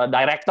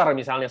director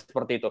misalnya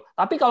seperti itu.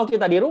 Tapi kalau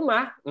kita di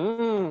rumah,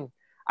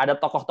 ada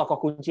tokoh-tokoh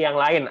kunci yang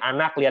lain.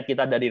 Anak lihat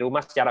kita dari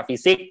rumah secara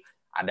fisik,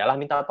 adalah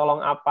minta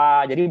tolong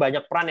apa. Jadi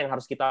banyak peran yang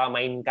harus kita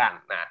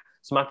mainkan. Nah,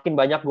 semakin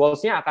banyak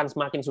goals-nya akan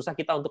semakin susah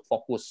kita untuk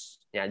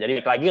fokus. Ya,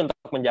 jadi lagi untuk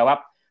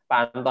menjawab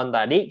Pak Anton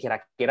tadi,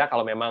 kira-kira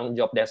kalau memang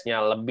job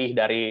desk-nya lebih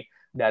dari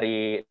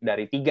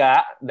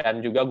 3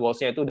 dan juga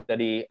goals-nya itu udah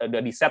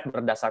di set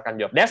berdasarkan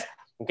job desk,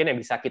 mungkin yang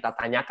bisa kita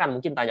tanyakan,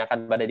 mungkin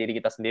tanyakan pada diri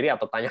kita sendiri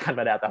atau tanyakan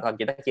pada atasan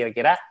kita,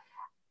 kira-kira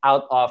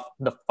out of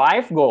the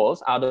 5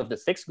 goals, out of the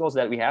 6 goals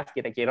that we have,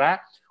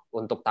 kira-kira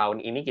untuk tahun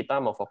ini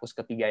kita mau fokus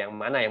ke 3 yang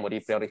mana yang mau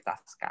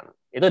diprioritaskan.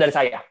 Itu dari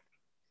saya.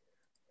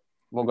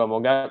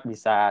 Moga-moga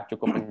bisa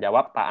cukup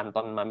menjawab Pak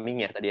Anton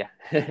Maming ya tadi ya.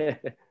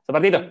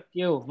 Seperti itu. Thank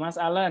you, Mas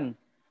Alan.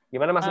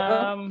 Gimana Mas?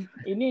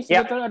 Ini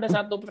sebetulnya ada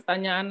satu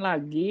pertanyaan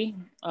lagi.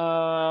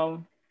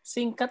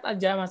 Singkat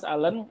aja Mas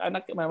Alan, karena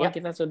memang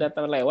kita sudah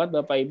terlewat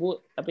Bapak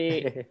Ibu,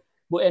 tapi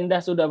Bu Endah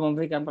sudah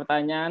memberikan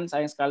pertanyaan,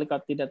 sayang sekali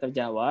kalau tidak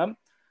terjawab.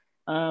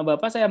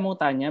 Bapak, saya mau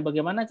tanya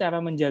bagaimana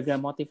cara menjaga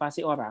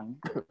motivasi orang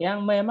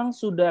yang memang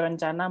sudah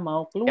rencana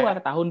mau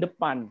keluar tahun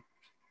depan.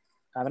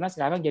 Karena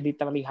sekarang jadi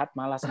terlihat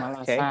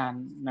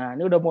malas-malasan. Nah,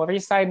 ini udah mau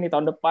resign nih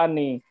tahun depan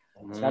nih.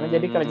 Sekarang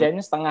jadi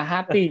kerjanya setengah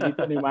hati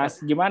gitu nih Mas.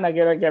 Gimana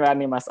kira-kira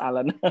nih Mas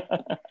Alan?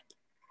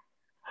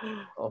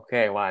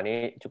 Oke, wah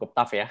ini cukup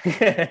tough ya.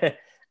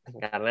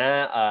 Karena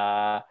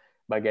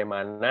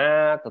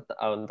bagaimana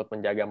untuk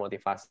menjaga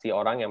motivasi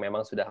orang yang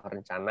memang sudah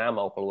rencana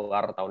mau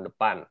keluar tahun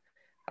depan.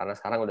 Karena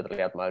sekarang udah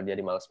terlihat jadi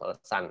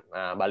males-malesan.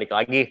 Nah, balik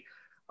lagi,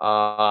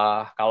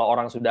 kalau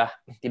orang sudah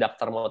tidak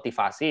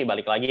termotivasi,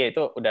 balik lagi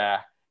itu udah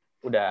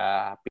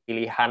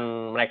pilihan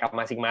mereka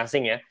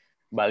masing-masing ya.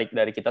 Balik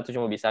dari kita tuh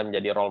cuma bisa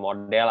menjadi role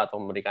model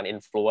atau memberikan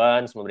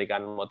influence,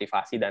 memberikan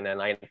motivasi dan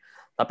lain-lain.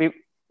 Tapi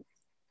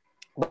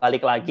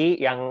balik lagi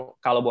yang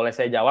kalau boleh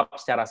saya jawab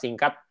secara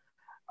singkat,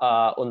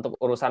 untuk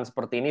urusan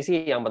seperti ini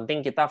sih yang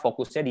penting kita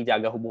fokusnya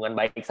dijaga hubungan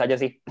baik saja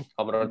sih,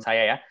 kalau menurut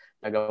saya ya,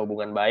 jaga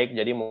hubungan baik.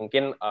 Jadi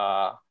mungkin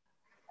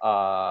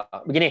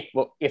begini,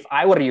 Bu, if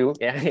I were you,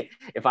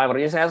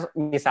 saya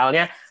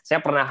misalnya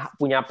saya pernah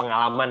punya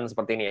pengalaman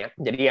seperti ini ya.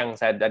 Jadi yang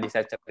tadi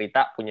saya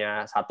cerita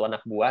punya satu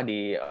anak buah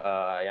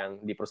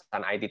yang di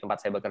perusahaan IT tempat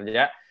saya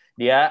bekerja,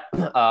 dia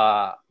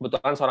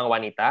kebetulan seorang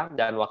wanita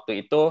dan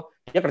waktu itu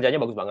dia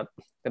kerjanya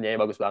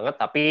bagus banget,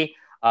 tapi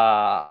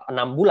 6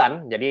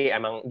 bulan, jadi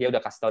emang dia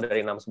udah kasih tahu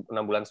dari 6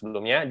 bulan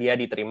sebelumnya, dia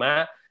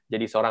diterima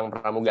jadi seorang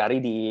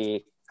pramugari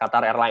di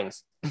Qatar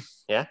Airlines,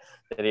 ya,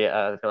 jadi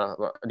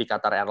di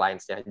Qatar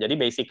Airlines ya. Jadi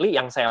basically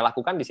yang saya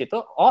lakukan di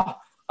situ,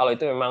 kalau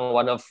itu memang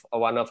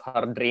one of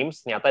her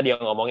dreams, ternyata dia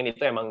ngomongin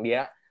itu emang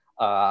dia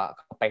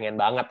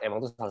kepengen banget, emang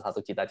itu salah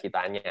satu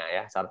cita-citanya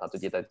ya,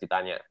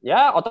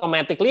 ya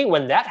automatically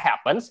when that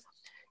happens,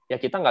 ya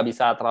kita nggak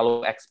bisa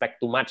terlalu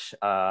expect too much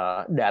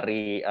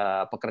dari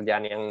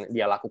pekerjaan yang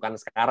dia lakukan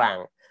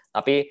sekarang.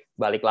 Tapi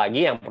balik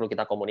lagi yang perlu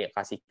kita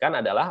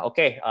komunikasikan adalah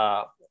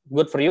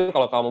good for you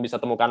kalau kamu bisa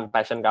temukan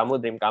passion kamu,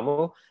 dream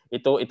kamu,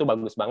 itu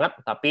bagus banget.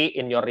 Tapi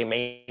in your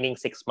remaining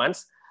 6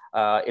 months,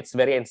 it's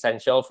very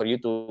essential for you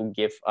to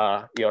give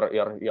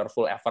your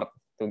full effort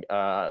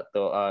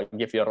to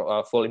give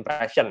your full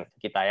impression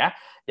kita ya.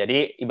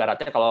 Jadi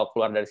ibaratnya kalau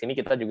keluar dari sini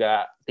kita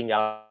juga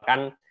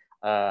tinggalkan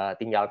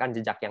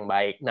jejak yang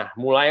baik. Nah,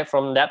 mulai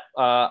from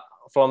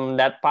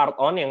that part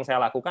on yang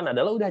saya lakukan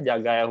adalah udah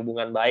jaga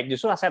hubungan baik.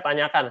 Justru saya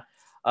tanyakan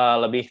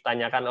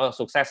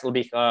sukses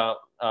lebih ke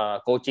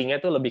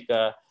coachingnya itu lebih ke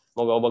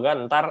moga-moga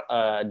ntar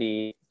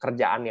di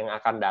kerjaan yang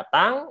akan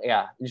datang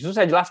ya justru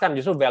saya jelaskan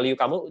justru value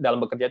kamu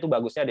dalam bekerja itu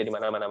bagusnya ada di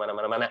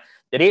mana.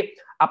 Jadi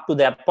up to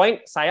that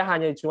point saya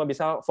hanya cuma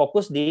bisa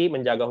fokus di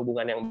menjaga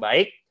hubungan yang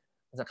baik.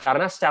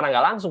 Karena secara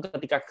nggak langsung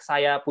ketika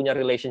saya punya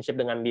relationship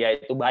dengan dia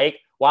itu baik,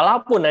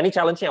 walaupun, ini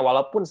challenge-nya,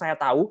 walaupun saya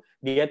tahu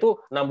dia tuh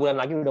 6 bulan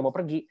lagi udah mau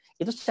pergi,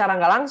 itu secara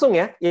nggak langsung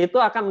ya, itu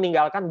akan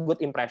meninggalkan good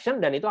impression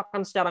dan itu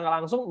akan secara nggak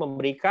langsung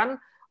memberikan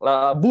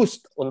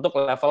boost untuk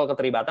level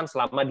keterlibatan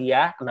selama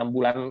dia 6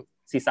 bulan,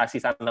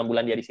 sisa-sisa 6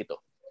 bulan dia di situ.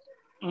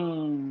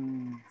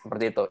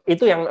 Seperti itu.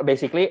 Itu yang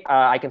basically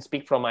I can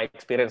speak from my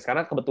experience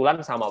karena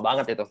kebetulan sama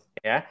banget itu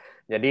ya.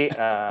 Jadi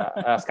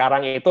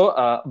sekarang itu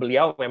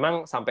beliau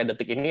memang sampai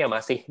detik ini ya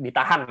masih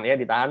ditahan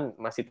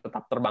masih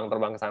tetap terbang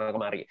ke sana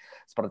kemari.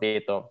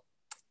 Seperti itu.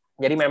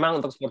 Jadi memang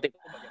untuk seperti itu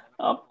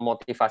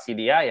motivasi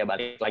dia ya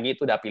balik lagi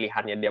itu udah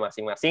pilihannya dia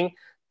masing-masing,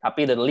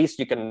 tapi the least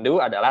you can do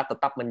adalah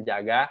tetap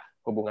menjaga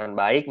hubungan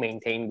baik,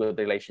 maintain good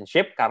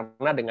relationship,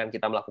 karena dengan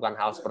kita melakukan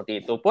hal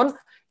seperti itu pun,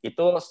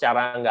 itu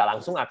secara nggak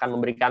langsung akan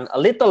memberikan a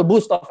little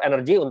boost of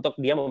energy untuk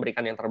dia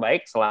memberikan yang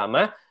terbaik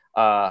selama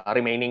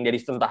remaining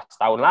jadi entah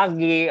setahun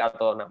lagi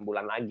atau 6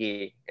 bulan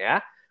lagi, ya.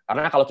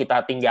 Karena kalau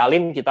kita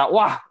tinggalin, kita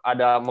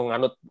ada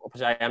menganut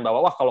kepercayaan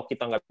bahwa kalau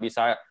kita nggak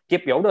bisa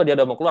keep, ya udah dia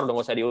udah mau keluar, udah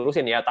nggak usah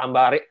diurusin ya,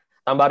 tambah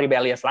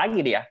rebellious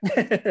lagi dia.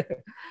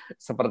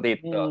 Seperti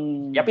itu.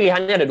 Ya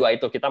pilihannya ada 2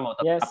 itu, kita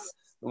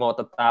mau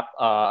tetap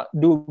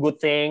do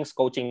good things,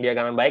 coaching dia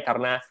dengan baik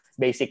karena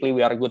basically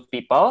we are good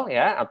people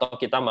ya, atau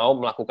kita mau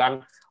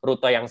melakukan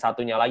rute yang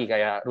satunya lagi,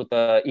 kayak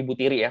rute ibu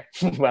tiri ya,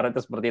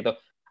 ibaratnya seperti itu.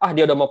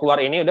 Dia udah mau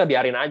keluar ini, udah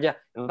biarin aja,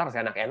 ntar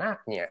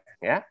seenak-enaknya,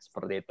 ya,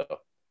 seperti itu.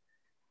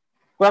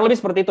 Kurang lebih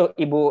seperti itu.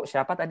 Ibu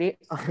siapa tadi?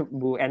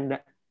 Bu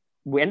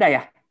Enda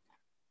ya?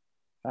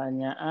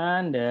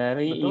 Pertanyaan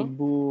dari Betul?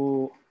 Ibu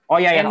Oh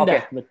iya, Enda,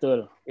 oke.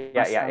 betul.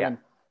 Iya, Mas iya, iya. Alan.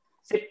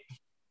 Sip.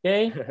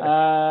 Oke,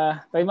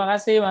 terima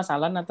kasih Mas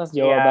Alan atas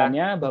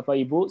jawabannya. Bapak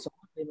Ibu,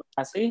 semua terima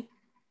kasih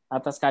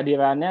atas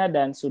kehadirannya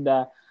dan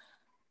sudah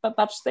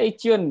tetap stay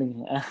tune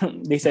nih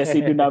di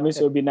sesi Dunamis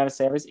Webinar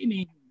Series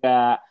ini.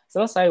 Nggak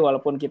selesai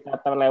walaupun kita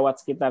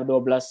terlewat sekitar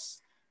 12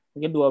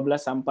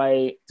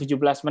 sampai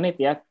 17 menit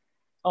ya.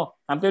 Oh,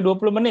 hampir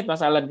 20 menit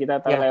Mas Alan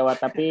kita terlewat,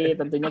 tapi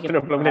tentunya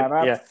kita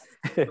berharap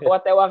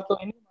lewat waktu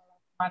ini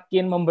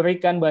makin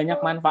memberikan banyak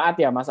manfaat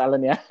ya Mas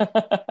Alan ya.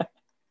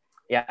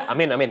 Ya,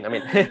 amin.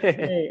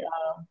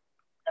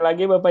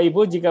 Lagi Bapak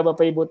Ibu, jika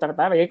Bapak Ibu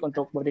tertarik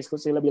untuk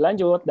berdiskusi lebih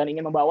lanjut dan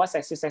ingin membawa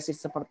sesi-sesi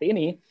seperti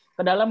ini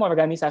ke dalam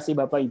organisasi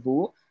Bapak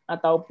Ibu,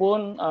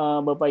 ataupun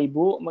Bapak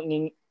Ibu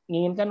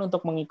menginginkan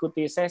untuk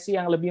mengikuti sesi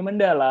yang lebih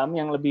mendalam,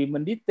 yang lebih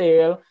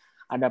mendetail,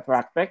 ada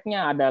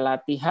prakteknya, ada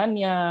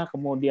latihannya,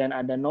 kemudian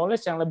ada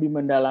knowledge yang lebih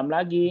mendalam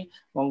lagi,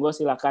 monggo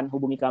silakan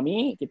hubungi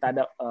kami. Kita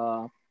ada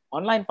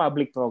online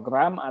public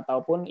program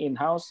ataupun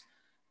in-house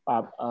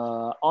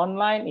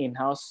online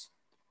in-house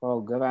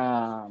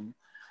program.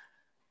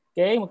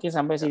 Oke, mungkin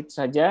sampai situ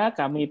saja.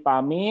 Kami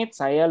pamit.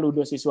 Saya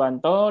Ludo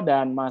Siswanto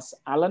dan Mas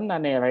Alan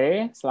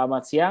Nanere.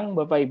 Selamat siang,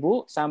 Bapak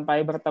Ibu.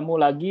 Sampai bertemu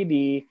lagi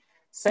di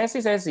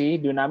sesi-sesi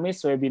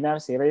Dunamis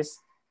Webinar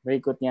Series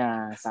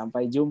berikutnya.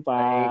 Sampai jumpa.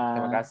 Baik,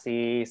 terima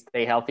kasih.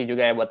 Stay healthy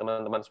juga ya buat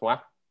teman-teman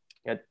semua.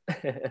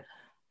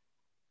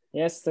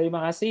 Yes,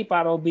 terima kasih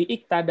Pak Robi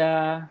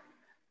Iktada,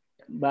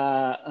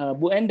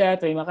 Bu Enda,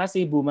 terima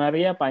kasih Bu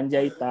Maria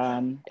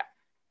Panjaitan.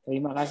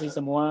 Terima kasih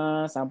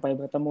semua. Sampai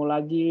bertemu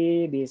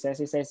lagi di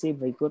sesi-sesi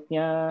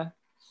berikutnya.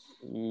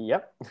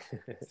 Yap.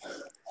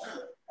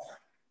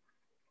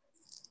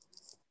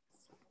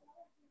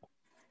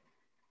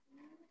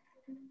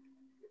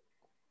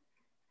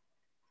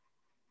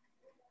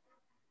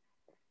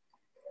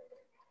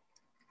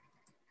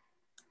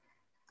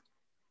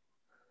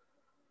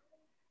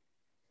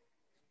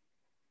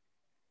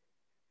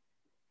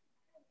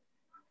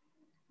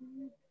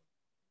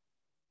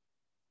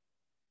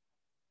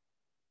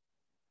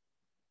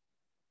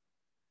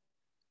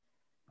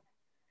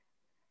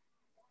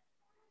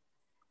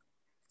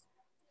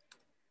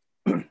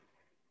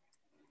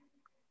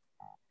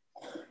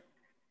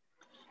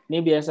 Ini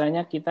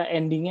biasanya kita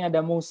endingnya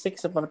ada musik,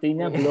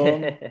 sepertinya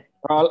belum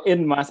roll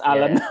in Mas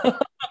Alan.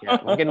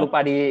 Ya, mungkin lupa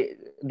di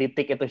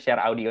tik itu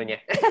share audionya.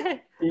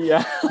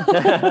 Iya.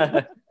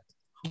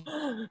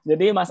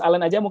 Jadi Mas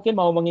Alan aja mungkin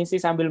mau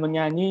mengisi sambil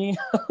menyanyi.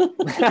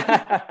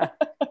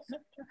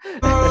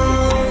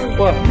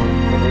 Wah,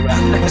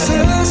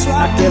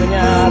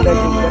 akhirnya ada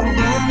juga.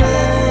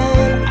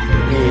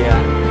 Iya.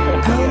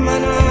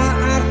 Kemana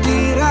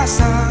arti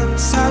rasa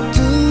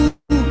satu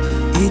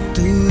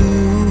itu?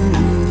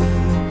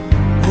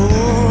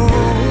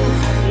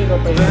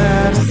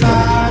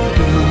 Bersatulah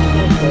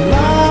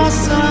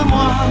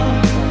semua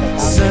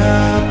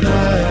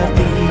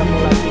seperti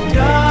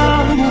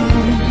dahulu.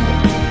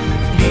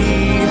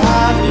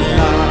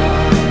 Lihatlah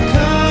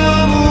ke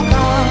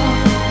muka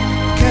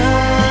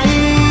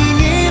keinginanmu,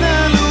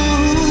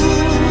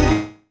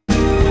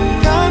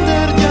 kan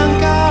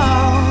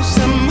terjangkau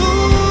semua.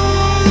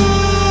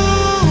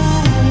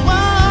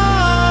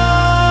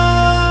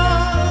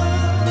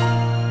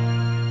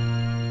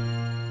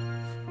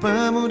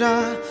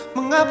 Pemuda,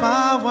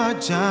 mengapa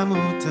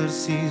wajahmu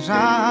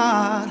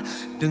tersirar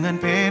dengan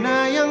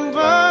pena yang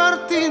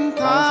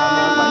bertinta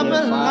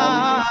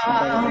belang?